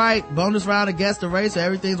 That's right. Bonus round against the race. So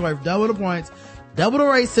everything's worth double the points. Double the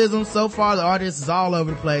racism. So far, the audience is all over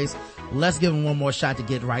the place. Let's give them one more shot to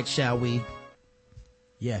get right, shall we?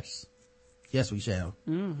 Yes, we shall.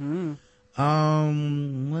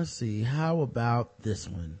 Let's see. How about this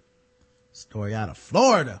one? Story out of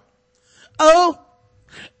Florida. Oh,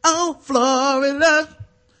 Florida.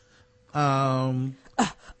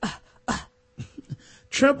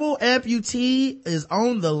 Triple amputee is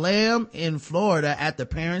on the lam in Florida after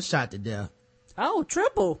parents shot to death. Oh,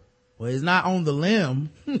 triple. Well, he's not on the limb.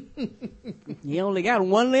 You only got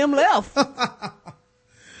one limb left.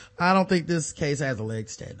 I don't think this case has a leg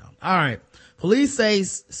to stand on. All right. Police say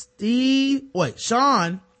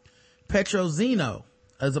Sean Petrosino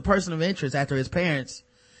is a person of interest after his parents,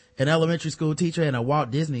 an elementary school teacher and a Walt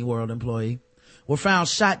Disney World employee, were found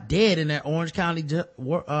shot dead in their Orange County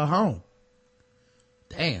home.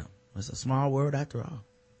 Damn. That's a small world after all.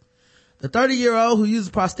 The 30-year-old who uses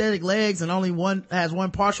prosthetic legs and only has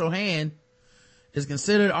one partial hand is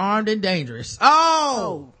considered armed and dangerous.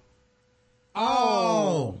 Oh.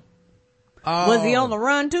 Was he on the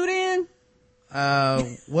run too then?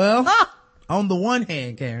 Well, on the one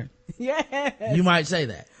hand, Karen. Yeah. You might say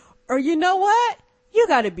that. Or you know what? You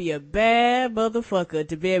gotta be a bad motherfucker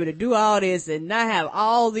to be able to do all this and not have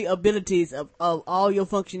all the abilities of all your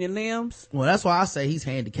functioning limbs. Well, that's why I say he's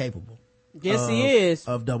handy capable. Yes, he is.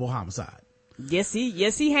 Of double homicide. Yes,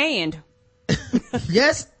 he hand.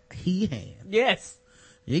 Yes, he hand. Yes.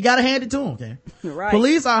 You gotta hand it to him, okay? Right.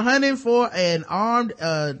 Police are hunting for an armed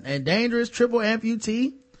and dangerous triple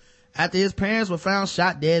amputee after his parents were found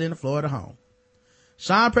shot dead in a Florida home.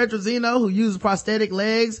 Sean Petrosino, who uses prosthetic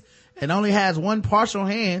legs and only has one partial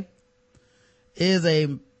hand, is a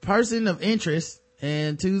person of interest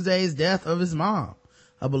in Tuesday's death of his mom,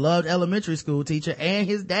 a beloved elementary school teacher, and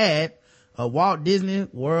his dad, a Walt Disney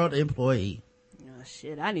World employee. Oh,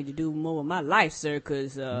 shit, I need to do more with my life, sir,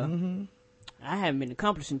 because I haven't been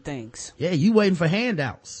accomplishing things. Yeah, you waiting for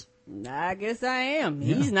handouts. I guess I am.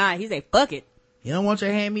 Yeah. He's not. He's a fuck it. You don't want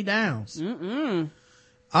your hand-me-downs.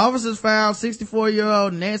 Officers found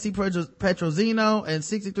 64-year-old Nancy Petrosino and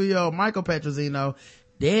 63-year-old Michael Petrosino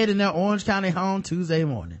dead in their Orange County home Tuesday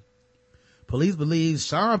morning. Police believe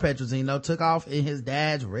Sean Petrosino took off in his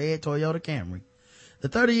dad's red Toyota Camry. The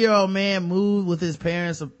 30-year-old man moved in with his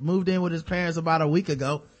parents about a week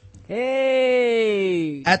ago.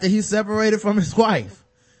 Hey! After he separated from his wife.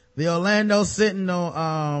 The Orlando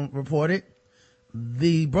Sentinel reported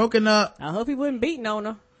the broken up. I hope he wasn't beating on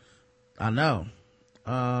her. I know.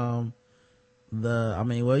 If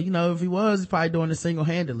he was, he's probably doing it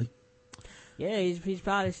single-handedly. Yeah, she's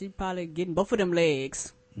probably getting both of them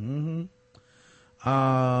legs. The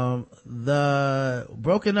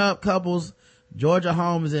broken up couple's Georgia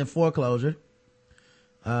home is in foreclosure.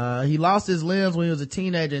 He lost his limbs when he was a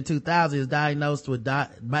teenager in 2000. He was diagnosed with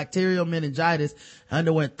bacterial meningitis and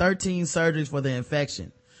underwent 13 surgeries for the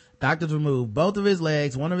infection. Doctors removed both of his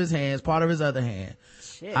legs, one of his hands, part of his other hand.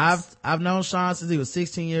 Shit. I've known Sean since he was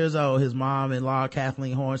 16 years old. His mom-in-law,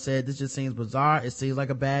 Kathleen Horn, said this just seems bizarre. It seems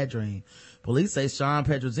like a bad dream. Police say Sean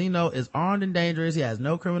Petrosino is armed and dangerous. He has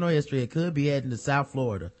no criminal history. It could be heading to South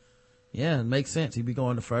Florida. Yeah, it makes sense. He'd be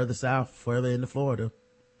going to further south, further into Florida.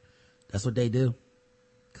 That's what they do.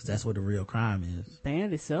 because that's what the real crime is.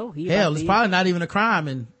 Apparently so. Hell, it's probably not even a crime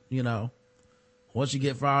in, once you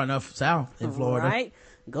get far enough south in Florida. Right.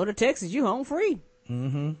 Go to Texas, you home free.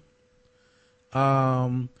 Nancy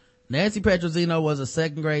Petrosino was a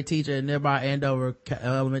second grade teacher at nearby Andover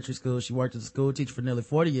Elementary School. She worked as a school teacher for nearly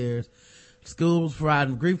 40 years. The school was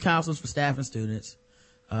providing grief counselors for staff and students.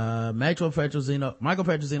 Michael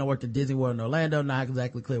Petrosino worked at Disney World in Orlando. Not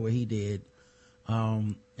exactly clear what he did.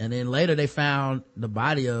 And then later they found the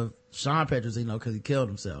body of Sean Petrosino because he killed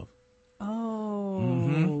himself.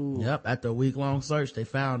 Oh. Yep. After a week-long search, they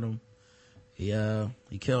found him. He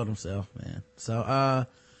killed himself, man. So,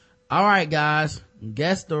 all right, guys.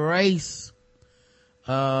 Guess the race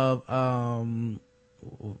of, Sean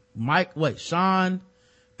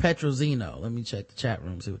Petrosino. Let me check the chat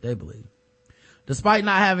room, see what they believe. Despite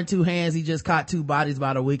not having two hands, he just caught two bodies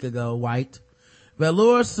about a week ago. White.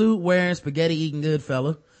 Velour suit wearing, spaghetti eating good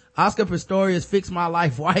fella. Oscar Pistorius, Fix My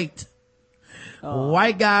Life. White.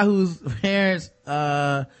 White guy whose parents,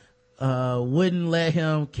 wouldn't let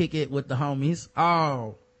him kick it with the homies.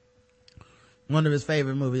 One of his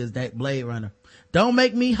favorite movies is that Blade Runner. Don't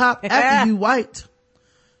make me hop after you, White.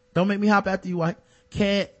 Don't make me hop after you, White.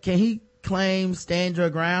 Can he claim stand your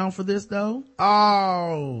ground for this though?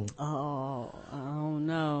 I don't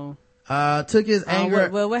know. Took his anger.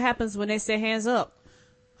 Well, what happens when they say hands up?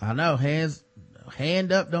 I know,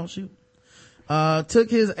 hand up, don't shoot. Took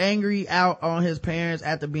his angry out on his parents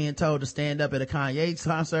after being told to stand up at a Kanye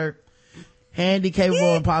concert. Handy,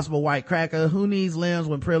 capable, impossible white cracker. Who needs limbs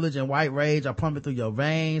when privilege and white rage are pumping through your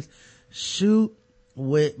veins? Shoot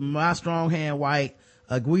with my strong hand, White.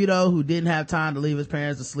 A Guido who didn't have time to leave his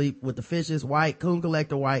parents to sleep with the fishes, White. Coon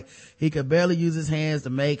collector, White. He could barely use his hands to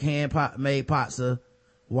make made pizza,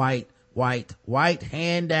 White.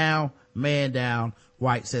 Hand down, man down,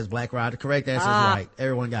 White, says Black Rod. The correct answer is White.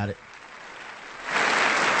 Everyone got it.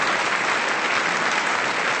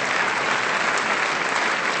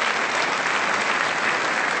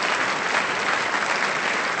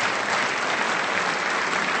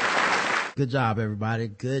 Good job, everybody.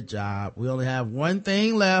 Good job. We only have one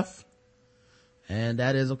thing left, and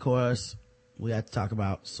that is, of course, we have to talk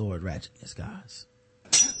about sword ratchetness, guys.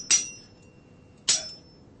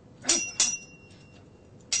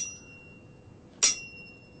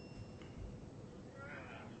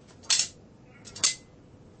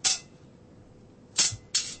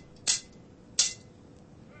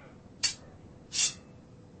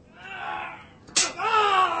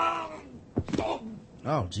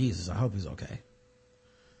 Oh, Jesus, I hope he's okay.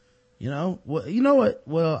 You know what?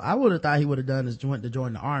 Well, I would have thought he would have done is went to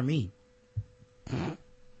join the army. They're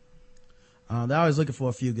always looking for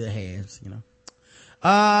a few good hands,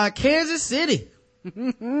 Kansas City.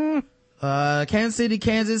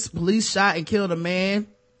 Kansas, police shot and killed a man,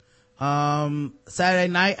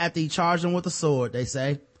 Saturday night after he charged him with a sword, they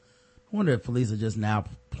say. I wonder if police are just now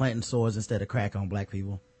planting swords instead of crack on black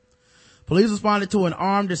people. Police responded to an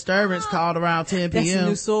armed disturbance called around 10 p.m. That's a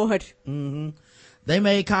new sword. They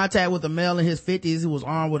made contact with a male in his 50s who was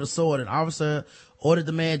armed with a sword. An officer ordered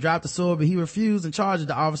the man drop the sword, but he refused and charged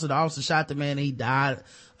the officer. The officer shot the man and he died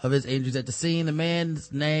of his injuries at the scene. The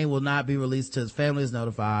man's name will not be released till his family is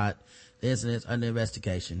notified. The incident's under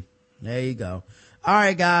investigation. There you go. All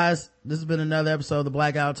right, guys. This has been another episode of the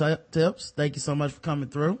Blackout Tips. Thank you so much for coming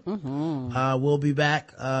through. We'll be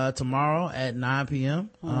back tomorrow at 9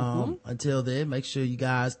 p.m. Until then, make sure you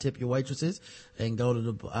guys tip your waitresses and go to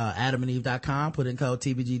the adamandeve.com, put in code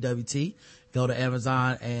TBGWT, go to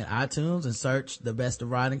Amazon and iTunes and search The Best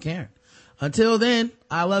of Rod and Karen. Until then,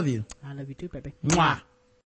 I love you. I love you too, baby. Mwah.